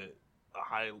translates to a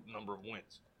high number of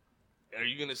wins. Are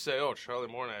you going to say, Charlie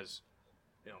Morton has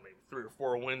maybe 3 or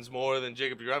 4 wins more than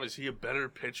Jacob deGrom? Is he a better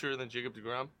pitcher than Jacob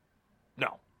deGrom?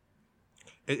 No.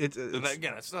 It's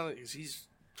not. He's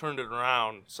turned it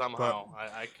around somehow.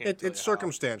 I can't. It's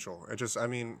circumstantial. It just, I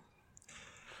mean,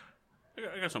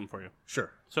 I got something for you.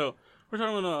 Sure. So we're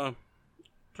talking about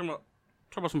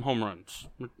some home runs.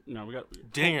 No, we got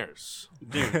dingers.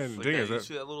 Dingers. You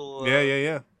see that little?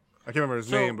 Yeah. I can't remember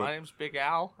his name, but my name's Big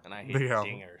Al, and I hate Big Al.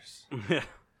 dingers. Yeah.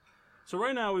 So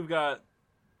right now we've got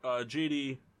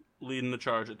JD leading the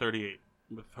charge at 38,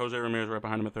 with Jose Ramirez right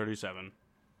behind him at 37.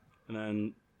 And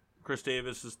then Chris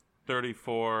Davis is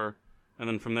 34, and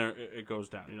then from there it goes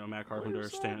down. You know, Matt Carpenter,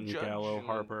 Stanton, Judge Gallo, and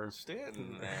Harper.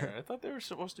 Stanton there. I thought they were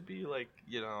supposed to be like,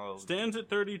 Stanton's at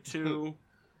 32,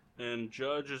 and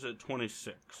Judge is at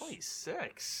 26.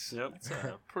 26. Yep.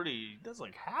 That's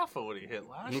like half of what he hit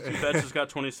last year. Mookie Betts has got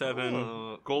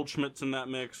 27. Goldschmidt's in that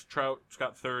mix. Trout's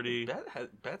got 30.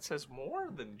 Betts has more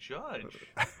than Judge.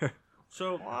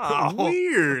 So Wow.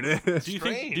 weird. do you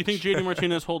think JD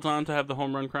Martinez holds on to have the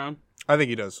home run crown? I think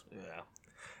he does. Yeah.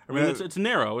 I mean, it's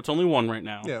narrow. It's only one right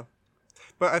now. Yeah,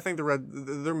 but I think they're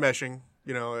meshing.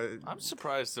 You know, I'm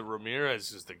surprised that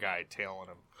Ramirez is the guy tailing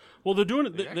him. Well, they're doing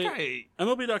it. That guy,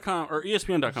 MLB.com or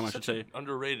ESPN.com, I should say.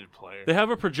 underrated player. They have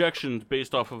a projection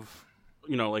based off of,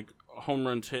 like home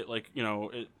runs hit,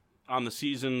 on the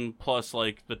season plus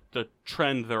like the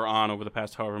trend they're on over the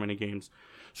past however many games.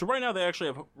 So right now they actually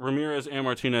have Ramirez and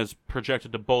Martinez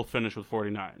projected to both finish with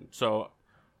 49. So,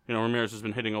 Ramirez has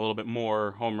been hitting a little bit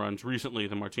more home runs recently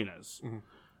than Martinez. Mm-hmm.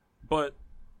 But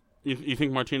you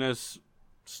think Martinez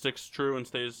sticks true and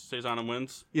stays on and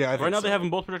wins? Yeah, I think right now so. they have them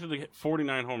both projected to hit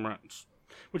 49 home runs,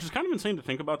 which is kind of insane to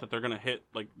think about that they're going to hit,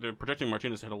 they're projecting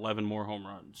Martinez to hit 11 more home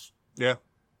runs. Yeah.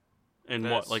 In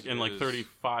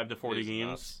 35 to 40 games?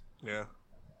 Nuts. Yeah.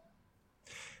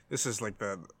 This is like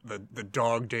the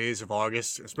dog days of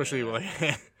August, especially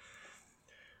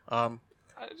I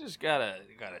just gotta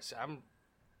say, I'm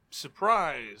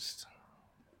surprised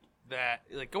that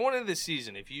going into the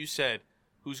season, if you said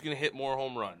who's gonna hit more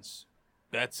home runs,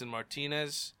 Betts and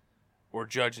Martinez, or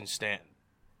Judge and Stanton,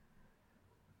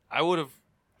 I would have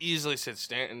easily said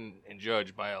Stanton and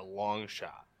Judge by a long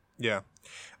shot. Yeah,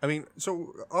 I mean,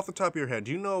 so off the top of your head,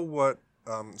 do you know what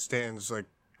Stanton's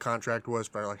contract was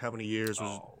for how many years?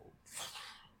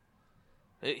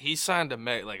 He signed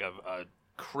a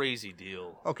crazy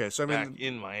deal. Okay, so back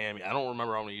in Miami. I don't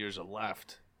remember how many years it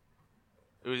left.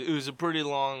 It was a pretty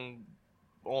long,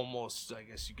 almost, I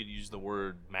guess you could use the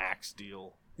word max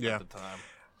deal at the time.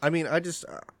 I mean,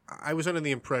 I was under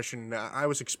the impression, I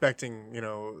was expecting,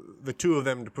 the two of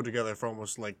them to put together for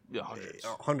almost hundreds.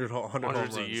 100 home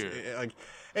runs a year.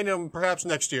 And perhaps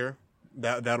next year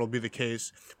that'll be the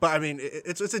case. But I mean,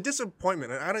 it's a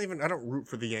disappointment. I don't root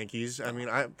for the Yankees. I mean,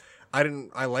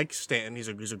 I like Stanton. He's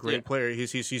a great player.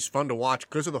 He's fun to watch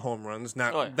because of the home runs.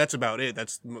 That's about it.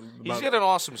 He's got an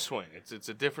awesome swing. It's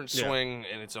a different swing,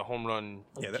 and it's a home run.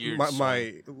 Yeah,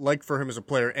 my like for him as a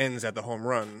player ends at the home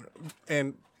run,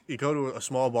 and you go to a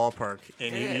small ballpark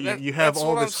and you have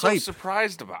all this hype. I'm so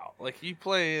surprised about. You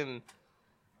play in.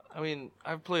 I mean,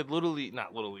 I've played not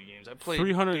Little League games. I've played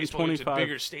baseball games at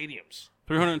bigger stadiums.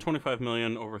 $325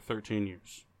 million over 13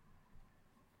 years.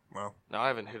 Wow. Now, I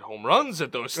haven't hit home runs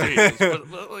at those stadiums,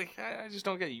 but I just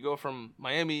don't get it. You go from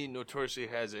Miami notoriously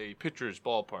has a pitcher's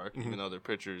ballpark, even though their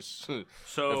pitchers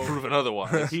have proven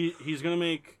otherwise. He's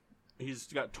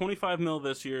got $25 million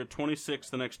this year, 26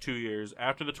 the next 2 years.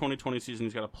 After the 2020 season,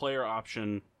 he's got a player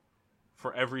option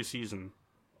for every season.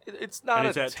 It's not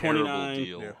a terrible 29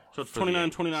 deal. Yeah. So it's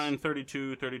 29, 29,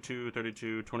 32, 32,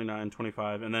 32, 29,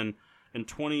 25, and then in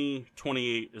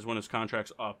 2028 is when his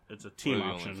contract's up. It's a team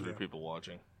option. Only 3 people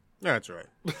watching. That's right.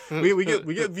 we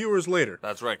get viewers later.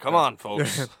 That's right. Come on,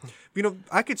 folks.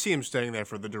 I could see him staying there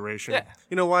for the duration. Yeah.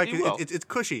 You know why? 'Cause it's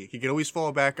cushy. He could always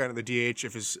fall back onto the DH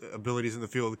if his abilities in the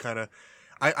field kind of.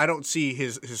 I don't see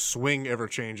his swing ever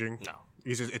changing. No.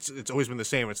 It's always been the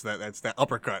same. It's that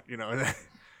uppercut.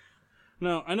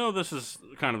 No, I know this is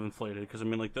kind of inflated because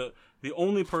the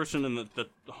only person in the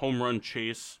home run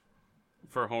chase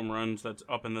for home runs that's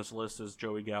up in this list is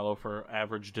Joey Gallo for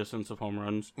average distance of home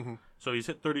runs. Mm-hmm. So he's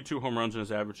hit 32 home runs and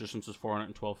his average distance is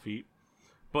 412 feet.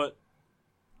 But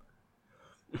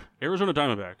Arizona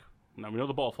Diamondback, now we know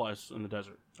the ball flies in the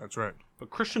desert. That's right. But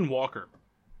Christian Walker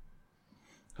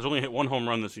has only hit 1 home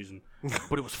run this season,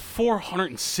 but it was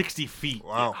 460 feet.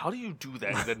 Wow. Yeah, how do you do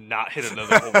that and then not hit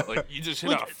another home run? You just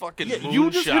hit a fucking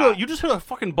moonshot. You just hit a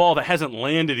fucking ball that hasn't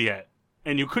landed yet,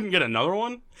 and you couldn't get another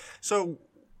one? So,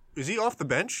 is he off the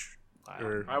bench?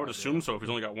 I would assume so if he's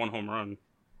only got 1 home run.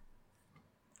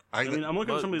 I'm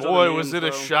looking at some of these boy, other was names,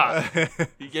 it a shot.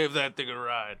 He gave that thing a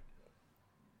ride.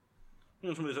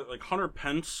 Some of these, Hunter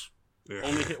Pence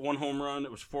only hit 1 home run.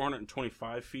 It was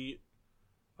 425 feet.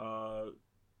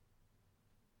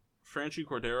 Franchi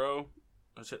Cordero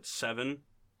has hit 7,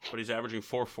 but he's averaging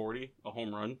 440 a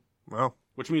home run. Wow.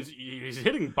 Which means he's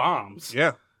hitting bombs.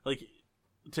 Yeah.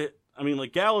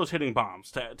 Gallo's hitting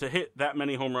bombs. To hit that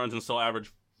many home runs and still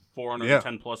average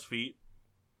 410 plus feet.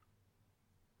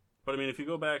 But I mean, if you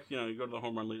go back, you go to the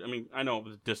home run league. I mean, I know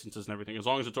the distances and everything. As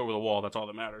long as it's over the wall, that's all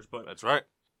that matters. But that's right.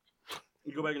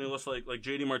 You go back and you list like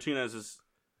JD Martinez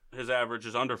his average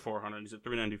is under 400. He's at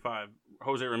 395.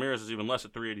 Jose Ramirez is even less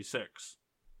at 386.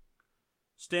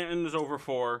 Stanton is over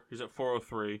 4. He's at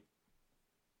 403.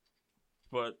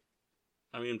 But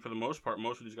I mean, for the most part,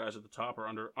 most of these guys at the top are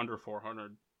under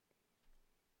 400.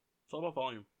 It's all about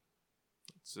volume.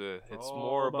 It's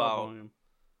more about volume.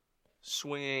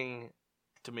 Swinging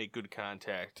to make good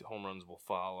contact. Home runs will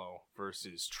follow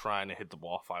versus trying to hit the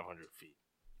ball 500 feet.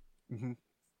 Mm-hmm.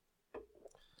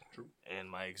 True. And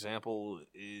my example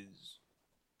is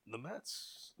the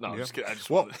Mets. No, yeah. I'm just kidding. I just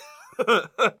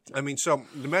I mean, so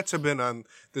the Mets have been on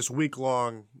this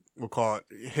week-long, we'll call it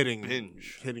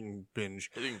hitting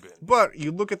binge. But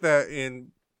you look at that,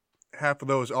 and half of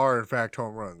those are in fact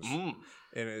home runs,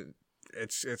 and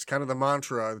it's kind of the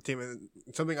mantra of the team.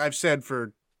 It's something I've said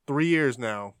for 3 years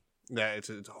now that it's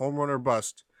a home run or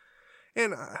bust,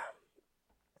 and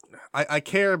I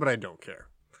care, but I don't care.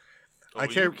 I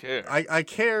care. I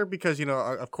care because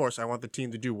of course, I want the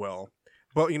team to do well.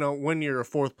 But when you're a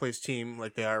fourth place team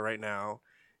like they are right now,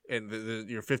 and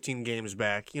you're 15 games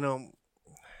back,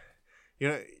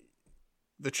 the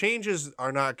changes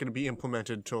are not going to be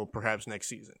implemented till perhaps next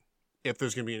season, if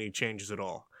there's going to be any changes at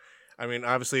all. I mean,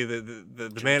 obviously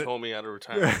the man told me out of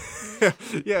retirement.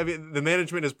 Yeah, I mean the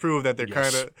management has proved that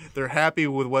they're happy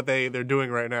with what they're doing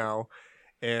right now,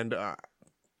 and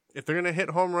if they're gonna hit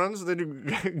home runs,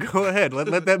 then go ahead,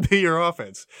 let that be your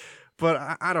offense.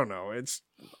 But I don't know. It's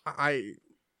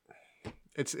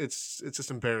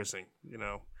just embarrassing,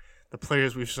 the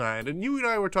players we've signed. And you and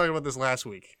I were talking about this last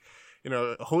week.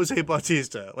 Jose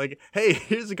Bautista. Like, hey,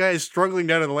 here's a guy struggling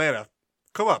down in Atlanta.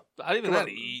 Come up. Not even that.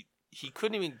 He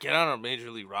couldn't even get on a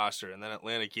major league roster, and then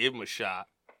Atlanta gave him a shot.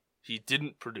 He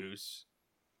didn't produce.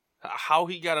 How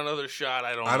he got another shot,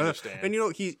 I don't understand. And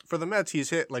for the Mets,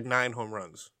 he's hit like 9 home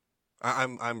runs.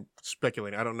 I'm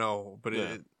speculating. I don't know, but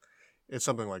it's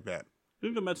something like that. Do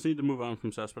you think the Mets need to move on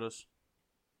from Cespedes?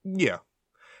 Yeah.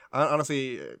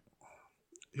 Honestly,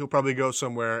 he'll probably go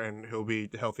somewhere and he'll be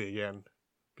healthy again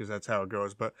because that's how it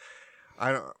goes. But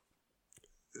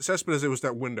Cespedes, it was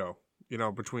that window,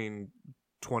 between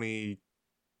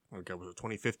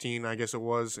 2015, I guess it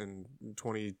was, and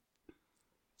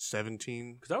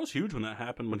 2017. Because that was huge when that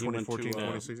happened. When 2014, he went to,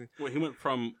 2016. Well, he went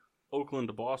from Oakland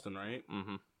to Boston, right?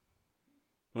 Mm-hmm.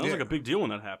 That was like a big deal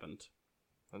when that happened.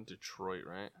 In Detroit,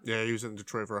 right? Yeah, he was in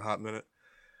Detroit for a hot minute.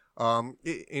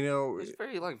 It's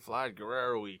very like Vlad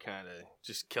Guerrero-y kind of,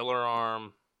 just killer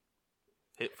arm,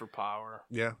 hit for power.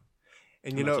 Yeah,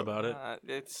 and that's about it.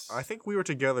 I think we were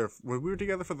together. When we were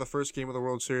together for the first game of the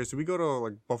World Series, did we go to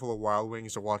like Buffalo Wild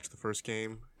Wings to watch the first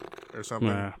game or something?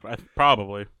 Nah,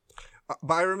 probably.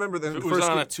 But I remember if it was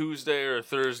on a Tuesday or a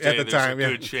Thursday at the time.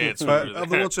 A good chance. But of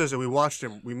the World Series, we watched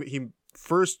him. He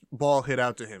first ball hit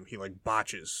out to him, he like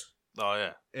botches. Oh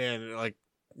yeah, and like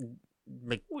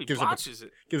gives up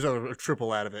a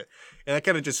triple out of it, and that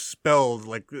kind of just spelled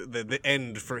like the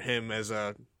end for him as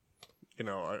a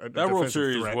that World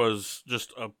Series threat. Was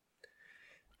just a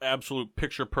absolute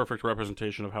picture perfect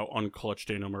representation of how unclutch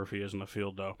Daniel Murphy is in the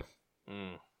field, though.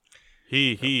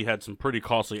 He had some pretty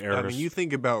costly errors. I mean, you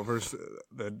think about versus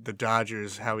the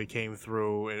Dodgers, how he came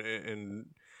through, and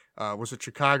was it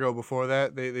Chicago before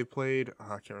that they played?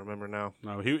 I can't remember now.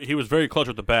 No, he was very clutch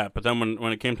with the bat, but then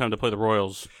when it came time to play the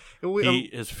Royals,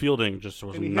 his fielding just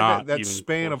was not that even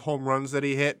span close. of home runs that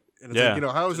he hit. And it's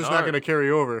like, how is this not going to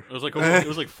carry over? It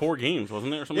was like 4 games,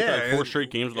 wasn't it, or something? Like 4 straight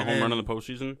games with a home run in the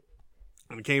postseason.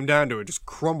 When it came down to it, just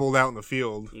crumbled out in the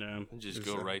field. Yeah, just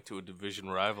go right to a division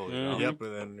rival. Yep,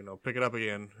 and then pick it up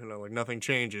again. Like nothing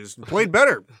changes. Played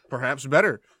better, perhaps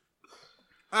better.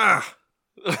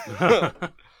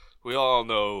 We all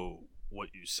know what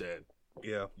you said.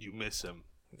 Yeah, you miss him.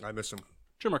 I miss him.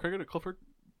 Jim, can I get a Clifford?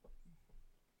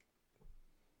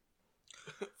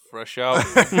 Fresh out.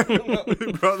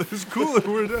 Bro, this is cool.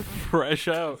 We're done. Fresh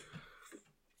out.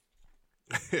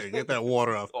 Get that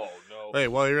water off. Oh, no. Hey,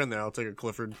 while you're in there, I'll take a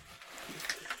Clifford.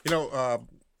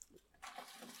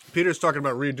 Peter's talking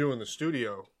about redoing the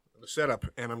studio, the setup,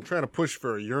 and I'm trying to push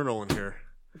for a urinal in here.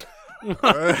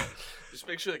 Just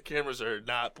make sure the cameras are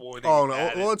not pointing. Oh, no.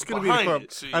 At well, it's going to be the problem.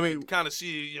 So you kind of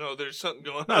see, there's something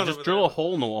going on. No, just drill a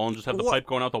hole in the wall and just have the pipe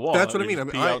going out the wall. That's what I mean.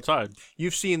 Outside.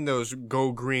 You've seen those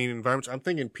go green environments. I'm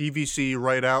thinking PVC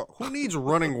right out. Who needs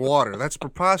running water? That's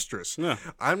preposterous. Yeah.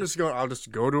 I'll just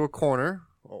go to a corner,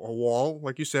 a wall,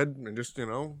 like you said, and just,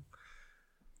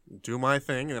 do my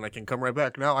thing, and then I can come right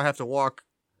back. Now I have to walk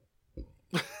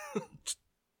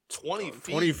 20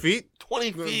 feet. 20 feet?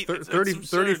 20 feet. 30,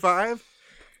 35?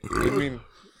 I mean,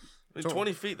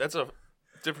 20 feet, that's a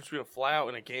difference between a flyout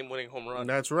and a game-winning home run.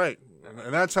 That's right.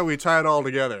 And that's how we tie it all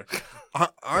together. I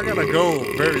got to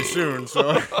go very soon,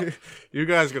 so you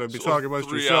guys going to be talking about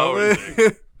yourself.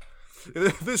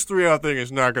 This 3-hour thing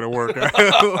is not going to work.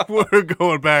 We're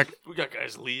going back. We got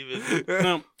guys leaving.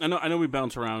 No, I know we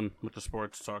bounce around with the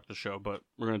sports talk, the show, but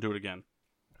we're going to do it again.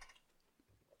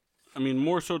 I mean,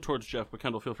 more so towards Jeff, but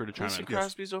Kendall, feel free to chime in.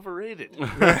 Crosby's overrated.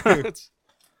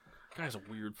 Guy's a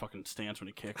weird fucking stance when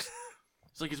he kicks.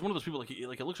 It's like he's one of those people, like it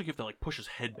looks like you have to like push his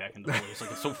head back into place.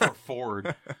 Like it's so far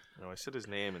forward. No, I said his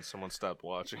name and someone stopped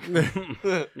watching.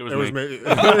 It was me.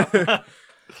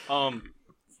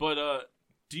 But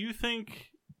do you think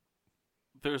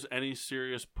there's any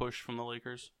serious push from the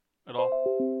Lakers at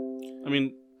all? I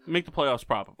mean, make the playoffs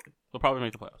probably. They'll probably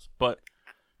make the playoffs. But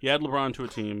you add LeBron to a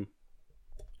team,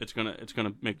 it's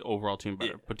gonna make the overall team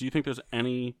better. Yeah. But do you think there's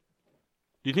any?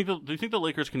 Do you think the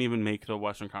Lakers can even make the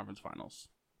Western Conference Finals?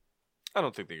 I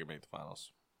don't think they can make the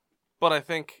finals, but I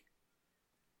think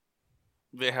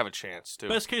they have a chance to.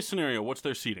 Best case scenario, what's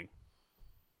their seeding?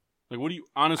 Like, what do you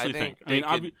honestly think? I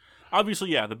mean, obviously,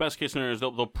 yeah, the best case scenario is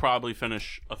they'll probably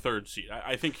finish a third seed.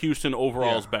 I think Houston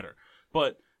overall is better,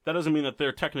 but that doesn't mean that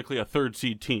they're technically a third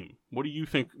seed team. What do you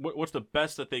think? What's the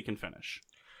best that they can finish?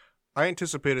 I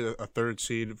anticipated a third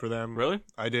seed for them. Really?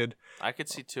 I did. I could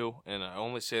see two, and I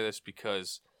only say this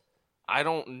because I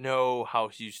don't know how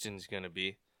Houston's going to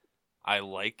be. I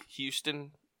like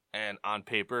Houston and on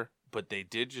paper, but they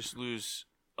did just lose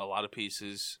a lot of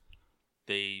pieces.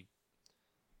 I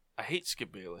hate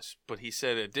Skip Bayless, but he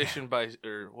said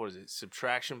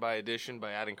subtraction by addition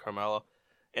by adding Carmelo.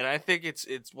 And I think it's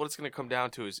what it's going to come down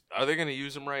to is, are they going to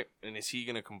use him right, and is he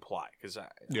going to comply? Because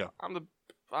I'm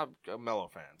a Melo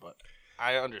fan, but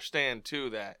I understand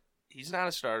too that he's not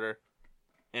a starter,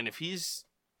 and if he's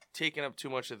taking up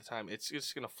too much of the time, it's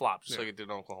just going to flop just like it did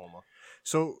in Oklahoma.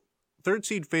 So third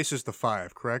seed faces the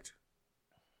 5, correct?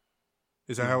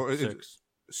 Is that how it is? 6.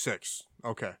 6.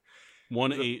 Okay.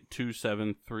 1, 8, 2,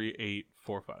 7, 3, 8,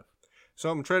 4, 5. So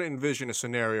I'm trying to envision a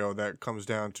scenario that comes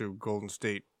down to Golden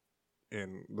State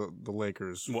and the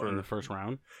Lakers. In the first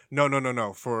round?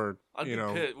 No. For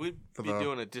we'd be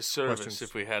doing a disservice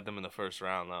if we had them in the first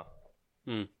round, though.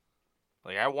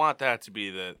 Like, I want that to be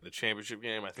the championship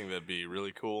game. I think that'd be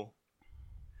really cool.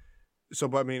 So,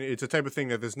 but I mean, it's a type of thing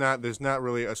that there's not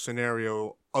really a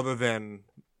scenario other than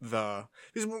I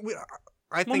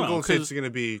think Golden State's going to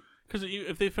be, because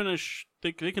if they finish,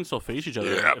 they can still face each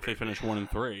other if they finish 1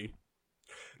 and 3.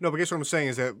 No, but I guess what I'm saying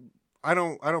is that I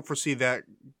don't foresee that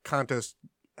contest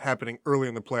happening early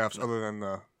in the playoffs other than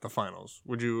the finals.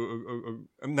 Would you?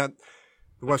 Not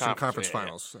the Western Conference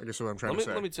Finals. I guess is what I'm trying to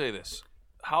say. Let me tell you this: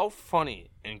 how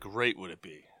funny and great would it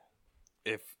be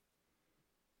if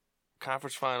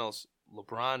Conference Finals,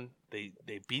 LeBron they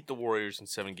beat the Warriors in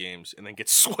 7 games and then get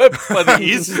swept by the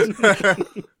East?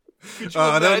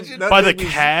 By the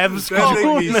Cavs? That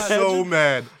made me so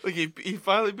mad. Like he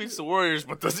finally beats the Warriors,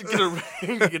 but doesn't get a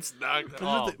ring. He gets knocked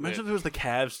off. Imagine if it was the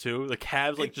Cavs too. The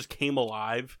Cavs just came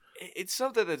alive. It's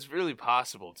something that's really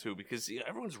possible too, because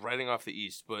everyone's writing off the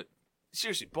East. But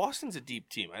seriously, Boston's a deep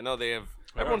team. I know they have.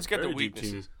 Everyone's got their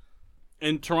weaknesses.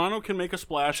 And Toronto can make a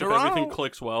splash if everything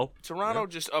clicks well. Toronto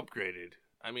just upgraded.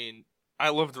 I mean, I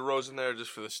love DeRozan there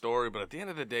just for the story, but at the end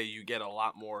of the day, you get a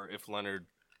lot more if Leonard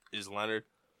is Leonard.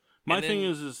 My thing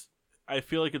is I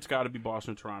feel like it's got to be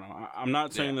Boston, Toronto. I'm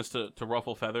not saying this to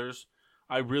ruffle feathers.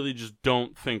 I really just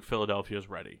don't think Philadelphia is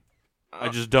ready. I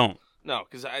just don't. No,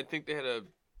 because I think they had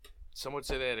some would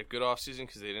say they had a good offseason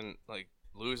because they didn't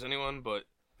lose anyone, but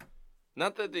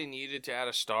not that they needed to add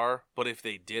a star, but if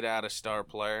they did add a star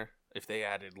player, if they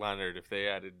added Leonard, if they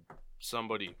added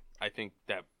somebody, I think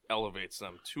that elevates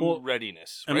them to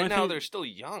readiness. Right now, they're still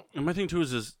young. And my thing, too,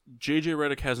 is J.J.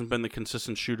 Redick hasn't been the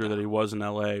consistent shooter that he was in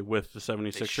L.A. with the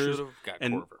 76ers. They should have got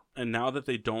Korver. And now that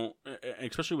they don't,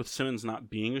 especially with Simmons not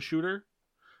being a shooter,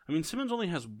 I mean, Simmons only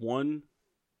has 1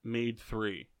 made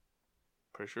 3.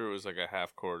 Pretty sure it was like a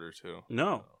half court or 2.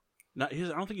 No. I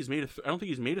don't think he's made a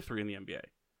 3 in the NBA.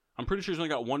 I'm pretty sure he's only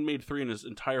got 1 made 3 in his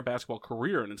entire basketball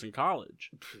career, and it's in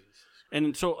college.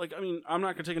 And so, I'm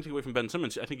not going to take anything away from Ben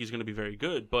Simmons. I think he's going to be very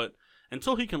good. But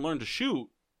until he can learn to shoot,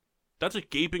 that's a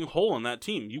gaping hole in that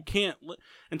team. You can't...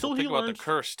 Until he learns... Think about the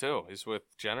curse, too. He's with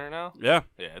Jenner now? Yeah.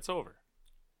 Yeah, it's over.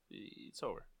 It's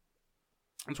over.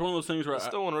 It's one of those things where... He's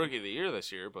still won Rookie of the Year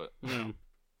this year, but... Yeah.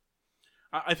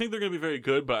 I think they're going to be very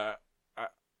good, but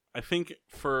I think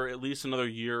for at least another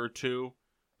year or two,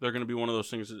 they're going to be one of those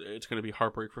things... It's going to be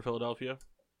heartbreak for Philadelphia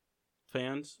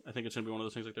fans. I think it's going to be one of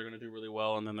those things they're going to do really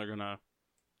well, and then they're going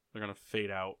to fade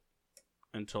out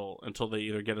until they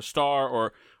either get a star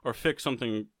or fix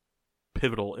something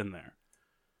pivotal in there.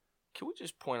 Can we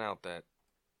just point out that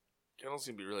don't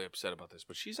seem to be really upset about this,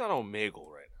 but she's on Omegle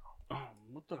right now. Oh,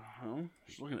 what the hell?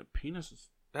 She's looking at penises.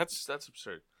 That's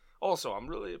absurd. Also, I'm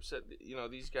really upset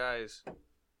that, these guys,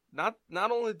 not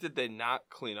only did they not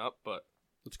clean up, but...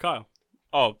 It's Kyle.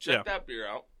 Oh, check that beer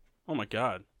out. Oh, my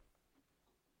God.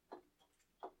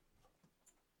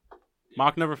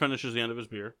 Mock never finishes the end of his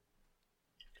beer.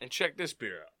 And check this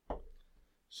beer out.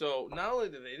 So, not only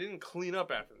did they didn't clean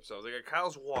up after themselves, they got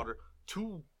Kyle's water,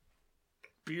 2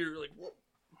 beer, like, what?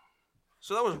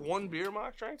 So that was 1 beer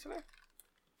Mock drank today?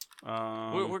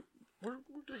 We're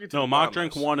gonna get to no, Mock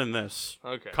drank 1 in this.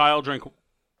 Okay. Kyle drank...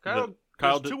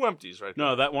 Kyle did 2 empties right there.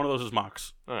 No, that one of those is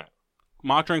Mock's. All right.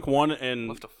 Mock drank 1 and...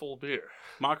 Left a full beer.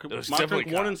 Mock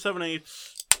drank 1 and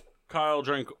 7/8. Kyle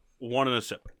drank 1 and a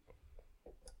sip.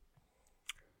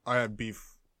 I had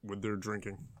beef with their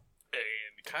drinking.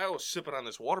 And Kyle was sipping on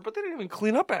this water, but they didn't even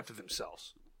clean up after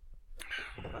themselves.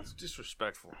 That's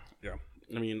disrespectful. Yeah.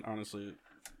 I mean, honestly,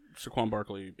 Saquon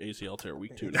Barkley, ACL tear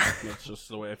week 2 now. That's just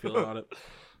the way I feel about it.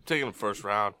 I'm taking him first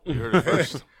round. You heard it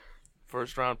first.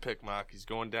 First round pick, Mock. He's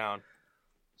going down.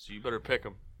 So you better pick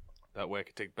him. That way I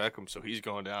can take Beckham, so he's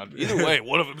going down. Either way,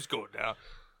 one of them's going down.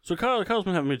 So Kyle's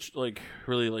been having me,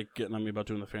 really getting on me about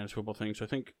doing the fantasy football thing. So I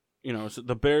think,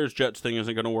 the Bears-Jets thing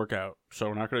isn't going to work out. So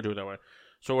we're not going to do it that way.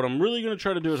 So what I'm really going to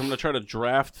try to do is I'm going to try to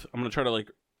draft. I'm going to try to,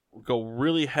 go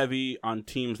really heavy on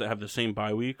teams that have the same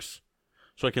bye weeks.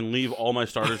 So I can leave all my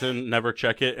starters in, never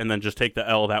check it, and then just take the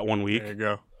L that 1 week. There you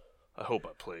go. I hope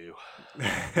I play you.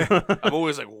 I'm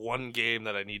always one game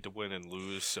that I need to win and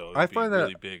lose, so I find that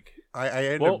really big. I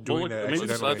end up doing that maybe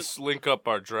accidentally. Let's link up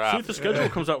our draft. See if the schedule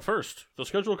comes out first. If the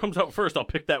schedule comes out first, I'll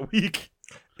pick that week.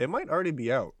 It might already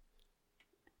be out.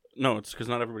 No, it's because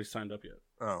not everybody's signed up yet.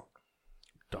 Oh.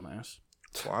 Dumbass.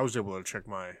 Well, I was able to check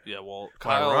my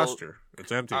Kyle, roster.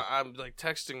 It's empty. I'm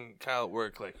texting Kyle at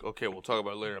work, okay, we'll talk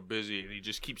about it later. I'm busy, and he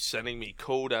just keeps sending me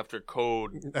code after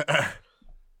code.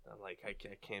 I'm like, I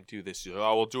can't do this.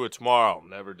 We'll do it tomorrow.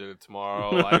 Never did it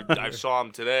tomorrow. I saw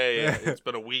him today. It's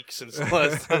been a week since the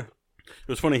last time. It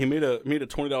was funny. He made a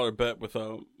 $20 bet with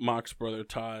Mock's brother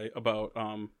Ty about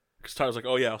because Ty was like,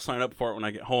 "Oh yeah, I'll sign up for it when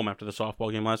I get home after the softball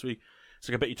game last week." It's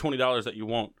like, "I bet you $20 that you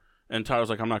won't." And Ty was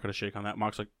like, "I'm not going to shake on that."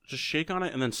 Mock's like, "Just shake on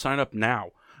it and then sign up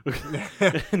now."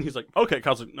 And he's like, "Okay."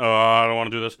 Kyle's like, "No, I don't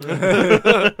want to do this."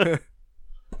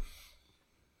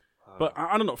 But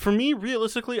I don't know. For me,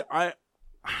 realistically, I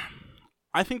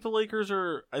think the Lakers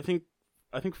are. I think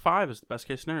 5 is the best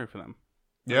case scenario for them.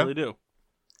 I really do.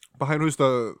 Behind who's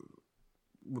the?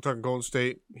 We're talking Golden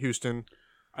State, Houston.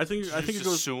 I think it goes.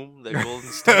 Assume that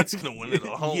Golden State's going to win it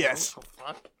all. Yes.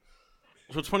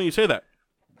 So it's funny you say that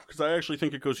because I actually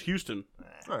think it goes Houston.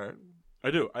 All right. I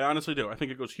do. I honestly do. I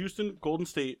think it goes Houston, Golden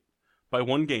State by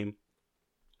 1 game.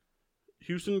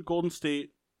 Houston, Golden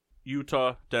State,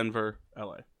 Utah, Denver,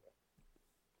 LA.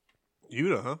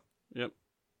 Utah, huh? Yep.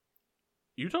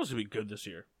 Utah's going to be good this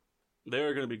year. They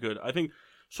are going to be good. I think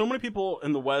so many people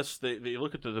in the West, they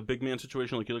look at the big man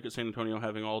situation. Like you look at San Antonio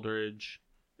having Aldridge,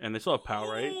 and they still have Powell,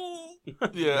 right?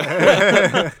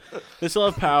 Yeah. They still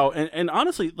have Powell. And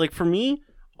honestly, for me,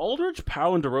 Aldridge,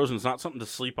 Powell, and DeRozan is not something to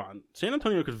sleep on. San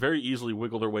Antonio could very easily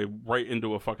wiggle their way right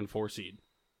into a fucking 4 seed.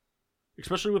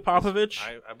 Especially with Popovich.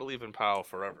 I believe in Powell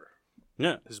forever.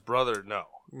 Yeah. His brother, no.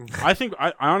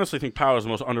 I honestly think Powell is the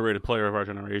most underrated player of our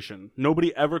generation.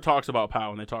 Nobody ever talks about Powell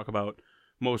when they talk about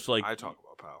most I talk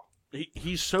about Powell.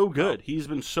 He's so good. He's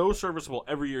been so serviceable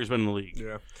every year he's been in the league.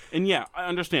 Yeah. And yeah, I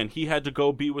understand. He had to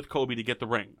go be with Kobe to get the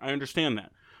ring. I understand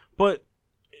that. But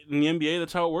in the NBA,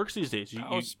 that's how it works these days.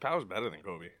 Powell's better than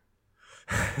Kobe.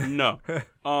 No.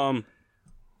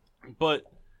 But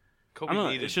Kobe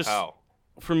needed it's just, Powell.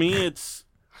 For me, it's...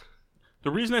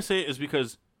 The reason I say it is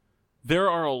because there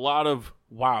are a lot of,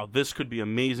 wow, this could be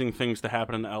amazing things to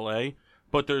happen in LA,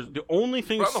 but there's the only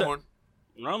thing... Round the horn.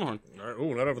 Round the horn.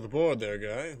 Ooh, not over the board there,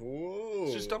 guy.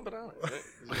 Whoa. Just dump it on it.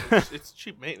 Right? It's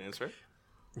cheap maintenance, right?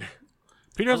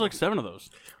 Peter has 7 of those.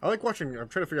 I like watching. I'm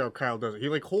trying to figure out how Kyle does it.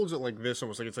 He holds it like this,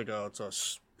 almost like it's a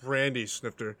brandy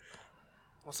snifter.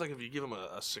 Well, it's like if you give him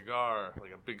a cigar,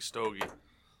 like a big stogie,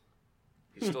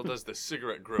 he still does the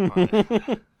cigarette grip on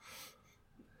it.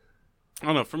 I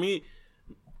don't know. For me,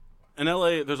 in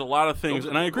LA, there's a lot of things,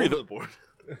 and I agree.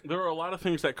 There are a lot of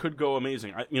things that could go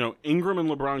amazing. Ingram and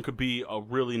LeBron could be a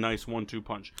really nice 1-2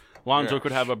 punch. Lonzo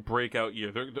could have a breakout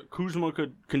year. Kuzma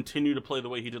could continue to play the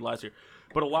way he did last year.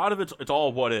 But a lot of it's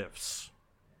all what ifs.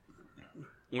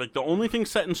 The only thing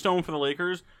set in stone for the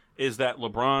Lakers is that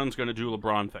LeBron's going to do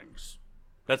LeBron things.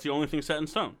 That's the only thing set in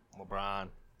stone. LeBron.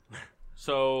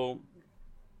 So,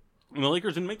 and the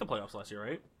Lakers didn't make the playoffs last year,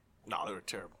 right? No, they were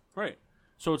terrible. Right.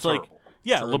 So it's Terrible.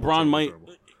 LeBron might.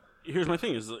 Here's my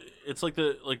thing: it's like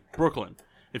Brooklyn.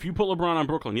 If you put LeBron on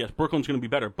Brooklyn, yes, Brooklyn's going to be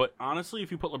better. But honestly,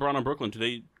 if you put LeBron on Brooklyn,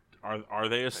 are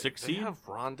they a 6 seed? They have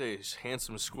Rondé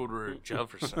handsome Scooter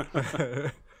Jefferson.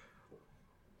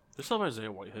 They still have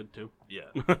Isaiah Whitehead too. Yeah.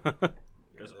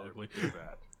 That's ugly. Too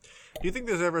bad. Do you think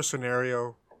there's ever a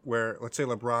scenario where, let's say,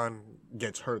 LeBron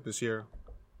gets hurt this year,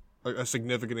 a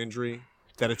significant injury,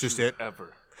 that it's just it?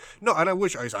 Ever. No, and I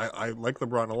wish I like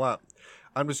LeBron a lot.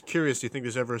 I'm just curious. Do you think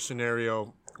there's ever a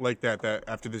scenario like that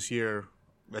after this year,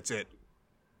 that's it?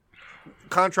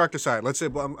 Contract aside, let's say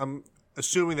I'm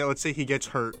assuming that, let's say he gets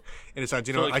hurt and decides,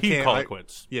 So, like, I he'd can't. call it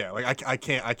quits. Yeah, like I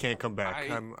can't come back.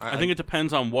 I think it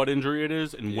depends on what injury it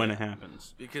is and when it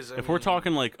happens. Because if we're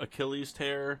talking like Achilles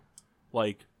tear,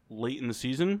 like late in the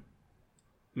season,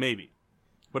 maybe.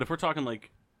 But if we're talking like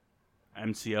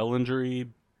MCL injury,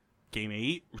 game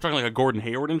 8, we're talking like a Gordon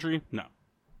Hayward injury, no.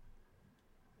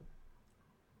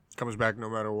 Comes back no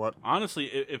matter what.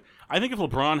 Honestly, I think if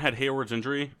LeBron had Hayward's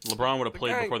injury, LeBron would have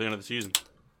played before the end of the season.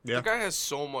 Yeah. The guy has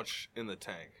so much in the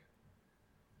tank.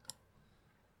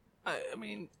 I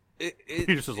mean, He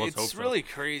just says, "Let's hope it's so." really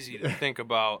crazy to think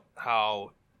about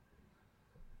how,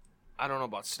 I don't know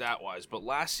about stat-wise, but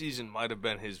last season might have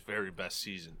been his very best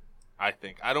season, I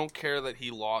think. I don't care that he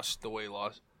lost the way he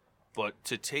lost, but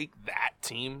to take that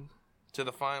team to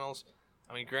the finals,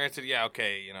 I mean, granted, yeah,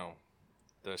 okay,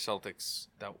 the Celtics,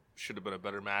 that should have been a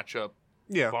better matchup,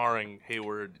 barring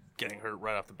Hayward getting hurt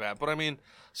right off the bat. But, I mean,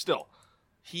 still,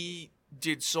 he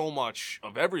did so much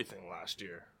of everything last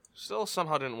year. Still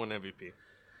somehow didn't win MVP.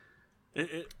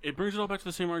 It brings it all back to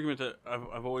the same argument that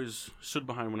I've always stood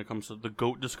behind when it comes to the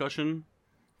GOAT discussion.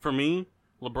 For me,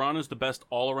 LeBron is the best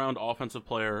all-around offensive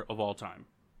player of all time.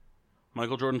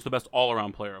 Michael Jordan's the best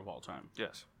all-around player of all time.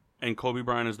 Yes. And Kobe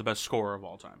Bryant is the best scorer of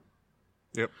all time.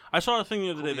 Yep. I saw a thing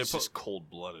the other day. He's just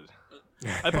cold-blooded.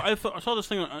 I saw this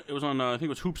thing. It was on I think it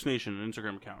was Hoops Nation, an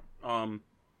Instagram account.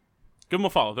 Give them a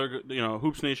follow. They're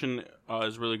Hoops Nation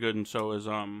is really good, and so is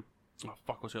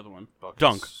what's the other one?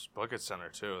 Dunk. Bucket Center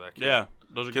too. That kid, yeah,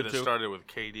 those are kid good that too. started with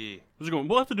KD. Those are good.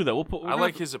 We'll have to do that. I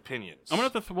like his opinions. I'm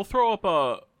gonna have to. We'll throw up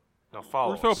Now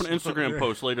follow. We'll throw up us. an Instagram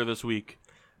post later this week.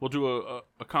 We'll do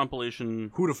a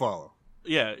compilation. Who to follow?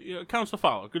 Yeah, accounts to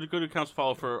follow. Good accounts to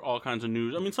follow for all kinds of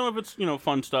news. I mean, some of it's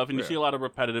fun stuff, and you see a lot of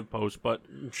repetitive posts. But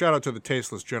shout out to the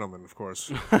tasteless gentleman, of course.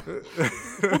 We'll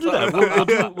do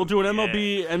that. We'll do an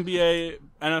MLB, NBA,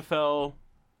 NFL,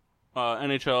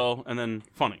 NHL, and then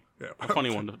funny. Yeah. A funny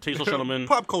one. The tasteless gentleman.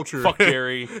 Pop culture. Fuck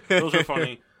Jerry. Those are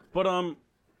funny. But I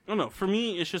don't know. For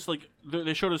me, it's just like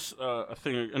they showed us a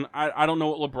thing, and I don't know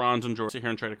what LeBron's and Jordan sit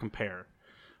here and try to compare,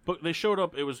 but they showed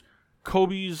up. It was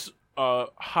Kobe's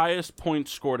highest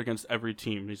points scored against every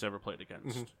team he's ever played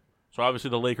against. Mm-hmm. So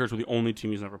obviously the Lakers were the only team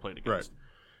he's never played against. Right.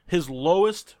 His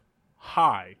lowest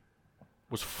high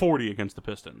was 40 against the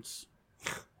Pistons.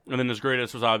 And then his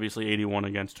greatest was obviously 81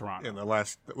 against Toronto. In the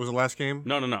last game?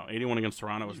 No. 81 against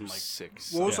Toronto was in like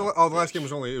 6. What was the last game?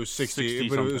 It was 60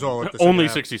 but it was all at the only second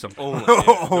half. 60 something.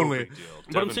 Only.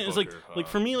 But I'm saying it's like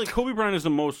for me, like Kobe Bryant is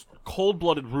the most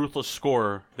cold-blooded, ruthless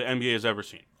scorer the NBA has ever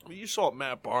seen. Well, you saw what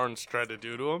Matt Barnes tried to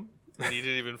do to him, and he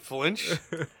didn't even flinch.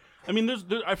 I mean,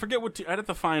 I forget what I'd have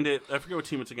to find it. I forget what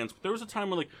team it's against. But there was a time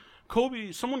when like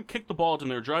Kobe, someone kicked the ball to him.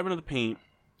 They were driving to the paint.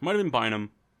 Might have been Bynum.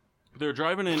 They were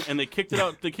driving in, and they kicked it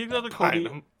out. They kicked it out to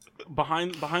Kobe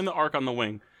behind the arc on the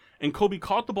wing. And Kobe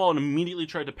caught the ball and immediately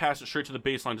tried to pass it straight to the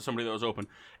baseline to somebody that was open.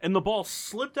 And the ball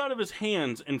slipped out of his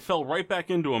hands and fell right back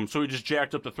into him, so he just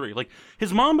jacked up the three. Like,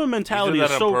 his Mamba mentality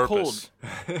is so cold.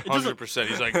 100%.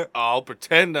 He's like, I'll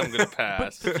pretend I'm going to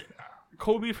pass.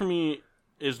 Kobe, for me,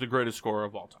 is the greatest scorer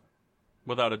of all time,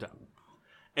 without a doubt.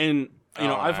 And,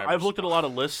 I've looked at a lot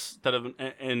of lists that have,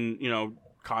 and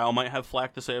Kyle might have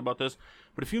flack to say about this,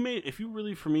 but if you made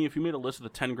a list of the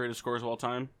 10 greatest scorers of all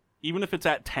time, even if it's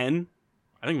at 10,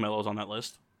 I think Melo's on that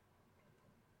list.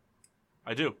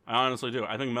 I do. I honestly do.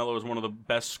 I think Melo is one of the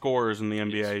best scorers in the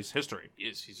NBA's history. He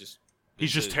is.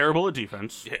 He's just terrible at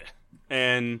defense.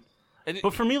 Yeah.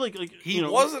 But for me, like he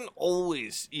wasn't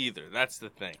always either. That's the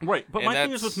thing. Right. But my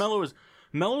thing is with Melo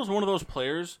is one of those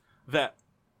players that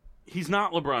he's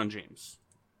not LeBron James.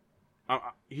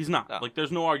 He's not. No. Like,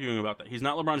 there's no arguing about that. He's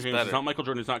not LeBron James. He's not Michael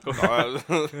Jordan. He's not Kobe.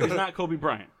 He's not Kobe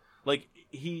Bryant. Like,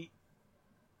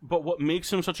 But what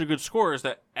makes him such a good scorer is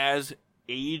that as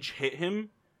age hit him,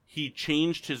 he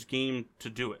changed his game to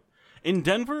do it. In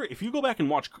Denver, if you go back and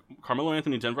watch Carmelo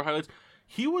Anthony Denver highlights,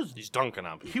 he's dunking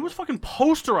on people. He was fucking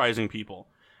posterizing people.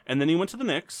 And then he went to the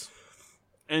Knicks,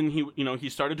 and he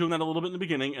started doing that a little bit in the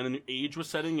beginning, and then age was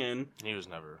setting in. He was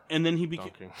never. And then he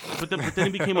became, but then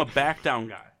he became a back down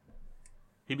guy.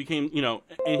 He became, and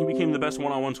he became the best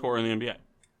one-on-one scorer in the NBA,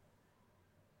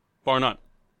 bar none.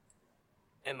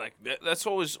 And like that's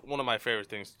always one of my favorite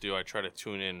things to do. I try to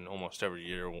tune in almost every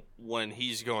year when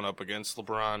he's going up against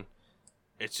LeBron.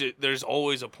 There's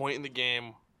always a point in the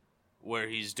game where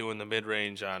he's doing the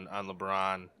mid-range on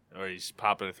LeBron, or he's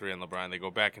popping a three on LeBron. They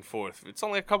go back and forth. It's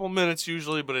only a couple minutes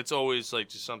usually, but it's always like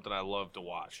just something I love to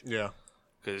watch. Yeah,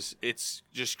 because it's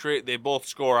just great. They both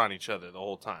score on each other the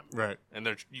whole time, right? And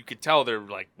you could tell they're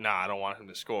like, nah, I don't want him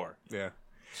to score. Yeah,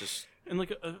 it's just and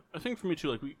like I think for me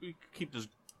too, like we keep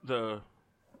the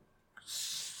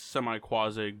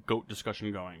semi-quasi GOAT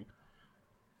discussion going.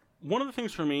 One of the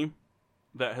things for me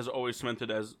that has always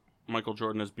cemented as Michael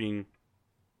Jordan as being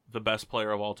the best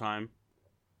player of all time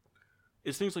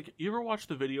is things like, you ever watch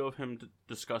the video of him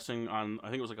discussing on, I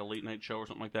think it was like a late night show or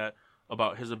something like that,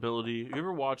 about his ability? You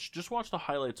ever watch the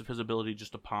highlights of his ability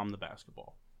just to palm the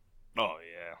basketball? Oh,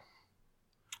 yeah.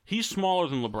 He's smaller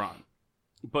than LeBron,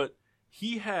 but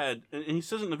he had, and he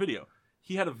says it in the video,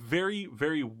 he had a very,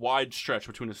 very wide stretch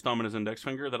between his thumb and his index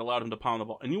finger that allowed him to pound the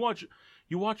ball. And you watch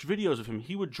videos of him,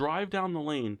 he would drive down the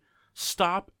lane,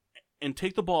 stop, and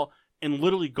take the ball, and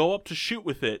literally go up to shoot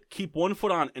with it, keep 1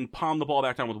 foot on, and palm the ball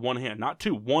back down with one hand. Not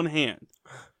two, one hand.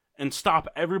 And stop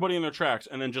everybody in their tracks,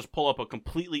 and then just pull up a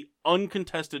completely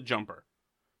uncontested jumper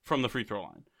from the free throw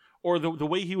line. Or the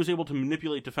way he was able to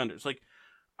manipulate defenders. Like,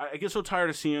 I get so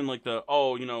tired of seeing, like,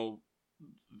 was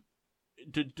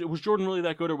Jordan really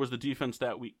that good, or was the defense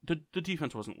that weak? The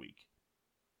defense wasn't weak.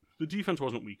 The defense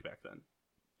wasn't weak back then.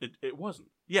 It wasn't.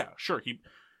 Yeah, sure.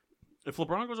 If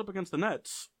LeBron goes up against the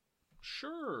Nets,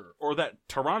 sure. Or that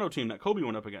Toronto team that Kobe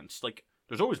went up against, like,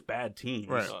 there's always bad teams.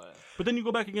 Right. But then you go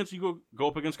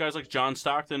up against guys like John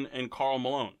Stockton and Karl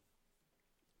Malone.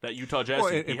 That Utah Jazz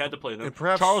team, he had to play them.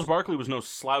 Charles Barkley was no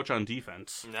slouch on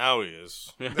defense. Now he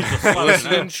is. Yeah, he's a slouch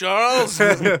now. Charles.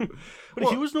 But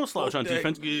he was no slouch on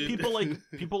defense. People like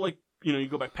you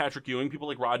go back Patrick Ewing, people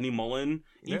like Rodney Mullen,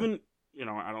 even I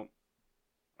don't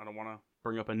want to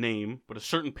bring up a name, but a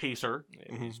certain pacer.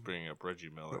 Yeah, he's bringing up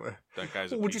Reggie Miller. That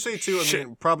guy's. Would you say too? I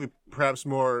mean, probably perhaps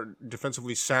more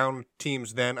defensively sound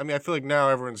teams then. I mean, I feel like now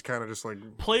everyone's kind of just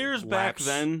like players back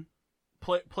then.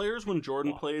 Players when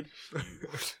Jordan played,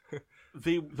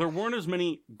 there weren't as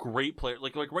many great players.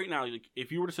 Like right now, like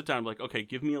if you were to sit down and be like, okay,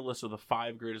 give me a list of the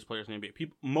 5 greatest players in the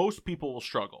NBA. Most people will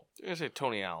struggle. You're gonna say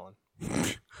Tony Allen.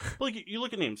 But like you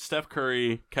look at names: Steph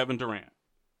Curry, Kevin Durant,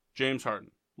 James Harden,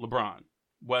 LeBron,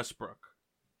 Westbrook,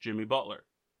 Jimmy Butler.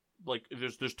 Like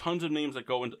there's tons of names that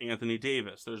go into Anthony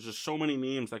Davis. There's just so many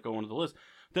names that go into the list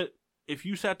that if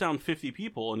you sat down 50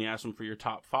 people and you asked them for your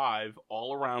top 5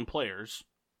 all around players,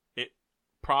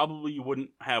 probably you wouldn't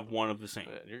have one of the same.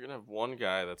 You're going to have one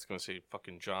guy that's going to say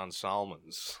fucking John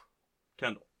Solomons.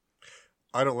 Kendall.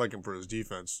 I don't like him for his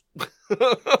defense. But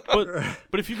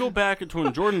if you go back to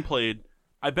when Jordan played,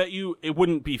 I bet you it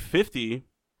wouldn't be 50,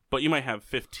 but you might have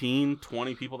 15,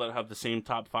 20 people that have the same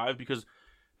top 5, because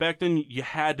back then you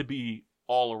had to be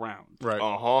all around. Right.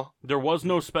 Uh-huh. There was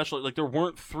no special, like there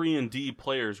weren't 3-and-D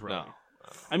players really. No.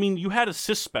 I mean, you had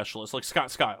assist specialists like Scott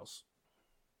Skiles.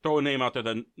 Throw a name out there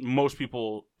that most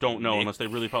people don't know unless they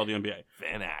really follow the NBA.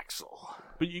 Van Axel.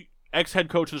 But ex-head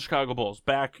coach of the Chicago Bulls,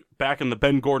 back in the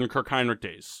Ben Gordon, Kirk Heinrich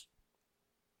days.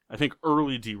 I think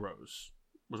early D Rose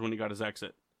was when he got his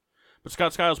exit. But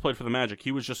Scott Skiles played for the Magic.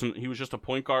 He was just a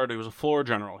point guard. He was a floor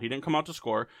general. He didn't come out to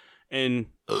score, and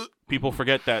people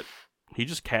forget that he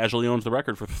just casually owns the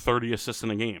record for 30 assists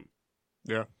in a game.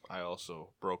 Yeah. I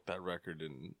also broke that record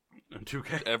in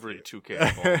 2K. Every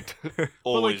 2K.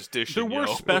 Always dishing. There were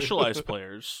specialized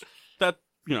players that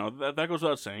that goes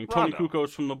without saying. Rondo. Tony Kukoc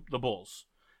from the Bulls.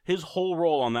 His whole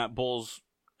role on that Bulls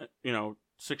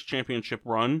 6 championship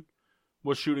run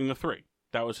was shooting the 3.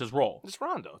 That was his role. It's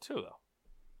Rondo too, though.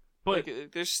 But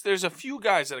like, there's a few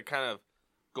guys that have kind of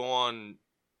gone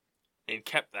and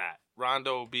kept that.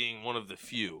 Rondo being one of the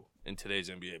few in today's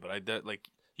NBA, but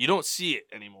you don't see it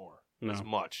anymore as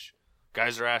much.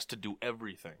 Guys are asked to do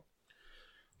everything.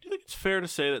 Do you think it's fair to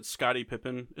say that Scottie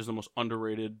Pippen is the most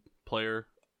underrated player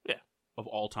of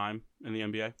all time in the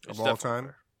NBA? Of all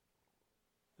time?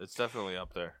 It's definitely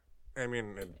up there. I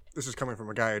mean, this is coming from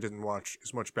a guy who didn't watch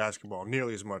as much basketball,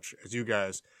 nearly as much as you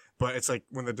guys, but it's like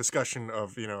when the discussion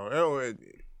of,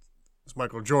 it's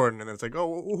Michael Jordan, and then it's like, oh,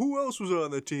 well, who else was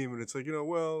on that team? And it's like,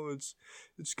 it's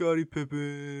Scottie Pippen,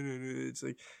 and it's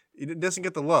like, he doesn't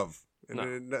get the love.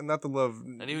 No. Not the love.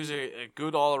 And he was a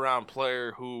good all-around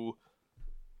player who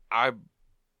I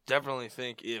definitely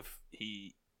think if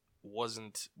he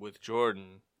wasn't with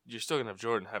Jordan, you're still going to have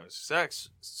Jordan having sex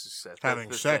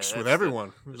with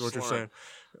everyone, is what you're saying.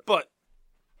 But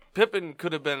Pippen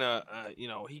could have been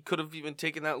he could have even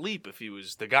taken that leap if he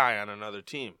was the guy on another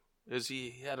team. Because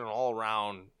he had an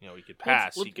all-around, he could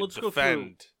pass, he could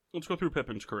defend. let's go through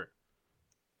Pippen's career.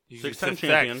 He's 6-time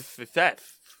champion.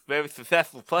 Very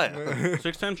successful player.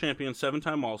 6-time champion,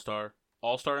 7-time All-Star,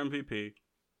 All-Star MVP,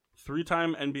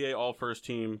 3-time NBA All-First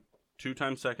Team,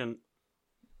 2-time second,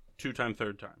 2-time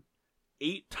third time.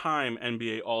 8-time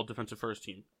NBA All-Defensive First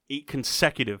Team. 8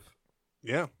 consecutive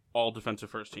All-Defensive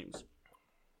First Teams.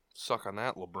 Suck on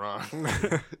that,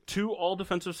 LeBron. 2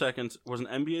 All-Defensive Seconds, was an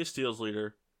NBA steals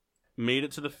leader, made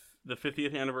it to the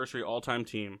 50th anniversary all-time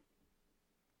team,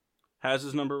 has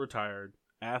his number retired,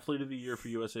 Athlete of the Year for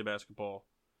USA Basketball,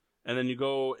 and then you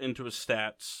go into his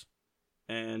stats,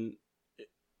 and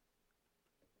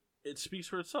it speaks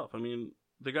for itself. I mean,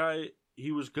 the guy,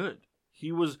 he was good.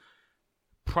 He was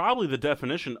probably the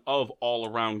definition of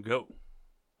all-around GOAT.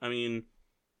 I mean,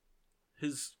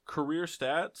 his career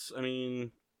stats, I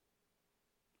mean,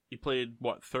 he played,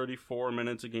 34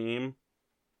 minutes a game?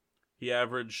 He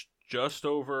averaged just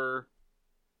over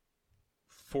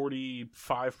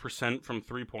 45% from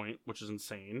three-point, which is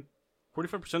insane.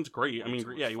 45% is great. I mean,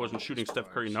 yeah, he wasn't shooting Steph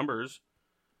Curry numbers,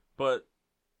 but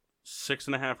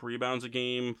 6.5 rebounds a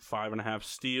game, 5.5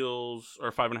 steals,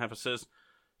 or 5.5 assists,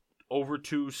 over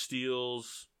 2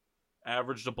 steals,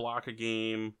 averaged a block a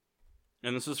game,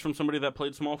 and this is from somebody that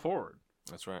played small forward.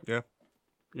 That's right. Yeah.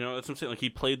 You know, that's what I'm saying. Like, he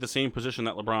played the same position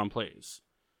that LeBron plays.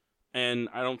 And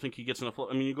I don't think he gets enough.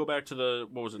 I mean, you go back to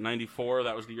 94?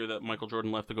 That was the year that Michael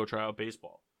Jordan left to go try out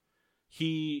baseball.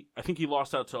 I think he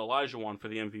lost out to Olajuwon for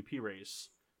the MVP race,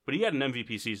 but he had an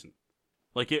MVP season.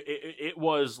 Like, it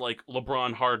was like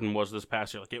LeBron Harden was this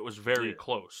past year. Like, it was very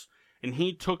close. And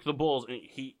he took the Bulls, and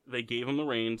they gave him the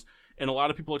reins. And a lot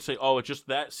of people would say, oh, it's just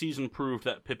that season proved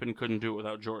that Pippen couldn't do it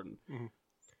without Jordan. Mm-hmm.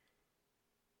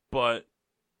 But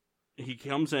he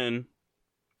comes in,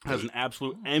 has an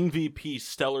absolute MVP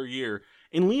stellar year,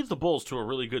 and leads the Bulls to a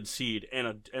really good seed and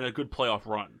a good playoff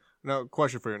run. Now,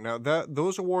 question for you. Now,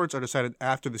 those awards are decided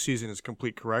after the season is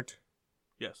complete, correct?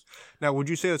 Yes. Now, would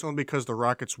you say that's only because the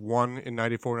Rockets won in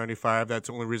 94, 95? That's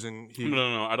the only reason he...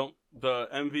 No. I don't... The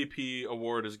MVP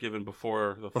award is given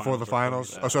before the finals. Before the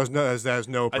finals? Oh, so that has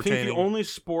no pertaining... I think the only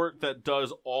sport that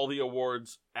does all the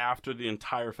awards after the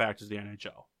entire fact is the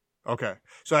NHL. Okay.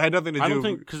 So it had nothing to do... I don't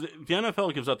think... Because the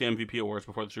NFL gives out the MVP awards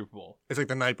before the Super Bowl. It's like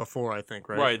the night before, I think,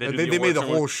 right? Right. They made the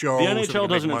whole show. The NHL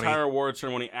does an entire award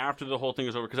ceremony after the whole thing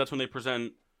is over, because that's when they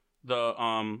present the...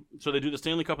 So they do the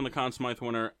Stanley Cup and the Conn Smythe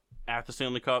winner at the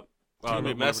Stanley Cup. We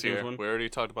already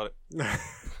talked about it.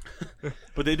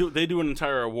 But they do an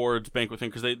entire awards banquet thing,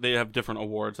 because they have different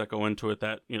awards that go into it,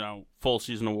 that, you know, full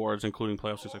season awards, including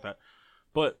playoffs, things like that.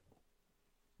 But...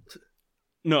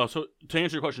 No, so to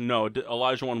answer your question, no.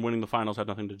 Olajuwon winning the finals had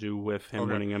nothing to do with him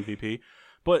winning MVP,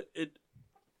 but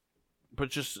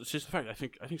it's just the fact. I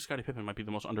think Scottie Pippen might be the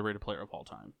most underrated player of all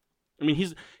time. I mean,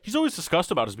 he's always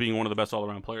discussed about as being one of the best all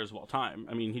around players of all time.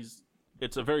 I mean,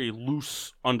 it's a very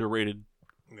loose, underrated.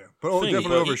 Yeah, but definitely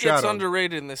overshadowed. He gets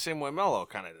underrated in the same way Melo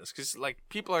kind of does, because like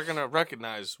people are gonna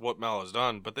recognize what Melo's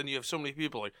done, but then you have so many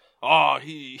people like, oh,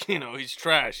 he's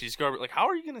trash, he's garbage. Like, how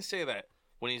are you gonna say that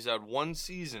when he's had one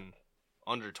season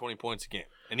under 20 points a game,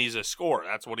 and he's a scorer?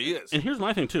 That's what he is. And here's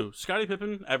my thing too: Scottie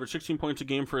Pippen averaged 16 points a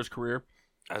game for his career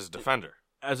as a defender.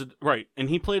 Right, and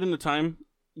he played in the time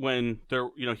when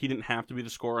he didn't have to be the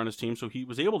scorer on his team, so he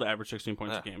was able to average 16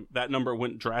 points a game. That number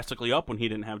went drastically up when he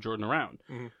didn't have Jordan around.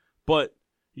 Mm-hmm. But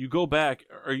you go back,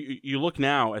 or you look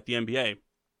now at the NBA.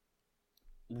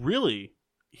 Really,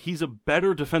 he's a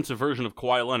better defensive version of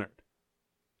Kawhi Leonard,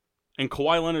 and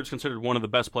Kawhi Leonard's considered one of the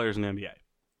best players in the NBA.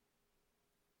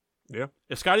 Yeah.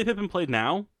 If Scottie Pippen played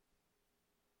now,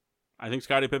 I think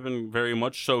Scottie Pippen very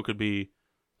much so could be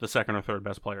the second or third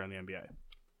best player in the NBA.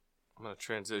 I'm going to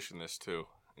transition this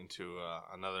into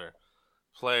another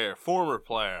player, former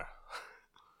player,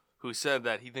 who said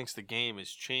that he thinks the game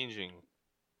is changing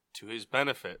to his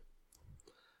benefit.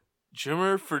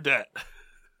 Jimmer Fredette.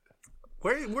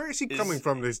 Where is he coming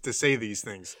from to say these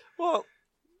things? Well,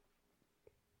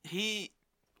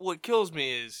 what kills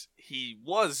me is he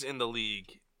was in the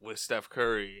league with Steph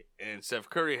Curry, and Steph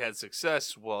Curry had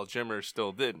success while Jimmer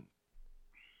still didn't.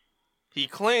 He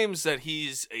claims that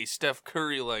he's a Steph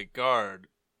Curry-like guard.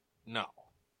 No.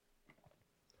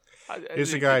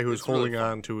 He's a guy who's holding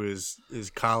on to his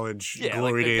college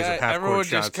glory days of half-court shots. Everyone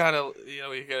just kind of,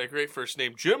 he got a great first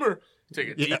name. Jimmer, take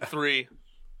a deep three.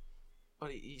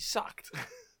 But he sucked. At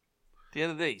the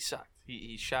end of the day, he sucked.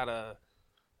 He shot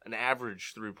an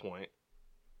average three-point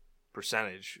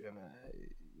percentage, and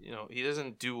he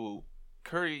doesn't do.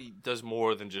 Curry does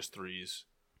more than just threes.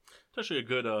 It's actually a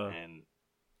good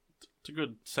it's a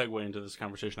good segue into this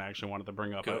conversation I actually wanted to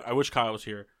bring up. I wish Kyle was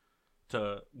here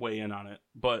to weigh in on it,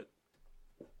 but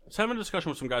I was having a discussion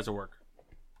with some guys at work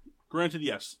granted,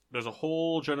 yes, there's a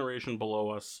whole generation below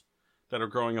us that are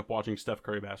growing up watching Steph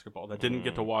Curry basketball that didn't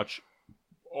get to watch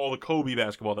all the Kobe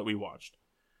basketball that we watched.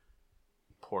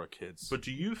 Poor kids. But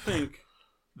do you think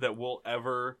that we'll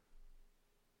ever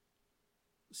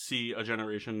see a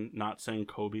generation not saying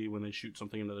Kobe when they shoot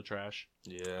something into the trash?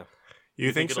 Yeah.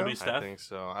 You think it'll so? be Steph? I think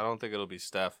so. I don't think it'll be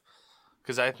Steph.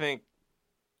 Because I think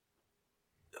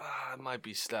it might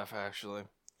be Steph, actually.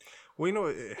 Well, you know,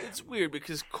 It's weird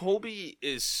because Kobe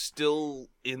is still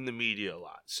in the media a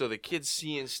lot. So the kids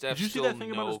seeing Steph Did you see still that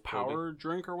thing about his know power Kobe.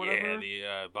 drink or whatever?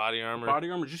 Yeah, the body armor. Body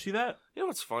armor. Did you see that? You know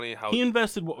what's funny? How He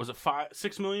invested, what was it,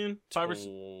 $6 million? $5 or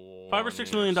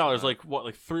 $6 million,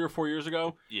 like 3 or 4 years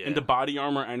ago, Yeah. into body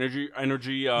armor energy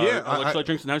electrolyte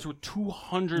drinks, and now he's worth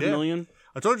 $200 million.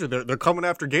 I told you they're coming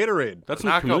after Gatorade. That's some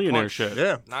Knockout millionaire punch. shit.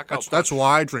 Yeah, Knockout that's punch.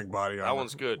 why I drink body armor. That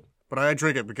one's good. But I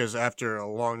drink it because after a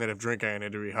long night of drinking, I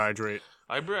need to rehydrate.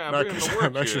 I bring Not him because to work I'm here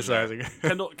and there. exercising.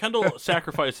 Kendall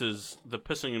sacrifices the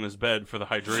pissing in his bed for the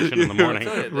hydration in the morning.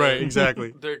 I'll tell you, Right,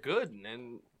 exactly. They're good,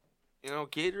 and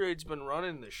Gatorade's been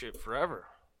running this shit forever.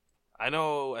 I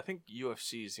think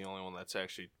UFC is the only one that's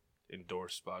actually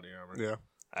endorsed body armor Yeah.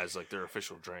 as like their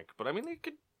official drink. But I mean, they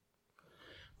could.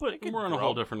 But could we're in a grow.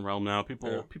 whole different realm now.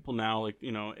 People now, like,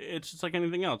 it's just like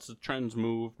anything else. The trends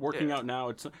move. Working out now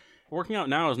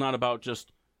is not about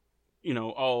just,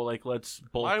 let's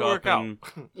bulk Why up work out? and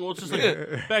well, it's just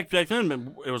like back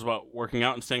then it was about working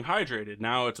out and staying hydrated.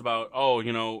 Now it's about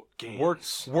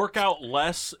work out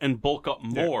less and bulk up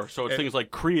more. So it's things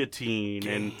like creatine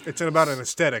and It's about an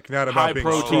aesthetic, not about high being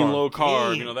protein, strong. low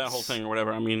carb, Gains. that whole thing or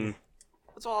whatever. I mean,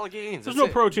 That's all it gains. there's That's no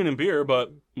it. protein in beer,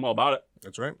 but I'm all about it.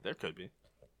 That's right. There could be.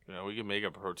 We could make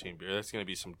a protein beer. That's gonna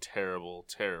be some terrible,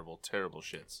 terrible, terrible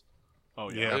shits. Oh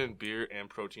Yeah. And beer and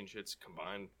protein shits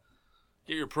combined.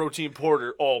 Get your protein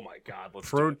porter. Oh my god,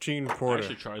 let's do it. Protein I porter.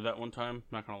 actually tried that one time.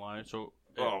 Not gonna lie. So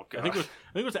Oh, I think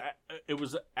it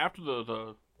was after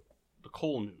the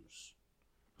Cole news.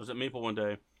 I was at Maple one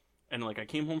day, and I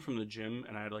came home from the gym,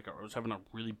 and I was having a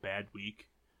really bad week,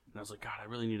 and I was like, God, I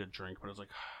really need a drink. But I was like,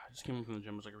 I just came home from the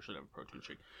gym. I was like, I should have a protein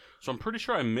shake. So I'm pretty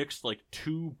sure I mixed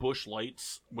 2 Busch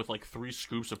Lights with 3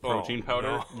 scoops of protein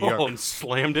powder no. and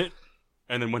slammed it,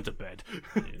 and then went to bed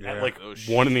Yeah. at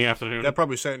 1 in the afternoon. That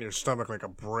probably sat in your stomach like a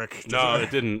brick. No,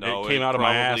 it didn't. No, it came out of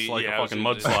my ass probably- like yeah, a I was fucking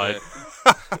gonna just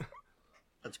mudslide.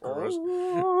 That's gross.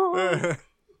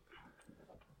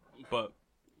 But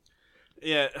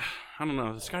yeah, I don't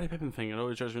know, the Scottie Pippen thing. It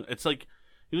always drives me. It's like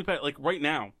you look back, right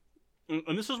now,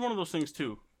 and this is one of those things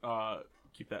too.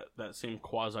 Keep that same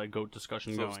quasi goat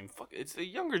discussion going. It's the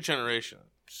younger generation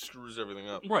screws everything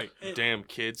up. Right. Damn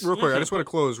kids. Real quick, I just want to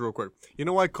close real quick. You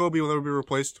know why Kobe will never be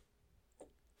replaced?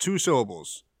 2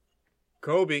 syllables.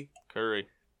 Kobe. Curry.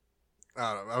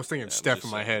 I don't know. I was thinking I'm Steph just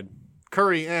in my saying. head.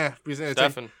 Curry, because it's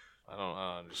like- Stephen. I don't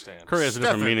understand. Curry has a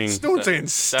different Stephen. meaning. Don't saying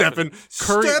Stephen.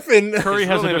 Stephen. Curry- Stephen. Curry His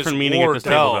has real a name different is meaning at this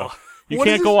table, Wardell. though. You What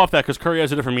can't is go his- off that because Curry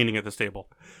has a different meaning at this table.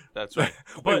 That's right.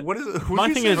 Wait, But what is it?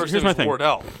 my thing is, First here's name my is thing.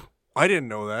 Wardell. I didn't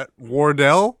know that.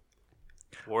 Wardell?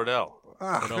 Wardell.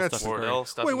 Wardell That's... Stephen Wardell.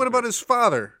 Stephen Wait, what about Curry. his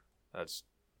father? That's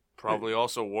probably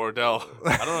also Wardell.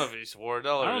 I don't know if he's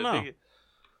Wardell or I don't know. think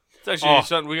it's actually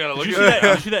something we gotta Did look you, at. see that,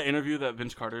 did you see that interview that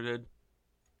Vince Carter did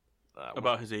About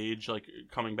about his age,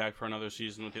 coming back for another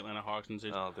season with the Atlanta Hawks and his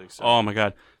age? I don't think so. Oh my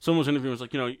God! Someone was interviewing, was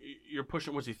like, you're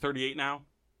pushing. What's he? 38 now?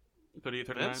 38,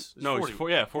 39? Vince? He's No, 40. he's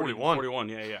 41. 41.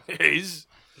 Yeah. He's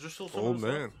Is there still Old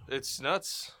someone man. it's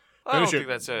nuts. I Finish don't it. think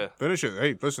that's a. Finish it.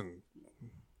 Hey, listen.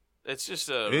 It's just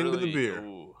a Into really, the beer.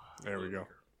 Ooh. There we go.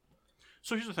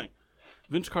 So here's the thing.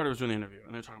 Vince Carter was doing the interview,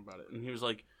 and they're talking about it, and he was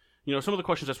like, some of the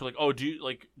questions asked were like, oh, do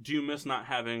you miss not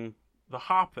having the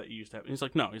hop that you used to have? And he's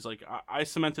like, no. He's like, I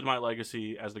cemented my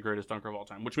legacy as the greatest dunker of all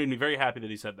time, which made me very happy that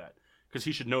he said that, because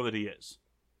he should know that he is.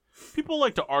 People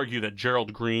like to argue that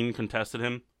Gerald Green contested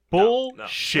him. Bullshit.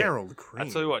 Gerald Green. I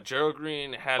tell you what, Gerald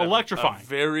Green had Electrifying. a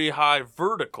very high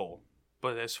vertical,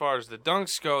 but as far as the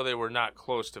dunks go, they were not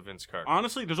close to Vince Carter.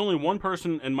 Honestly, there's only one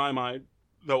person in my mind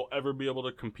that will ever be able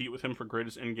to compete with him for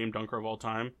greatest in-game dunker of all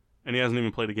time, and he hasn't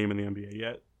even played a game in the NBA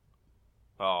yet.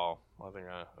 Oh, I think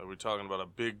are we talking about a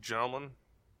big gentleman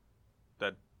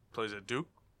that plays at Duke?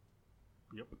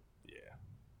 Yep.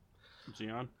 Yeah.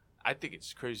 Zion. I think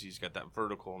it's crazy he's got that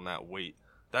vertical and that weight.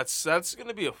 That's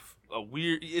gonna be a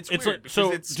weird. It's weird like, because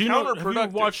so it's do you know? Have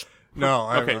counterproductive. you watched? No,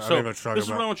 I Okay, don't so know what you're this is talking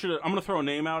what I about. want you to. I'm going to throw a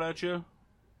name out at you,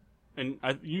 and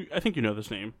I think you know this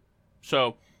name.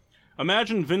 So,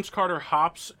 imagine Vince Carter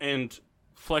hops and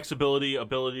flexibility,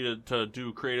 ability to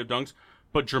do creative dunks,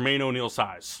 but Jermaine O'Neal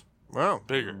size. Wow.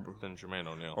 bigger than Jermaine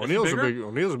O'Neal. O'Neal's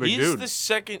a big He's dude. the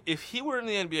second. If he were in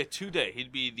the NBA today,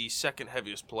 he'd be the second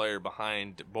heaviest player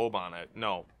behind Boban.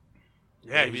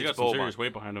 Yeah, he's got some serious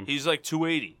weight behind him. He's like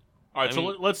 280. All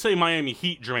right, let's say Miami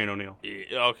Heat Jermaine O'Neal.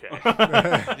 Yeah,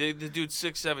 okay. the dude's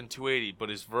 6'7", 280, but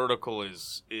his vertical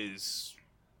is.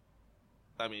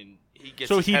 I mean, he gets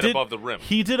his head above the rim.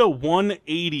 He did a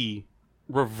 180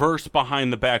 reverse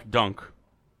behind the back dunk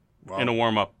in a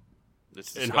warm up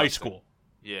in high school.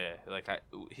 Yeah, like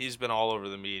he's been all over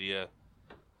the media.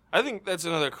 I think that's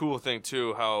another cool thing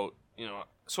too. How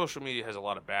social media has a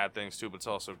lot of bad things too, but it's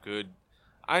also good.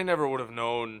 I never would have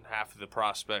known half of the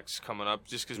prospects coming up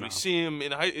just because we see them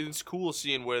in high. It's cool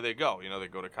seeing where they go. They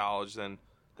go to college, then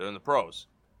they're in the pros.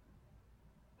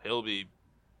 It'll be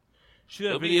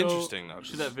interesting though.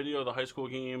 See that video of the high school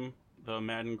game, the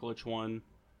Madden glitch one.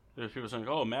 There's people saying,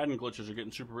 "Oh, Madden glitches are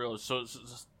getting super real." So it's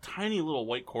this tiny little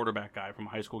white quarterback guy from a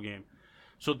high school game.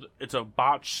 So it's a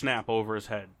botched snap over his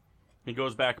head. He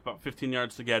goes back about 15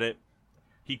 yards to get it.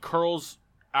 He curls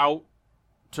out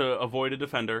to avoid a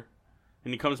defender.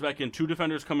 And he comes back in. 2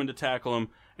 defenders come in to tackle him,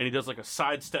 and he does like a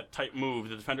sidestep type move.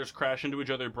 The defenders crash into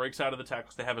each other. He breaks out of the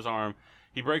tackles. They have his arm.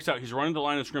 He breaks out. He's running the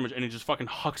line of scrimmage, and he just fucking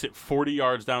hucks it 40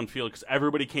 yards downfield because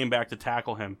everybody came back to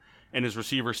tackle him, and his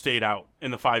receiver stayed out in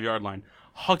the 5-yard line.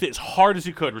 Hucked it as hard as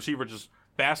he could. Receiver just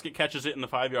basket catches it in the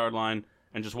 5-yard line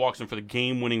and just walks in for the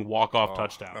game-winning walk-off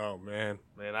touchdown. Oh, man.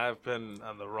 Man, I've been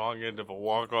on the wrong end of a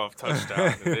walk-off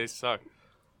touchdown, and they suck.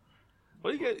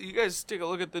 What do you guys take a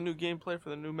look at the new gameplay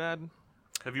for the new Madden?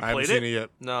 Have you I played haven't seen it yet.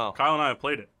 No. Kyle and I have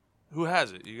played it. Who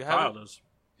has it? You have Kyle it? does.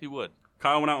 He would.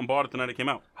 Kyle went out and bought it the night it came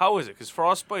out. How is it? Because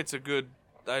Frostbite's a good...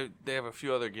 they have a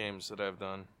few other games that I've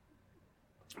done.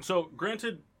 So,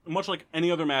 granted, much like any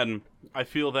other Madden, I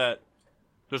feel that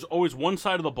there's always one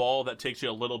side of the ball that takes you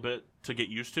a little bit to get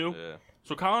used to. Yeah.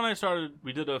 So Kyle and I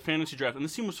we did a fantasy draft, and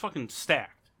this team was fucking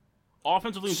stacked.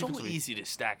 Offensively and so defensively. Easy to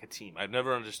stack a team. I've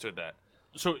never understood that.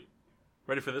 So,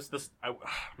 ready for this?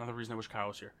 Another reason I wish Kyle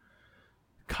was here.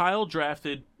 Kyle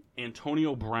drafted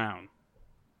Antonio Brown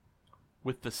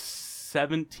with the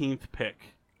 17th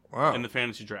pick in the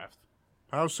fantasy draft.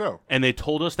 How so? And they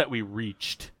told us that we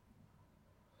reached.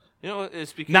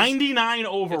 It's because 99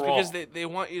 overall. It's because they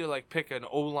want you to like pick an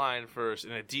O-line first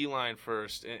and a D-line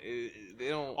first. And they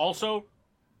don't. Also,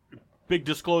 big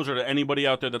disclosure to anybody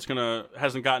out there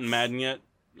hasn't gotten Madden yet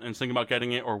and is thinking about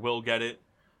getting it or will get it.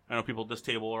 I know people at this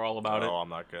table are all about it. Oh, I'm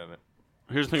not getting it.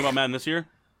 Here's the thing about Madden this year.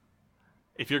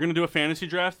 If you're going to do a fantasy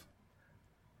draft,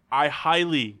 I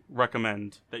highly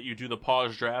recommend that you do the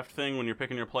pause draft thing when you're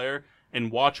picking your player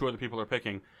and watch who other people are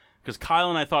picking. Because Kyle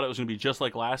and I thought it was going to be just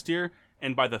like last year,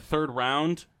 and by the 3rd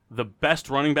round, the best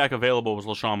running back available was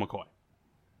LaShawn McCoy.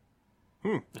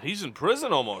 He's in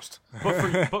prison almost.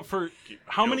 But for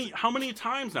how many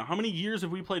times now? How many years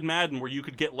have we played Madden where you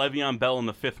could get Le'Veon Bell in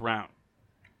the 5th round?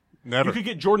 Never. You could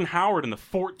get Jordan Howard in the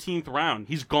 14th round.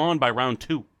 He's gone by round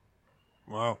 2.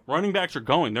 Wow. Running backs are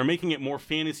going. They're making it more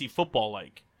fantasy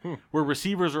football-like, where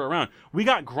receivers are around. We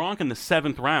got Gronk in the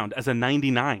 7th round as a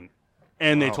 99,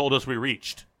 and they told us we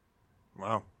reached.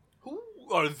 Wow. Who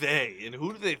are they, and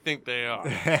who do they think they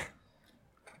are?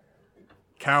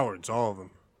 Cowards, all of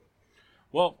them.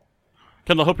 Well,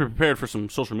 Kendall, I hope you're prepared for some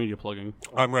social media plugging.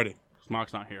 I'm ready.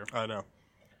 Smock's not here. I know.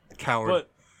 Coward. But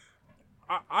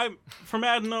I for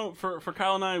Madden, though, for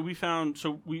Kyle and I, we found,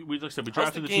 so we like I said, we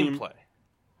drafted the team. Gameplay?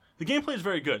 The gameplay is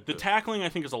very good. The tackling, I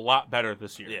think, is a lot better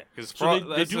this year. Yeah, because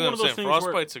they do one of those things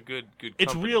Frostbite's a good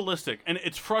it's company. realistic, and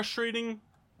it's frustrating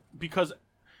because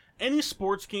any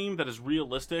sports game that is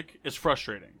realistic is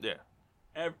frustrating.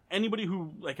 Yeah. Anybody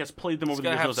who has played them over the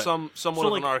years have knows that. somewhat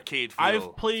of an arcade feel.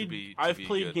 I've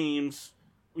played games,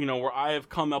 where I have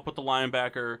come up with the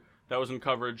linebacker that was in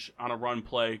coverage on a run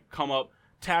play, come up,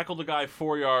 tackle the guy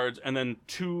 4 yards, and then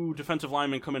 2 defensive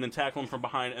linemen come in and tackle him from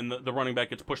behind, and the running back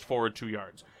gets pushed forward 2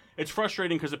 yards. It's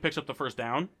frustrating because it picks up the first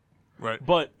down, right?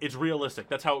 But it's realistic.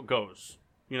 That's how it goes.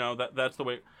 That's the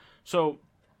way. So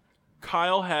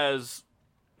Kyle has,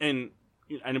 and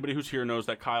anybody who's here knows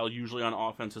that Kyle usually on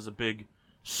offense is a big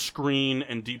screen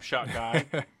and deep shot guy.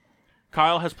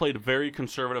 Kyle has played very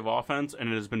conservative offense,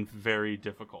 and it has been very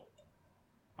difficult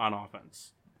on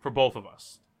offense for both of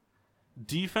us.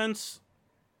 Defense,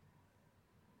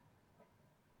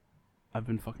 I've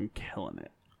been fucking killing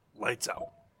it. Lights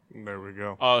out. There we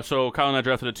go. So Kyle and I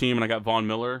drafted a team, and I got Von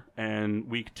Miller. And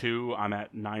week 2, I'm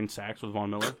at 9 sacks with Von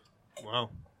Miller. Wow.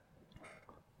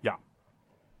 Yeah,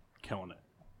 killing it.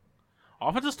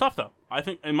 Offense is tough, though. I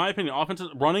think, in my opinion,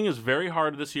 running is very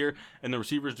hard this year, and the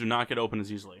receivers do not get open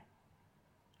as easily.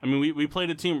 I mean, we played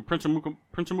a team. Prince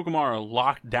Amukamara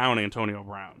locked down Antonio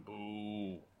Brown.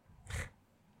 Ooh.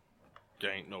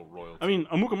 There ain't no royalty. I mean,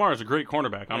 Amukamara is a great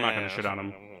cornerback. I'm not going to shit on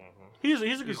him. He's a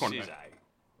good cornerback. He's aight.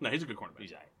 No, he's a good cornerback.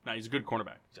 He's aight. No, he's a good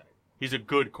cornerback. He's a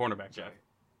good cornerback, Jeff.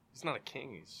 He's not a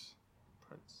king. He's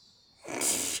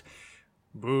prince.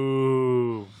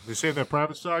 Boo. They save that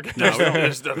private stock? No, we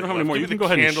don't have any more. You can go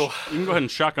ahead and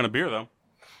shotgun a beer though.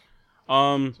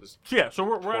 So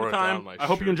we're out of time. I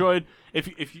hope you enjoyed.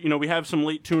 If you know, we have some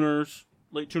late tuner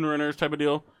inners type of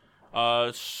deal.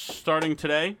 Starting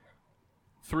today,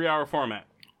 3-hour format.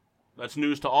 That's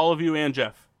news to all of you and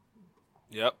Jeff.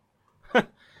 Yep.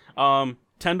 10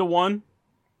 to 1.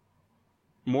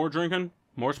 More drinking,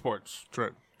 more sports. That's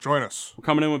right. Join us. We're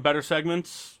coming in with better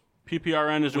segments.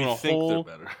 PPRN is doing a whole.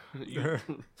 They're better. They're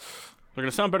going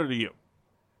to sound better to you.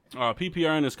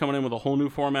 PPRN is coming in with a whole new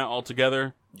format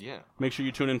altogether. Yeah. Make sure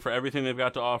you tune in for everything they've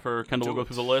got to offer. Kendall will go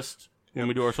through the list when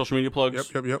we do our social media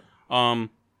plugs. Yep.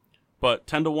 But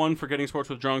 10 to 1 for Getting Sports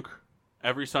with Drunk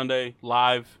every Sunday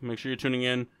live. Make sure you're tuning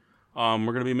in. We're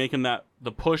going to be making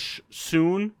the push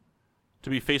soon to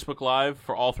be Facebook Live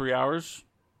for all 3 hours.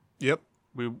 Yep.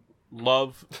 We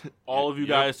love all of you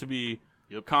guys to be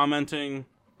commenting,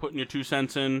 putting your 2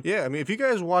 cents in. Yeah, I mean, if you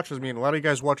guys watch us, a lot of you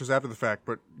guys watch us after the fact,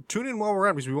 but tune in while we're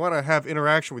at because we want to have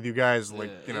interaction with you guys.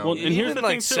 Like, you know, well, and here's the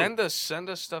thing too. Send us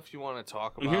stuff you want to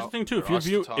talk about. And here's the thing too.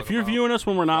 If you're viewing us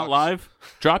when we're not live,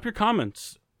 drop your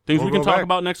comments. Things we can talk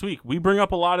about next week. We bring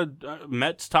up a lot of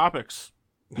Mets topics.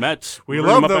 Mets. we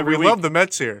love the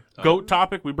Mets here. GOAT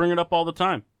topic. We bring it up all the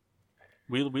time.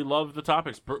 We love the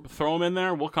topics. Throw them in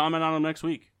there. We'll comment on them next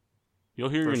week. You'll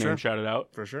hear your name shouted out.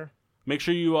 For sure. Make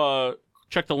sure you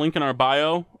check the link in our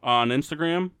bio on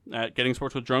Instagram at Getting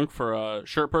Sports with Drunk for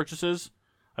shirt purchases.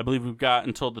 I believe we've got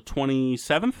until the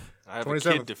 27th. I have a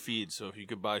kid to feed, so if you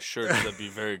could buy shirts, that'd be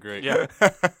very great. Yeah,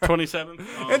 27th.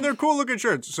 And they're cool-looking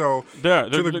shirts, so they're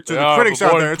to the critics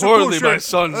out there, it's a cool shirt. My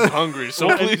son's hungry,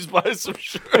 so please buy some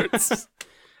shirts.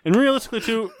 And realistically,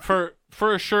 too, for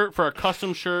a shirt, for a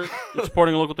custom shirt,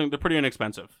 supporting a local thing, they're pretty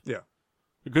inexpensive. Yeah.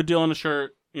 A good deal on a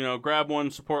shirt. You know, grab one,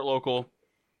 support local.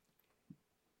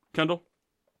 Kendall,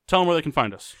 tell them where they can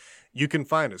find us. You can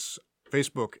find us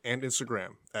Facebook and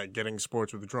Instagram at Getting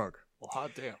Sports with Drunk. Well,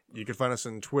 hot damn. You can find us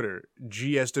on Twitter,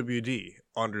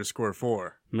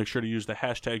 GSWD_4. Make sure to use the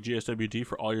hashtag GSWD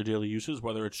for all your daily uses,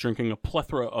 whether it's drinking a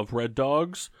plethora of Red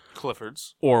Dogs,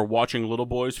 Cliffords, or watching little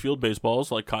boys field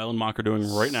baseballs like Kyle and Mock are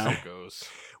doing right now. Goes.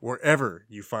 Wherever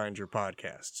you find your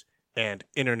podcasts and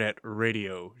internet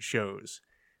radio shows,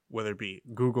 whether it be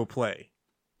Google Play,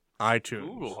 iTunes.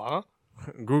 Google, huh?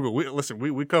 Google.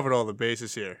 We covered all the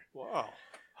bases here. Wow.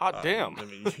 Hot damn. I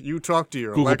mean, you talk to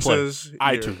your Google Alexas,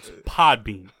 Play, iTunes,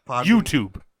 Podbean,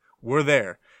 YouTube. We're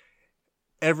there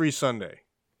every Sunday.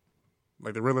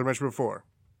 Like the Riddler mentioned before,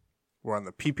 we're on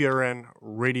the PPRN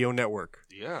radio network.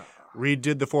 Yeah.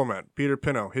 Redid the format. Peter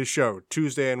Pino, his show,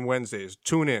 Tuesday and Wednesdays.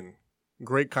 Tune in.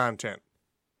 Great content.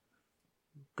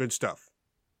 Good stuff.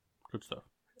 Good stuff.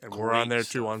 And we're on there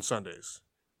too on Sundays.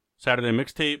 Saturday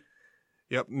mixtape.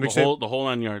 Yep, the whole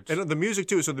 9 yards. And the music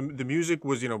too. So the music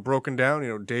was broken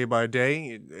down day by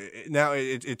day. Now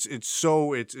it's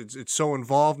so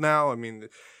involved now. I mean,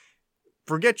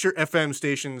 forget your FM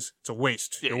stations. It's a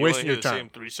waste. Yeah, You're wasting your time. The same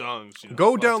 3 songs.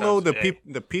 Go download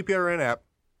the PPRN app,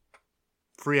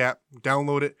 free app.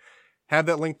 Download it. Have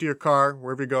that linked to your car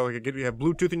wherever you go. You have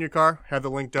Bluetooth in your car. Have it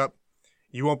linked up.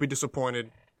 You won't be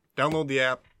disappointed. Download the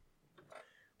app.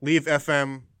 Leave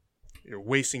FM. You're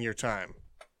wasting your time.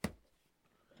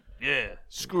 Yeah,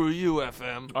 screw you,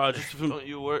 FM. Just don't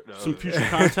you work? No. Some future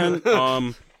content.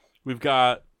 We've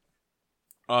got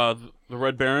the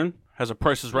Red Baron has a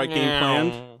Price is Right game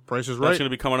planned. Price is Right. That's going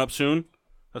to be coming up soon.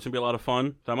 That's going to be a lot of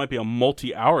fun. That might be a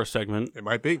multi-hour segment. It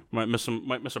might be. Might miss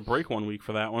a break 1 week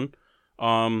for that one.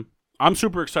 I'm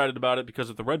super excited about it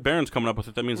because if the Red Baron's coming up with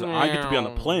it, that means that I get to be on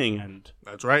the playing end.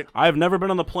 That's right. I've never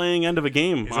been on the playing end of a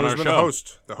game on our show.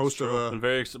 The host of. I'm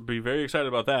be very excited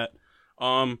about that.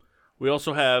 We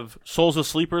also have Souls of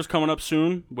Sleepers coming up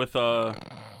soon with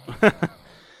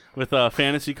with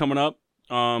fantasy coming up.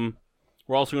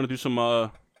 We're also going to do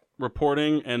some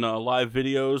reporting and live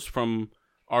videos from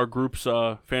our group's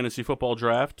fantasy football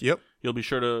draft. Yep. You'll be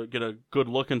sure to get a good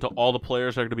look into all the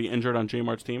players that are going to be injured on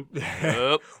J-Mart's team.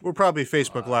 Yep. We'll probably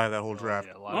Facebook Live that whole draft.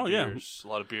 Yeah, a lot of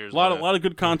beers. A lot of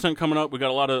good content coming up. We got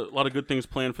a lot of good things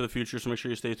planned for the future, so make sure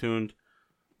you stay tuned.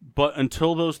 But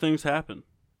until those things happen,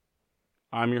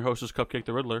 I'm your hostess, Cupcake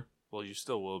the Riddler. Well, you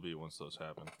still will be once those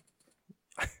happen.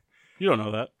 You don't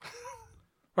know that.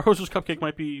 Our hostess Cupcake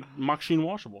might be Machine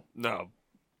Washable. No,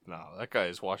 that guy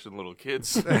is washing little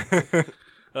kids.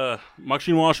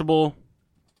 Machine Washable,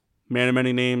 Man of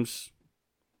Many Names,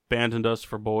 Abandoned Us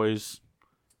for Boys,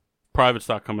 private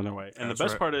stock coming their way. And the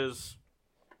best part is...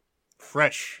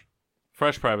 Fresh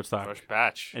private stock. Fresh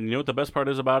batch. And you know what the best part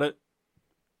is about it?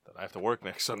 That I have to work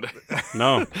next Sunday.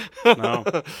 No.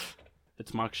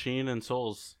 It's Machine and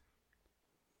Souls.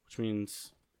 which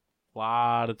means a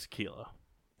lot of tequila.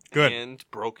 Good. And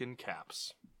broken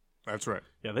caps. That's right.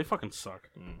 Yeah, they fucking suck.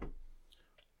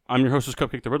 I'm your hostess,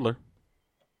 Cupcake the Riddler.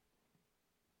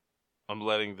 I'm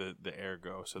letting the air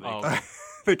go so they Oh. can.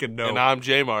 They can know. And I'm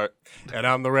J Mart. And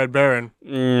I'm the Red Baron.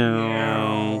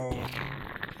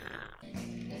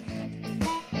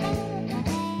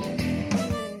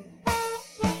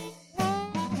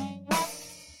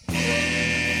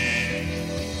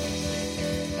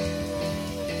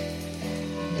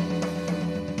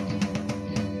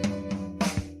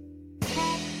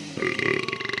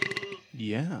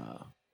 Yeah.